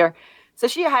involved here. So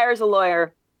she hires a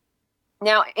lawyer.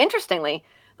 Now, interestingly,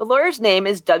 the lawyer's name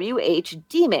is W.H.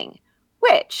 Deeming,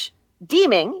 which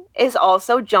Deeming is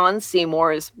also John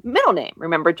Seymour's middle name.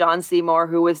 Remember John Seymour,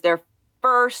 who was their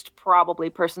first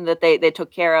probably person that they took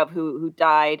care of who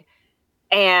died.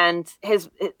 And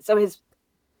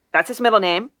that's his middle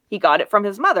name. He got it from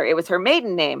his mother. It was her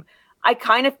maiden name. I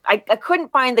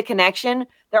couldn't find the connection.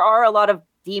 There are a lot of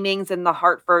Deemings in the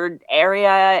Hartford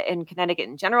area, in Connecticut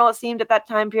in general, it seemed at that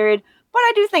time period. But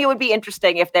I do think it would be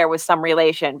interesting if there was some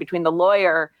relation between the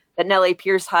lawyer that Nellie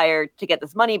Pierce hired to get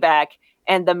this money back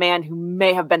and the man who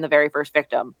may have been the very first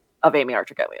victim of Amy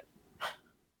Archer Gilligan.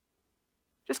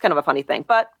 Just kind of a funny thing,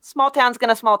 but small town's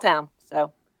gonna small town.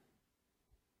 So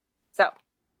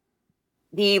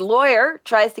the lawyer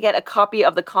tries to get a copy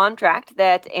of the contract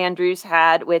that Andrews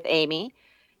had with Amy,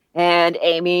 and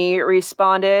Amy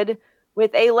responded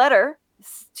with a letter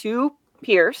to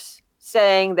Pierce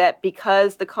saying that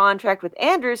because the contract with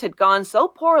Andrews had gone so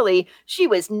poorly, she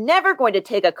was never going to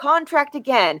take a contract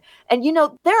again. And,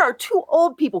 there are 2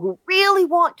 old people who really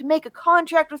want to make a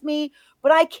contract with me,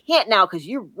 but I can't now because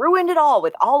you ruined it all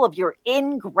with all of your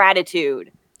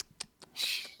ingratitude.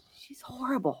 She's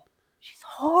horrible. She's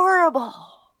horrible.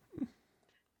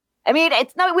 I mean,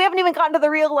 we haven't even gotten to the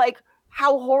real,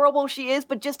 how horrible she is,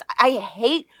 but just, I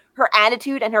hate her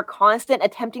attitude and her constant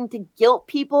attempting to guilt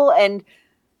people and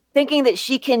thinking that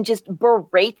she can just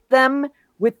berate them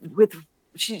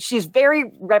she's very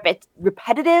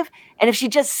repetitive. And if she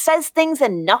just says things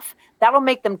enough, that'll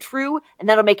make them true. And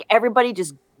that'll make everybody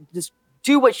just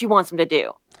do what she wants them to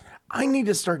do. I need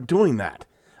to start doing that.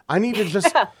 I need to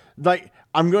just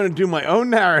I'm going to do my own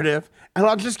narrative, and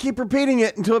I'll just keep repeating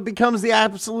it until it becomes the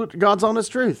absolute God's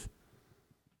honest truth.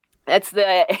 It's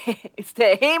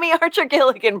the Amy Archer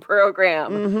Gilligan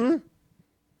program. Mm-hmm.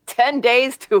 10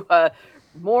 days to a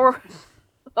more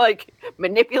like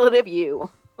manipulative you.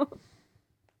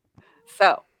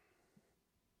 So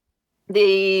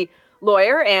the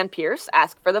lawyer and Pierce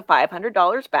ask for the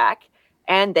 $500 back,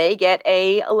 and they get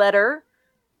a letter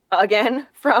again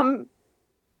from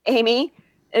Amy.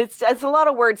 It's a lot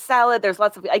of word salad. There's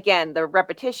lots of, again, the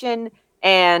repetition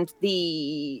and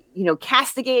the,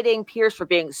 castigating Pierce for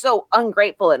being so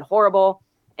ungrateful and horrible.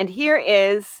 And here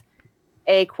is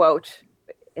a quote,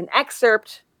 an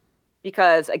excerpt,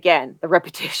 because again, the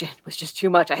repetition was just too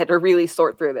much. I had to really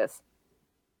sort through this.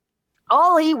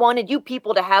 All he wanted you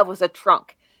people to have was a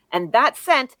trunk, and that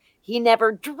sent he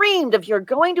never dreamed of your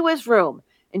going to his room,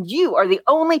 and you are the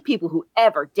only people who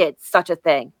ever did such a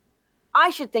thing. I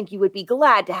should think you would be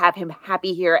glad to have him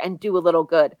happy here and do a little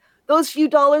good. Those few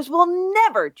dollars will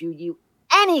never do you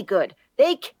any good.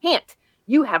 They can't.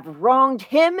 You have wronged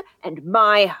him and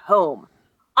my home.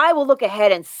 I will look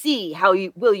ahead and see how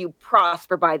you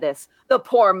prosper by this. The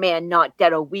poor man not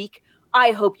dead a week.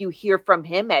 I hope you hear from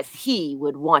him as he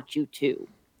would want you to.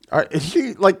 Is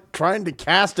she like trying to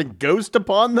cast a ghost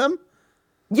upon them?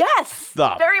 Yes,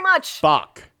 very much.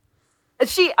 Fuck.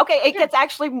 It gets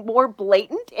actually more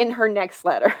blatant in her next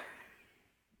letter.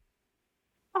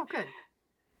 Oh, good.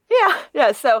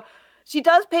 Yeah. So she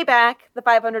does pay back the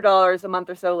 $500 a month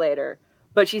or so later,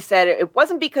 but she said it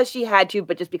wasn't because she had to,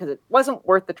 but just because it wasn't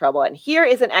worth the trouble. And here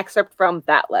is an excerpt from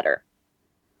that letter.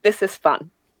 This is fun.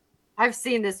 I've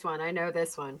seen this one. I know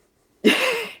this one.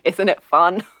 Isn't it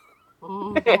fun?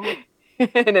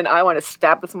 Mm-hmm. In an I want to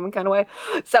stab this woman kind of way.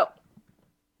 So,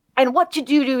 and what did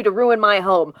you do to ruin my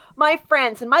home? My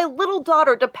friends and my little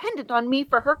daughter dependent on me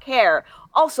for her care.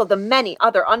 Also the many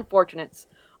other unfortunates.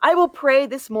 I will pray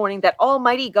this morning that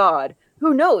Almighty God,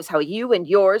 who knows how you and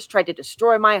yours tried to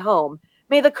destroy my home,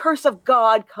 may the curse of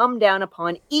God come down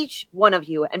upon each one of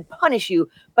you and punish you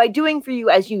by doing for you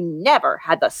as you never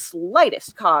had the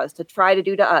slightest cause to try to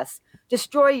do to us.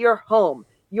 Destroy your home,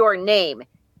 your name,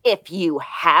 if you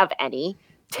have any.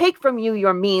 Take from you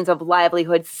your means of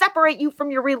livelihood. Separate you from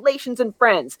your relations and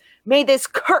friends. May this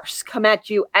curse come at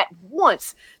you at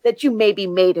once, that you may be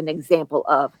made an example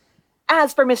of.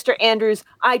 As for Mr. Andrews,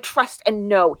 I trust and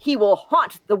know he will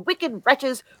haunt the wicked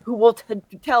wretches who will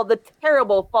tell the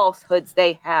terrible falsehoods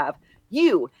they have.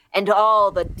 You and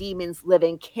all the demons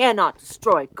living cannot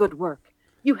destroy good work.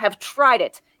 You have tried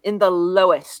it in the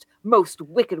lowest, most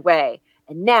wicked way,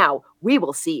 and now we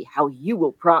will see how you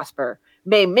will prosper.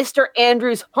 May Mr.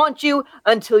 Andrews haunt you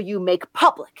until you make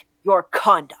public your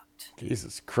conduct.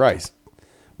 Jesus Christ.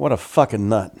 What a fucking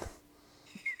nut.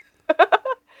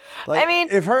 Like, I mean,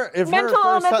 if mental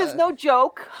illness is no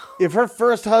joke. If her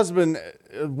first husband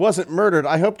wasn't murdered,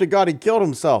 I hope to God he killed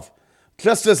himself.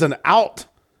 Just as an out.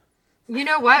 You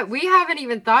know what? We haven't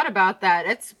even thought about that.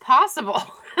 It's possible.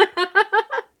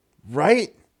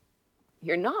 Right?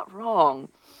 You're not wrong.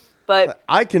 But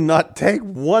I cannot take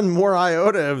one more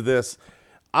iota of this.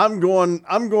 I'm going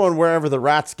wherever the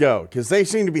rats go, because they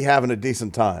seem to be having a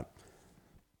decent time.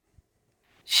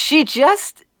 She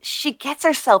gets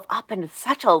herself up into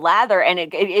such a lather, and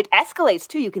it escalates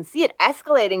too. You can see it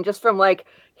escalating just from like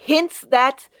hints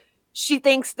that she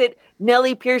thinks that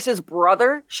Nellie Pierce's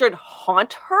brother should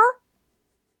haunt her,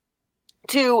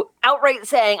 to outright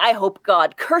saying, I hope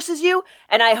God curses you,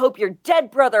 and I hope your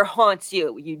dead brother haunts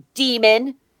you, you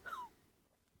demon.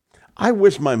 I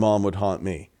wish my mom would haunt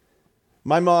me.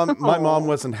 My mom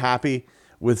wasn't happy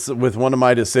with one of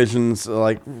my decisions,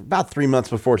 like about 3 months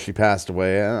before she passed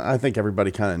away. I think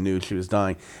everybody kind of knew she was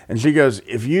dying. And she goes,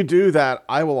 if you do that,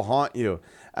 I will haunt you.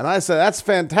 And I said, that's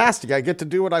fantastic. I get to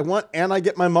do what I want, and I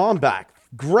get my mom back.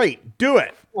 Great, do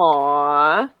it.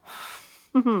 Aww.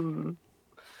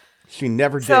 She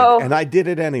never did, and I did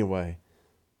it anyway.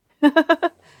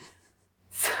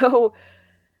 So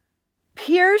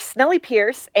Nellie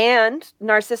Pierce and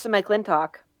Narcissa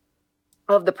McClintock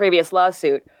of the previous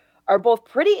lawsuit are both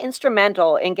pretty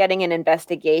instrumental in getting an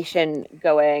investigation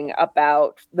going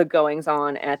about the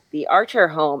goings-on at the Archer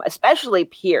home, especially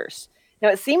Pierce. Now,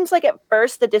 it seems like at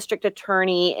first the district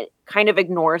attorney kind of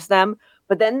ignores them,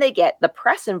 but then they get the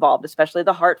press involved, especially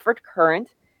the Hartford Courant.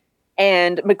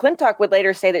 And McClintock would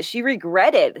later say that she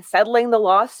regretted settling the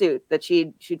lawsuit that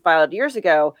she'd filed years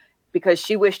ago because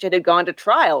she wished it had gone to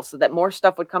trial so that more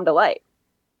stuff would come to light.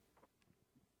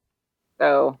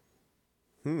 So,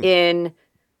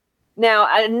 now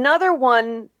another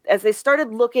one, as they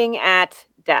started looking at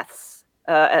deaths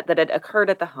that had occurred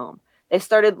at the home, they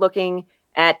started looking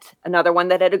At another one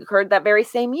that had occurred that very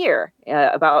same year.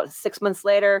 About 6 months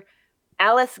later,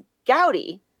 Alice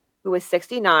Gowdy, who was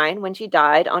 69 when she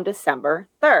died on December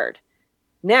 3rd.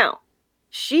 Now,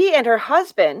 she and her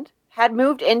husband had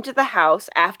moved into the house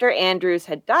after Andrews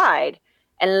had died,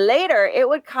 and later it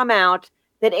would come out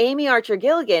that Amy Archer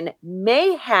Gilligan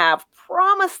may have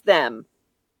promised them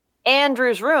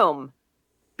Andrews' room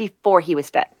before he was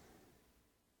dead.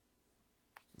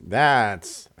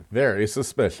 That's very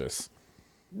suspicious.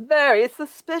 Very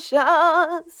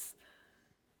suspicious.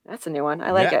 That's a new one.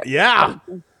 I like it. Yeah.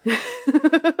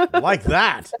 Like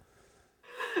that.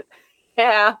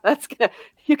 Yeah,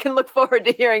 you can look forward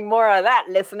to hearing more of that,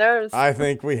 listeners. I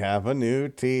think we have a new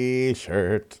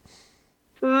t-shirt.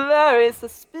 Very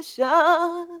suspicious.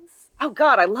 Oh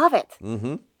God, I love it.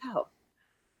 Mm-hmm. Oh.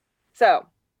 So,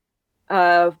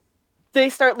 they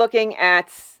start looking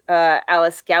at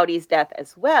Alice Gowdy's death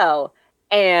as well,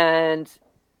 and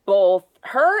both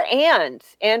her and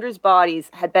Andrew's bodies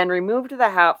had been removed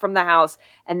from the house,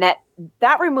 and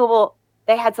that removal,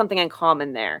 they had something in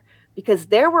common there, because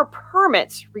there were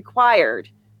permits required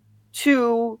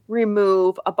to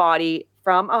remove a body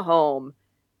from a home,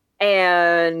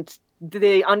 and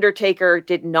the undertaker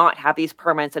did not have these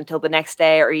permits until the next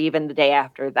day or even the day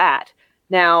after that.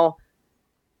 Now,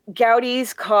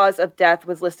 Gowdy's cause of death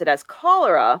was listed as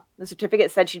cholera. The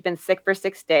certificate said she'd been sick for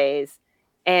 6 days,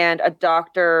 and a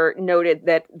doctor noted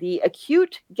that the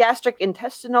acute gastric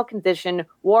intestinal condition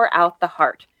wore out the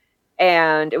heart.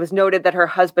 And it was noted that her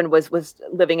husband was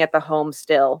living at the home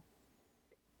still.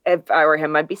 If I were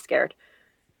him, I'd be scared.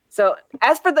 So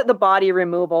as for the body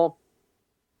removal,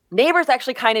 neighbors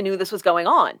actually kind of knew this was going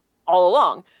on all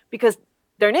along, because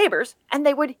they're neighbors and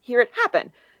they would hear it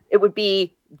happen. It would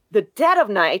be the dead of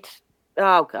night.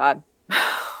 Oh, God.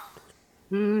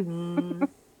 Mm-hmm.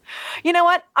 You know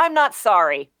what? I'm not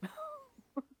sorry.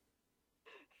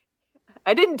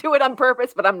 I didn't do it on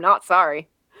purpose, but I'm not sorry.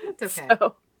 It's okay.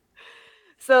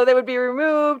 So they would be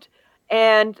removed,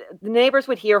 and the neighbors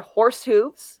would hear horse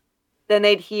hooves. Then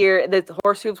they'd hear the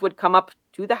horse hooves would come up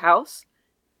to the house.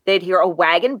 They'd hear a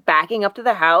wagon backing up to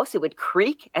the house. It would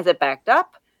creak as it backed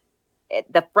up.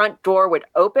 The front door would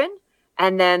open,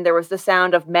 and then there was the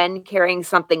sound of men carrying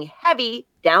something heavy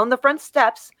down the front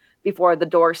steps before the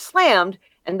door slammed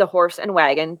and the horse and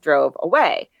wagon drove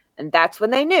away. And that's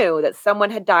when they knew that someone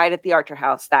had died at the Archer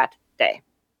house that day.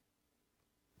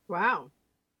 Wow.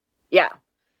 Yeah.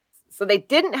 So they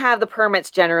didn't have the permits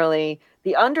generally.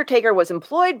 The undertaker was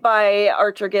employed by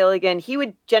Archer Gilligan. He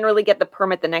would generally get the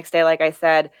permit the next day, like I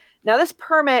said. Now, this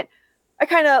permit, I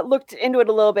kind of looked into it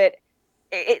a little bit.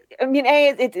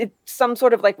 It's some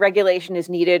sort of like regulation is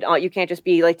needed. You can't just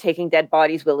be like taking dead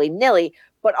bodies willy-nilly.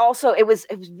 But also, it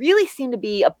really seemed to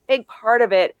be a big part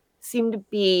of it seemed to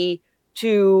be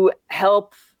to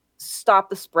help stop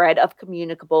the spread of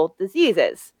communicable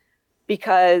diseases,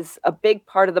 because a big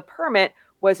part of the permit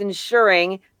was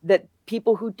ensuring that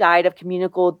people who died of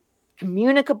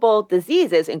communicable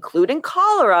diseases, including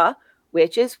cholera,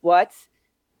 which is what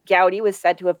Gowdy was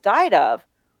said to have died of,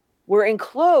 were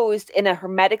enclosed in a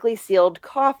hermetically sealed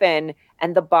coffin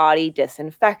and the body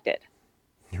disinfected.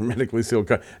 Hermetically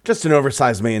sealed. Just an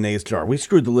oversized mayonnaise jar. We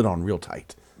screwed the lid on real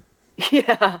tight.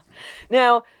 Yeah.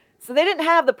 Now, so they didn't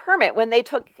have the permit when they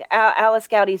took Alice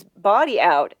Gowdy's body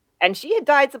out, and she had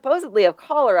died supposedly of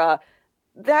cholera.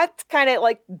 That's kind of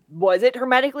like, was it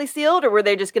hermetically sealed, or were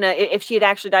they just going to, if she had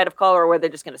actually died of cholera, were they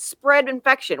just going to spread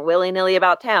infection willy-nilly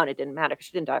about town? It didn't matter because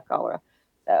she didn't die of cholera.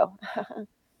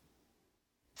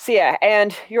 So yeah,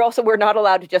 and we're not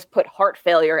allowed to just put heart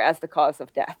failure as the cause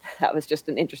of death. That was just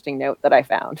an interesting note that I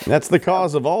found. That's the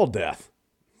cause of all death.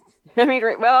 I mean,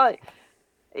 well,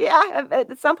 yeah,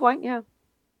 at some point, yeah.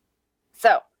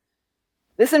 So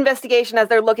this investigation, as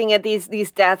they're looking at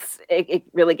these deaths, it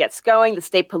really gets going. The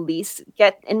state police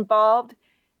get involved,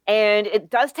 and it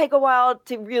does take a while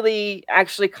to really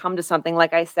actually come to something,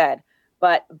 like I said.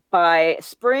 But by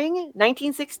spring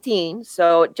 1916,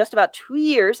 so just about 2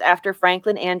 years after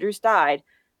Franklin Andrews died,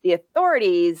 the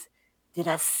authorities did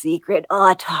a secret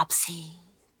autopsy.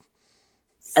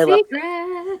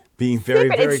 Secret. Being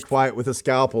very quiet with a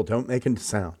scalpel. Don't make a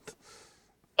sound.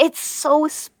 It's so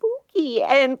spooky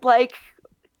and like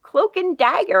cloak and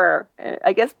dagger,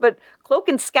 I guess, but cloak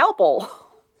and scalpel.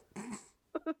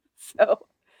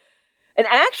 And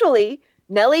actually,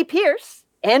 Nellie Pierce,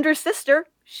 Andrew's sister,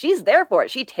 she's there for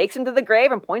it. She takes him to the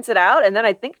grave and points it out, and then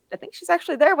I think she's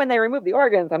actually there when they remove the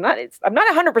organs. I'm not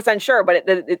 100% sure, but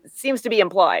it seems to be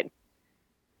implied.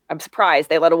 I'm surprised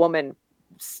they let a woman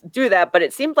do that, but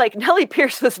it seemed like Nellie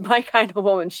Pierce was my kind of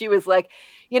woman. She was like,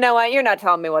 you know what? You're not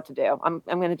telling me what to do. I'm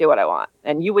going to do what I want.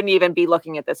 And you wouldn't even be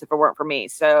looking at this if it weren't for me.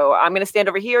 So I'm going to stand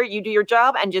over here. You do your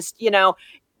job and just,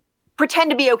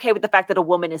 pretend to be okay with the fact that a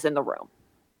woman is in the room.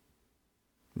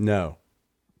 No.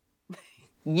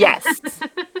 Yes.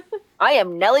 I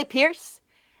am Nellie Pierce,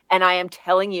 and I am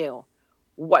telling you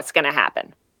what's going to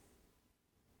happen.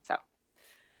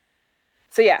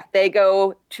 So yeah, they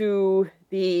go to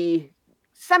the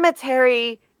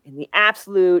cemetery in the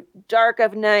absolute dark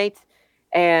of night,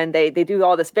 and they do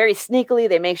all this very sneakily.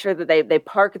 They make sure that they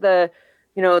park their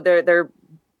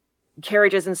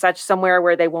carriages and such somewhere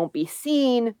where they won't be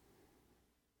seen.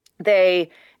 They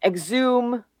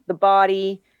exhume the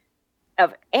body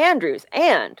of Andrews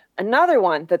and another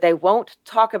one that they won't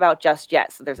talk about just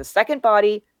yet. So there's a second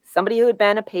body, somebody who had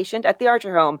been a patient at the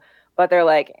Archer home, but they're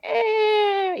like,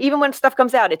 even when stuff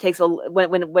comes out, it takes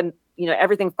when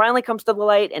everything finally comes to the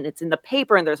light and it's in the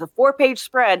paper and there's a 4-page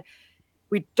spread,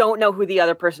 we don't know who the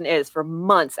other person is for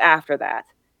months after that.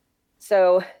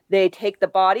 So they take the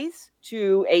bodies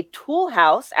to a tool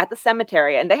house at the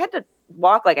cemetery, and they had to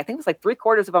walk I think it was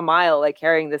 3/4 of a mile,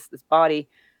 carrying this body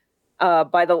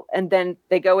and then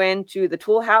they go into the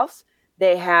tool house.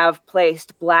 They have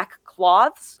placed black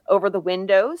cloths over the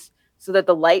windows so that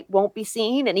the light won't be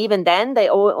seen. And even then, they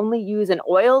only use an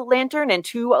oil lantern and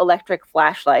 2 electric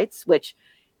flashlights, which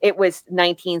it was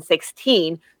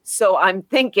 1916. So I'm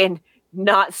thinking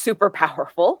not super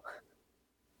powerful,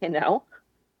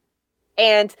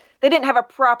 And they didn't have a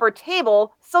proper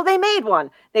table, so they made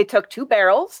one. They took 2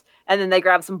 barrels, and then they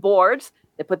grabbed some boards.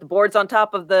 They put the boards on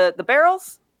top of the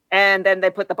barrels, and then they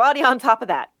put the body on top of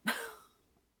that.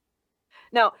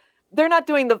 Now, they're not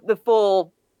doing the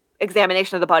full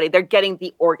examination of the body. They're getting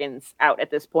the organs out at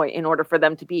this point in order for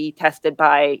them to be tested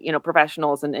by,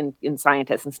 professionals and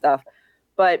scientists and stuff.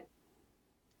 But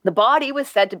the body was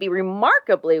said to be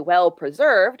remarkably well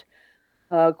preserved.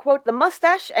 Quote, the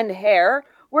mustache and hair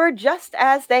were just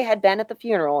as they had been at the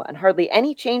funeral, and hardly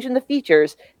any change in the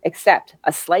features except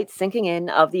a slight sinking in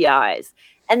of the eyes.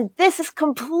 And this is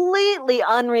completely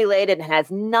unrelated and has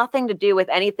nothing to do with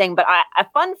anything. But a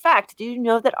fun fact, do you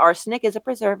know that arsenic is a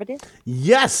preservative?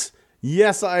 Yes.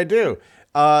 Yes, I do.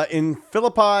 In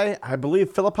Philippi, I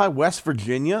believe Philippi, West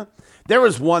Virginia, there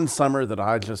was one summer that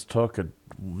I just took a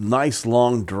nice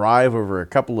long drive over a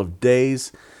couple of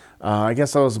days. I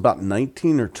guess I was about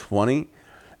 19 or 20.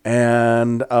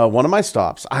 And one of my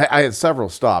stops, I had several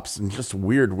stops in just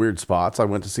weird spots. I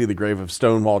went to see the grave of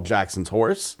Stonewall Jackson's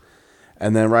horse.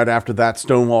 And then right after that,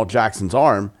 Stonewall Jackson's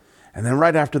arm. And then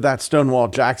right after that, Stonewall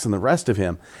Jackson, the rest of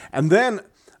him. And then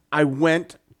I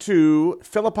went to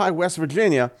Philippi, West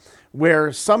Virginia,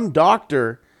 where some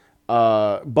doctor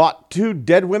bought 2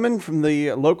 dead women from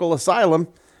the local asylum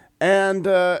and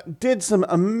did some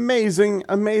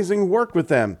amazing work with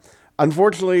them.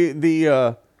 Unfortunately,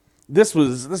 this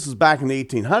was back in the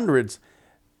 1800s.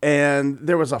 And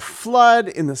there was a flood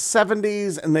in the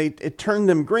 70s, and it turned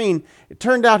them green. It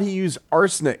turned out he used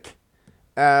arsenic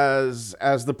as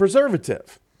the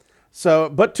preservative. So,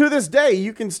 but to this day,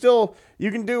 you can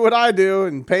do what I do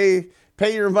and pay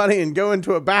your money and go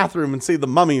into a bathroom and see the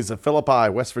mummies of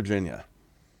Philippi, West Virginia.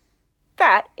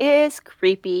 That is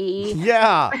creepy.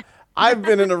 Yeah, I've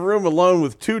been in a room alone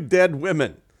with 2 dead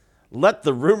women. Let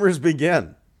the rumors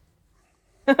begin.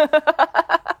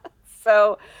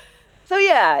 So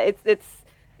yeah,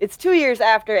 it's 2 years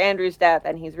after Andrew's death,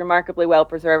 and he's remarkably well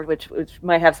preserved, which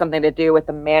might have something to do with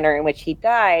the manner in which he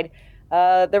died.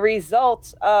 The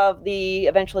results of the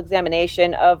eventual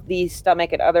examination of the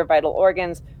stomach and other vital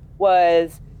organs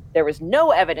was there was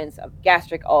no evidence of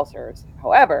gastric ulcers.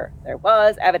 However, there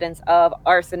was evidence of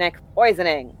arsenic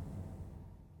poisoning.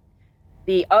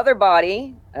 The other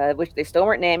body, which they still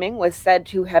weren't naming, was said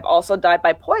to have also died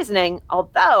by poisoning,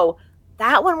 although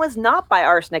that one was not by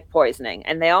arsenic poisoning.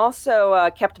 And they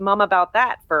also kept mum about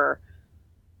that for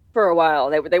a while.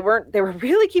 They were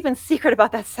really keeping secret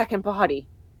about that second body.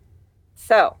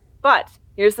 So, but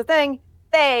here's the thing.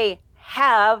 They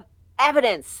have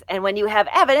evidence. And when you have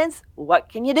evidence, what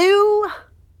can you do?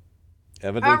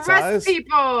 Evidence Arrest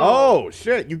people. Oh,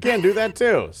 shit. You can do that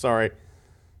too. Sorry.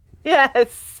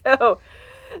 Yes. So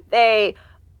they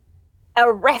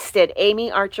arrested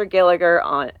Amy Archer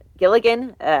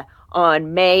Gilligan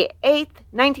on May 8th,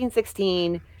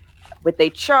 1916, with a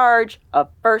charge of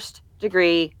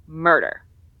first-degree murder.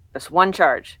 Just one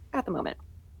charge at the moment.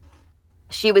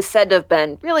 She was said to have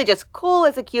been really just cool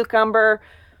as a cucumber,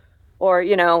 or,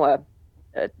 a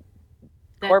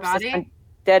corpse that's been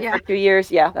dead for 2 years.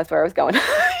 Yeah, that's where I was going.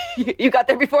 You got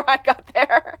there before I got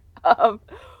there.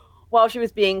 While she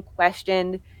was being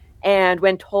questioned, and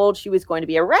when told she was going to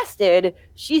be arrested,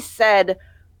 she said,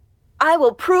 I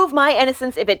will prove my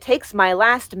innocence if it takes my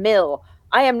last mill.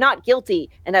 I am not guilty,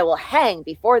 and I will hang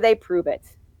before they prove it.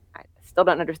 I still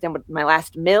don't understand what my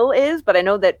last mill is, but I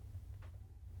know that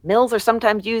mills are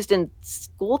sometimes used in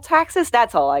school taxes.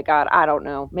 That's all I got. I don't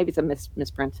know. Maybe it's a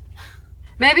misprint.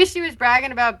 Maybe she was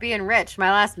bragging about being rich.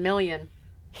 My last million.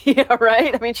 Yeah,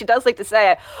 right? I mean, she does like to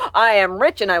say, I am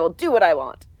rich and I will do what I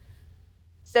want.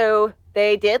 So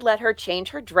they did let her change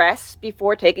her dress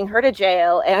before taking her to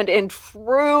jail, and in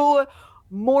true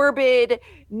morbid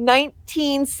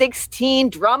 1916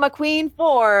 drama queen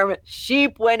form,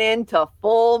 Sheep went into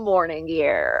full mourning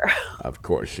gear. Of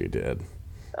course she did.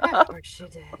 Of course she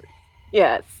did.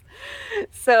 Yes.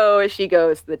 So she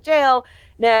goes to the jail.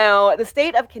 Now, the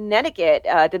state of Connecticut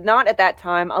did not at that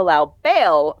time allow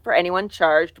bail for anyone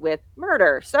charged with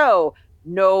murder. So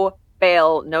no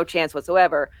bail, no chance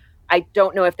whatsoever. I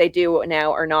don't know if they do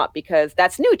now or not, because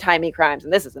that's new-timey crimes,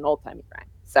 and this is an old-timey crime.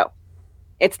 So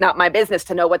it's not my business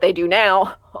to know what they do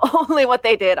now, only what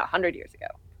they did 100 years ago.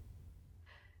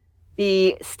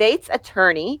 The state's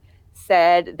attorney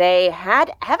said they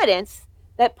had evidence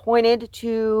that pointed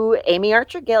to Amy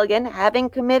Archer Gilligan having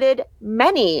committed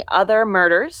many other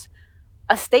murders.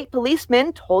 A state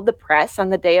policeman told the press on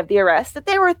the day of the arrest that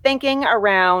they were thinking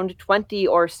around 20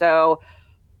 or so,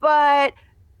 but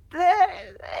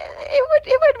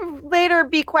it would later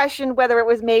be questioned whether it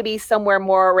was maybe somewhere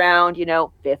more around,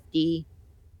 50,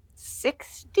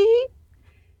 60.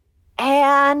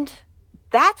 And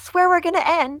that's where we're going to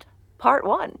end part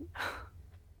 1.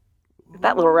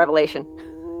 That little revelation.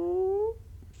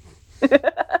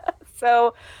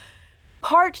 So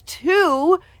part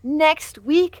 2 next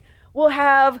week, we'll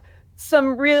have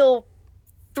some real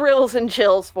thrills and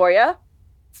chills for you.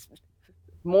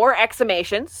 More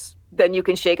exhumations than you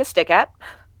can shake a stick at.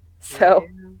 So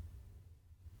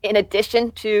in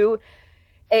addition to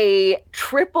a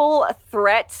triple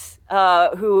threat,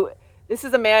 this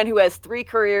is a man who has 3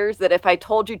 careers that if I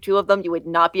told you 2 of them, you would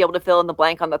not be able to fill in the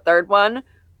blank on the 3rd one.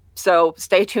 So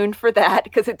stay tuned for that,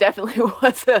 because it definitely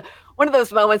was one of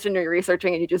those moments when you're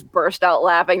researching and you just burst out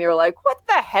laughing. You're like, what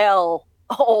the hell,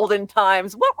 olden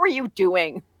times? What were you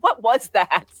doing? What was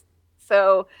that?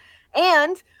 So,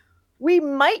 and we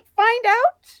might find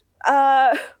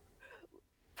out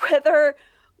whether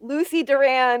Lucy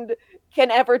Durand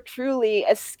can ever truly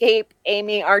escape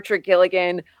Amy Archer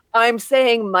Gilligan. I'm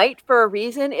saying might for a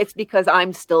reason. It's because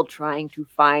I'm still trying to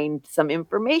find some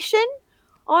information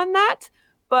on that.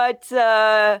 But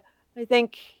I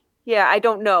think, I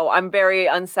don't know. I'm very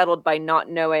unsettled by not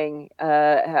knowing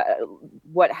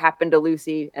what happened to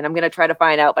Lucy. And I'm going to try to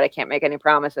find out, but I can't make any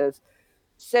promises.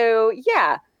 So,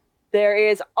 there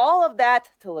is all of that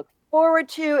to look forward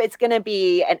to. It's going to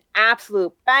be an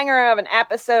absolute banger of an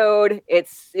episode.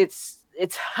 It's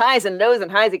highs and lows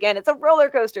and highs again. It's a roller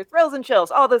coaster, thrills and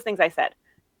chills, all those things I said.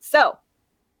 So,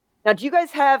 now, do you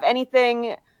guys have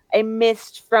anything I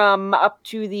missed from up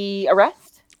to the arrest?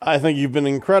 I think you've been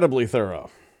incredibly thorough.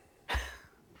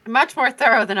 Much more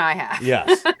thorough than I have.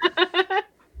 Yes.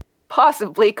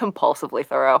 Possibly compulsively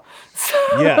thorough. So,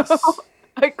 yes.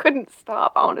 I couldn't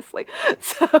stop, honestly.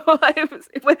 So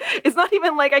it's not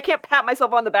even like I can't pat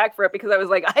myself on the back for it, because I was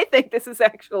like, I think this is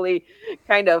actually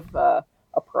kind of a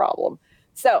problem.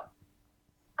 So,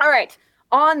 all right.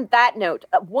 On that note,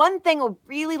 one thing I would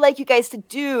really like you guys to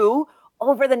do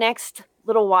over the next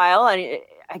little while, and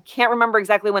I can't remember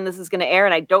exactly when this is going to air,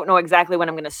 and I don't know exactly when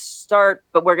I'm going to start,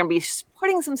 but we're going to be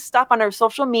putting some stuff on our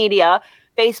social media,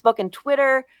 Facebook and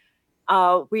Twitter.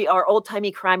 We are Old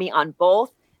Timey Crimey on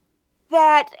both.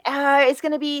 That is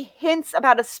going to be hints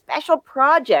about a special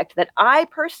project that I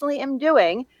personally am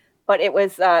doing, but it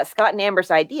was Scott and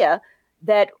Amber's idea,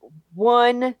 that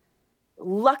one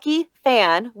lucky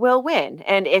fan will win.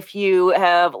 And if you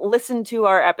have listened to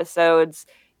our episodes,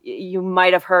 you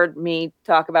might have heard me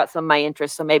talk about some of my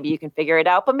interests, so maybe you can figure it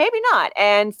out, but maybe not.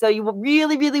 And so you will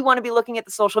really, really want to be looking at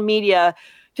the social media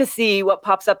to see what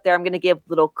pops up there. I'm going to give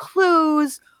little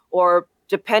clues, or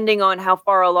depending on how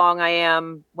far along I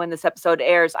am when this episode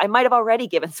airs, I might have already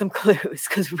given some clues,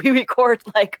 because we record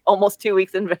like almost 2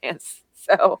 weeks in advance.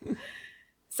 So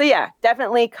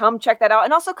definitely come check that out.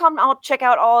 And also I'll check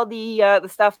out all the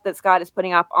stuff that Scott is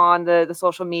putting up on the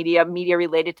social media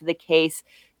related to the case.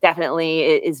 Definitely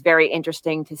is very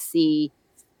interesting to see.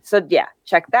 So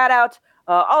check that out.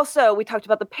 Also, we talked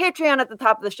about the Patreon at the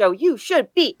top of the show. You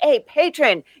should be a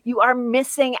patron. You are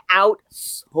missing out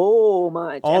so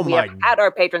much. Oh, and we have had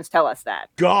our patrons tell us that.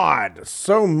 God,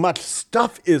 so much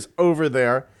stuff is over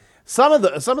there. Some of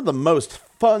the most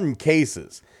fun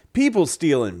cases. People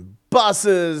stealing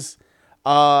buses.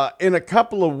 In a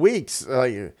couple of weeks,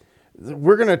 we're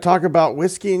going to talk about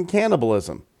whiskey and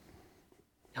cannibalism.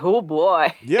 Oh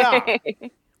boy. Yeah.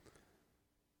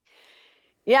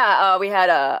 Yeah, we had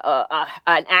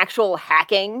an actual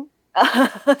hacking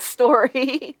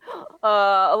story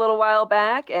a little while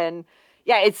back, and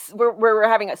yeah, we're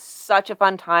having such a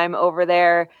fun time over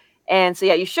there, and so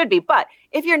yeah, you should be. But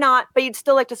if you're not, but you'd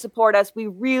still like to support us, we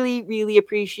really, really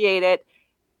appreciate it.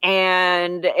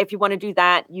 And if you want to do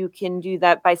that, you can do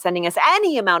that by sending us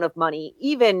any amount of money,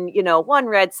 even 1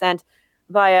 red cent,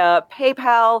 via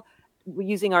PayPal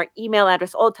using our email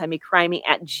address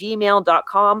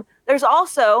oldtimeycrimey@gmail.com. There's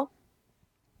also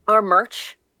our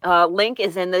merch. Link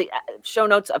is in the show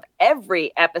notes of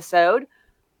every episode.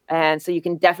 And so you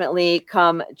can definitely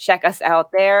come check us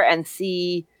out there and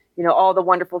see, all the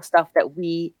wonderful stuff that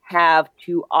we have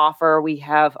to offer. We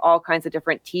have all kinds of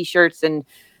different t-shirts and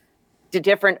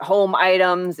different home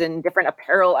items and different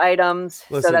apparel items.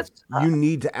 Listen, so that's you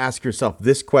need to ask yourself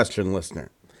this question, listener.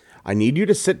 I need you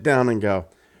to sit down and go,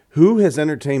 who has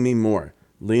entertained me more,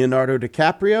 Leonardo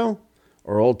DiCaprio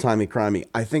or Old Timey Crimey?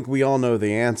 I think we all know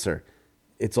the answer.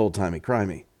 It's Old Timey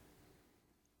Crimey.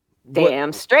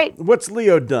 damn straight. What's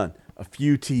Leo done? A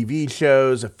few TV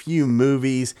shows, a few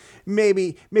movies.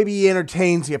 Maybe he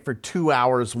entertains you for 2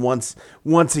 hours once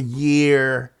a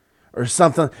year or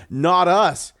something. Not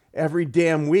us. Every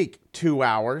damn week, 2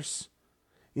 hours.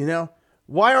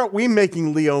 Why aren't we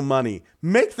making Leo money?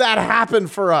 Make that happen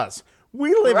for us.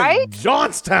 We live in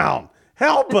Johnstown.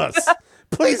 Help us.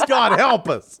 Please, God, help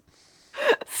us.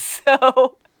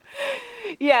 So,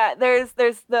 yeah, there's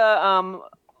the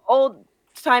old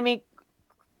timey.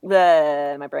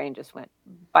 My brain just went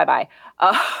bye-bye.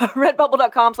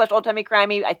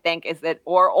 Redbubble.com/oldtimeycrimey, I think is it,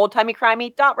 or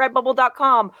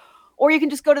oldtimeycrimey.redbubble.com. Or you can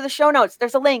just go to the show notes.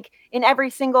 There's a link in every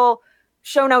single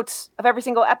show notes of every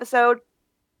single episode.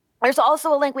 There's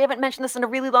also a link. We haven't mentioned this in a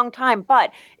really long time,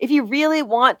 but if you really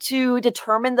want to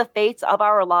determine the fates of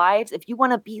our lives, if you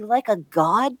want to be like a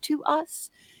god to us,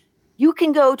 you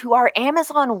can go to our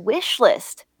Amazon wish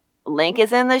list. Link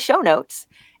is in the show notes,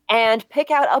 and pick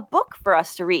out a book for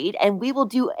us to read, and we will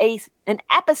do an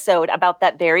episode about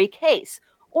that very case.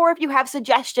 Or if you have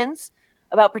suggestions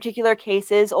about particular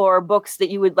cases or books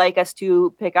that you would like us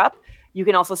to pick up, you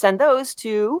can also send those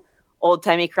to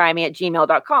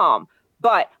oldtimeycrimey@gmail.com.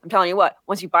 But I'm telling you what,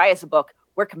 once you buy us a book,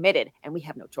 we're committed and we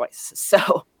have no choice.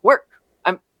 So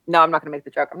I'm not going to make the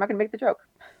joke. I'm not going to make the joke.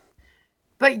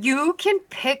 But you can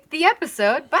pick the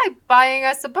episode by buying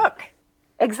us a book.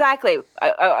 Exactly.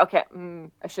 Okay.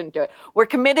 I shouldn't do it. We're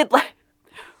committed like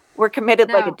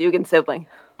a Dugan sibling.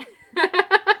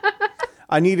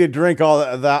 I need to drink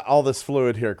all this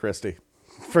fluid here, Christy.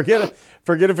 Forget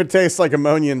if it tastes like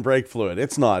ammonia and brake fluid.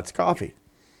 It's not. It's coffee.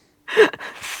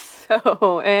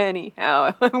 So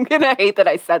anyhow, I'm gonna hate that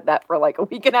I said that for like a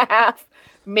week and a half,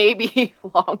 maybe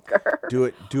longer. Do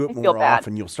it more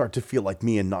often. You'll start to feel like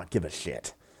me and not give a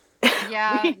shit.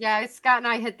 Yeah. Scott and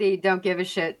I hit the don't give a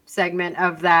shit segment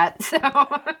of that. So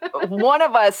one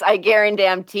of us, I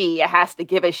guarantee, has to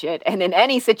give a shit, and in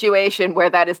any situation where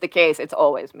that is the case, it's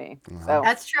always me. So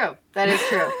that's true. That is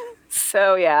true.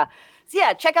 So yeah,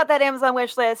 check out that Amazon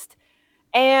wish list.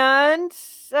 And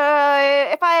if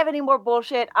I have any more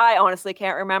bullshit, I honestly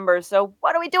can't remember. So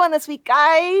what are we doing this week,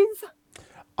 guys?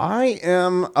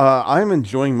 I'm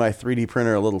enjoying my 3D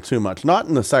printer a little too much. Not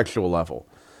in the sexual level,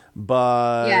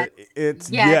 but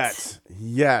it's yet.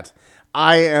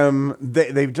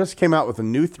 They've just came out with a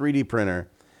new 3D printer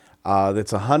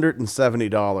that's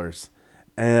 $170,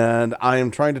 and I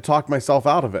am trying to talk myself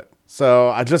out of it. So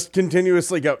I just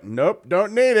continuously go, nope,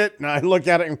 don't need it. And I look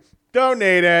at it and don't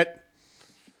need it.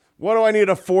 What do I need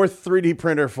a fourth 3D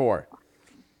printer for?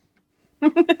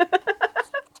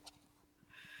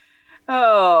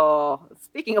 Oh,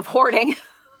 speaking of hoarding.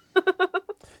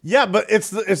 Yeah, but it's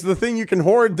the thing you can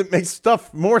hoard that makes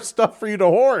more stuff for you to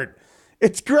hoard.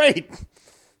 It's great.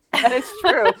 That is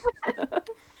true. Oh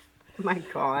my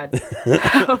God.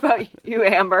 How about you,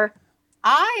 Amber?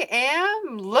 I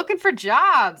am looking for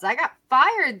jobs. I got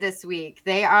fired this week.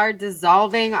 They are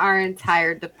dissolving our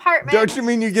entire department. Don't you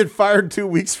mean you get fired 2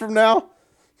 weeks from now?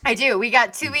 I do. We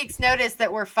got 2 weeks notice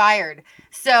that we're fired.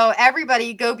 So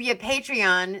everybody go be a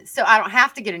Patreon so I don't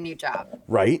have to get a new job.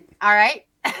 Right. All right.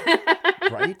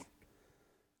 Right.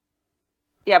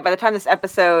 Yeah, by the time this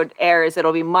episode airs,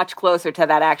 it'll be much closer to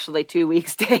that actually 2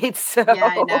 weeks date. So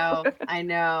Yeah, I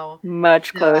know.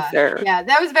 Much closer. Yeah,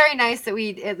 that was very nice that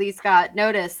we at least got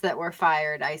notice that we're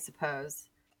fired, I suppose.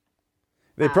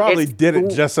 They probably did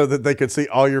it just so that they could see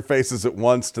all your faces at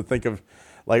once to think of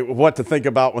like what to think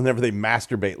about whenever they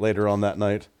masturbate later on that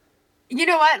night. You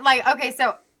know what? Like, okay,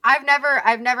 so I've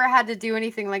never had to do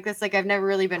anything like this. Like I've never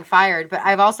really been fired, but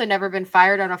I've also never been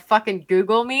fired on a fucking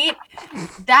Google Meet.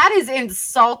 That is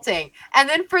insulting. And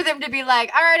then for them to be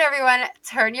like, all right, everyone,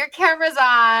 turn your cameras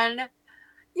on.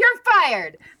 You're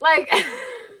fired. Like,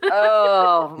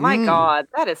 Oh my God,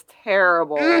 that is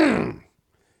terrible.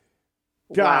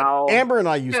 God, Wow. Amber and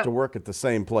I used to work at the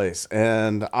same place,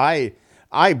 and I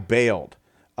bailed.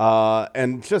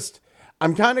 And just,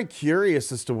 I'm kind of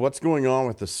curious as to what's going on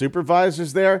with the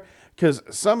supervisors there, because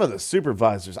some of the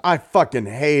supervisors I fucking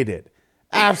hated,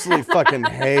 absolutely fucking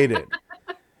hated.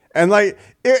 And like,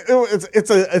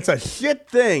 it's a shit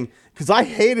thing, because I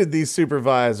hated these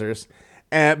supervisors,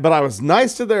 but I was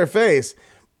nice to their face,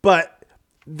 but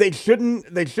they shouldn't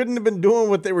have been doing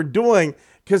what they were doing,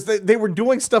 because they were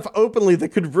doing stuff openly that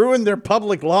could ruin their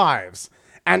public lives.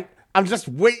 And I'm just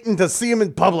waiting to see them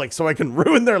in public so I can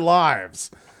ruin their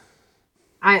lives.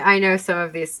 I know some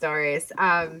of these stories.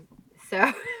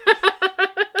 So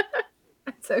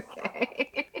it's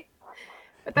okay.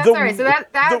 But that's all right. So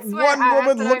that's the what one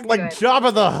woman that's what looked I'm like doing.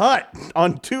 Jabba the Hutt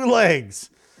on 2 legs.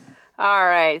 All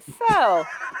right, so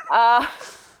I'm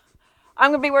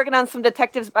going to be working on some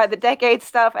Detectives by the Decade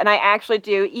stuff, and I actually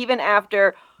do, even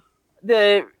after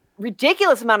the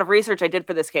ridiculous amount of research I did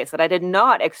for this case that I did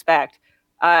not expect.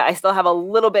 I still have a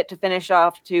little bit to finish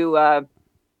off to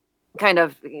kind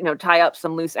of, tie up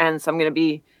some loose ends. So I'm going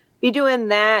to be doing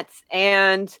that.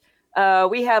 And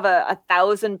we have a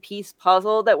 1,000-piece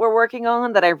puzzle that we're working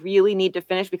on that I really need to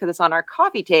finish because it's on our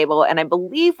coffee table. And I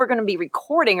believe we're going to be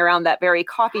recording around that very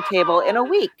coffee table in a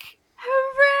week.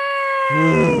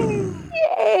 Hooray!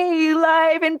 Yay!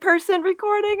 Live in-person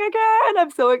recording again.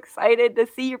 I'm so excited to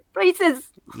see your faces.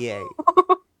 Yay.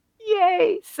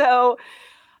 Yay. So,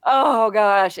 oh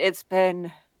gosh, it's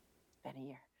been a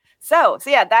year. So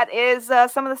yeah, that is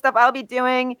some of the stuff I'll be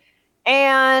doing.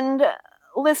 And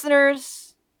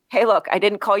listeners, hey, look, I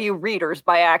didn't call you readers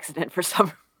by accident for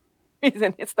some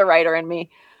reason. It's the writer in me.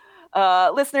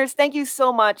 Listeners, thank you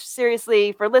so much,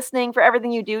 seriously, for listening, for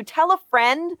everything you do. Tell a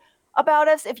friend about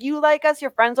us. If you like us,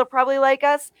 your friends will probably like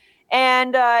us.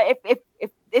 And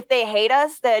if they hate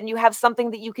us, then you have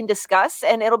something that you can discuss,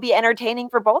 and it'll be entertaining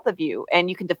for both of you. And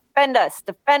you can defend us,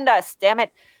 damn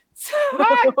it.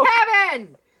 Log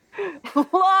Cabin!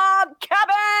 Log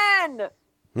Cabin!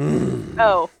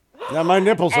 Oh. Now my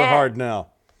nipples are And- hard now.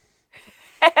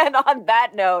 And on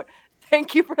that note,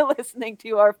 thank you for listening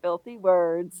to our filthy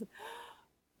words.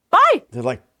 Bye! They're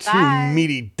like 2 Bye.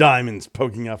 meaty diamonds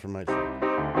poking out from my shirt.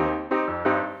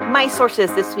 My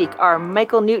sources this week are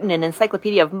Michael Newton, an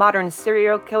Encyclopedia of Modern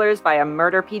Serial Killers via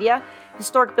Murderpedia,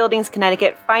 Historic Buildings,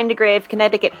 Connecticut, Find a Grave,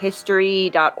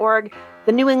 ConnecticutHistory.org,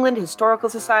 the New England Historical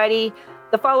Society,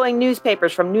 the following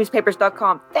newspapers from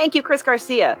newspapers.com. Thank you, Chris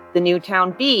Garcia. The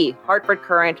Newtown Bee, Hartford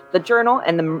Courant, the Journal,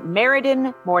 and the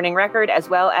Meriden Morning Record, as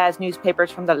well as newspapers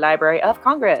from the Library of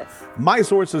Congress. My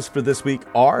sources for this week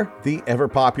are the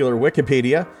ever-popular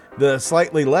Wikipedia, the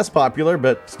slightly less popular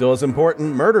but still as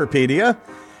important Murderpedia,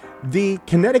 the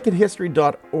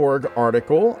ConnecticutHistory.org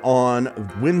article on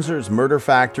Windsor's Murder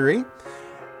Factory,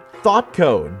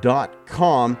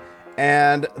 ThoughtCode.com,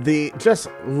 and the just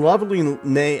lovely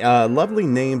named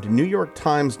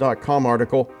NewYorkTimes.com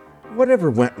article, Whatever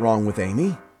Went Wrong with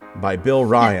Amy, by Bill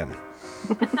Ryan.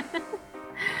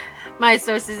 My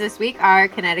sources this week are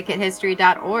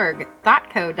ConnecticutHistory.org,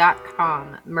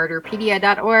 ThoughtCo.com,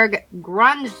 Murderpedia.org,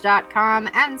 Grunge.com,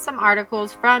 and some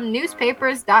articles from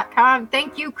Newspapers.com.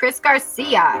 Thank you, Chris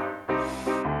Garcia.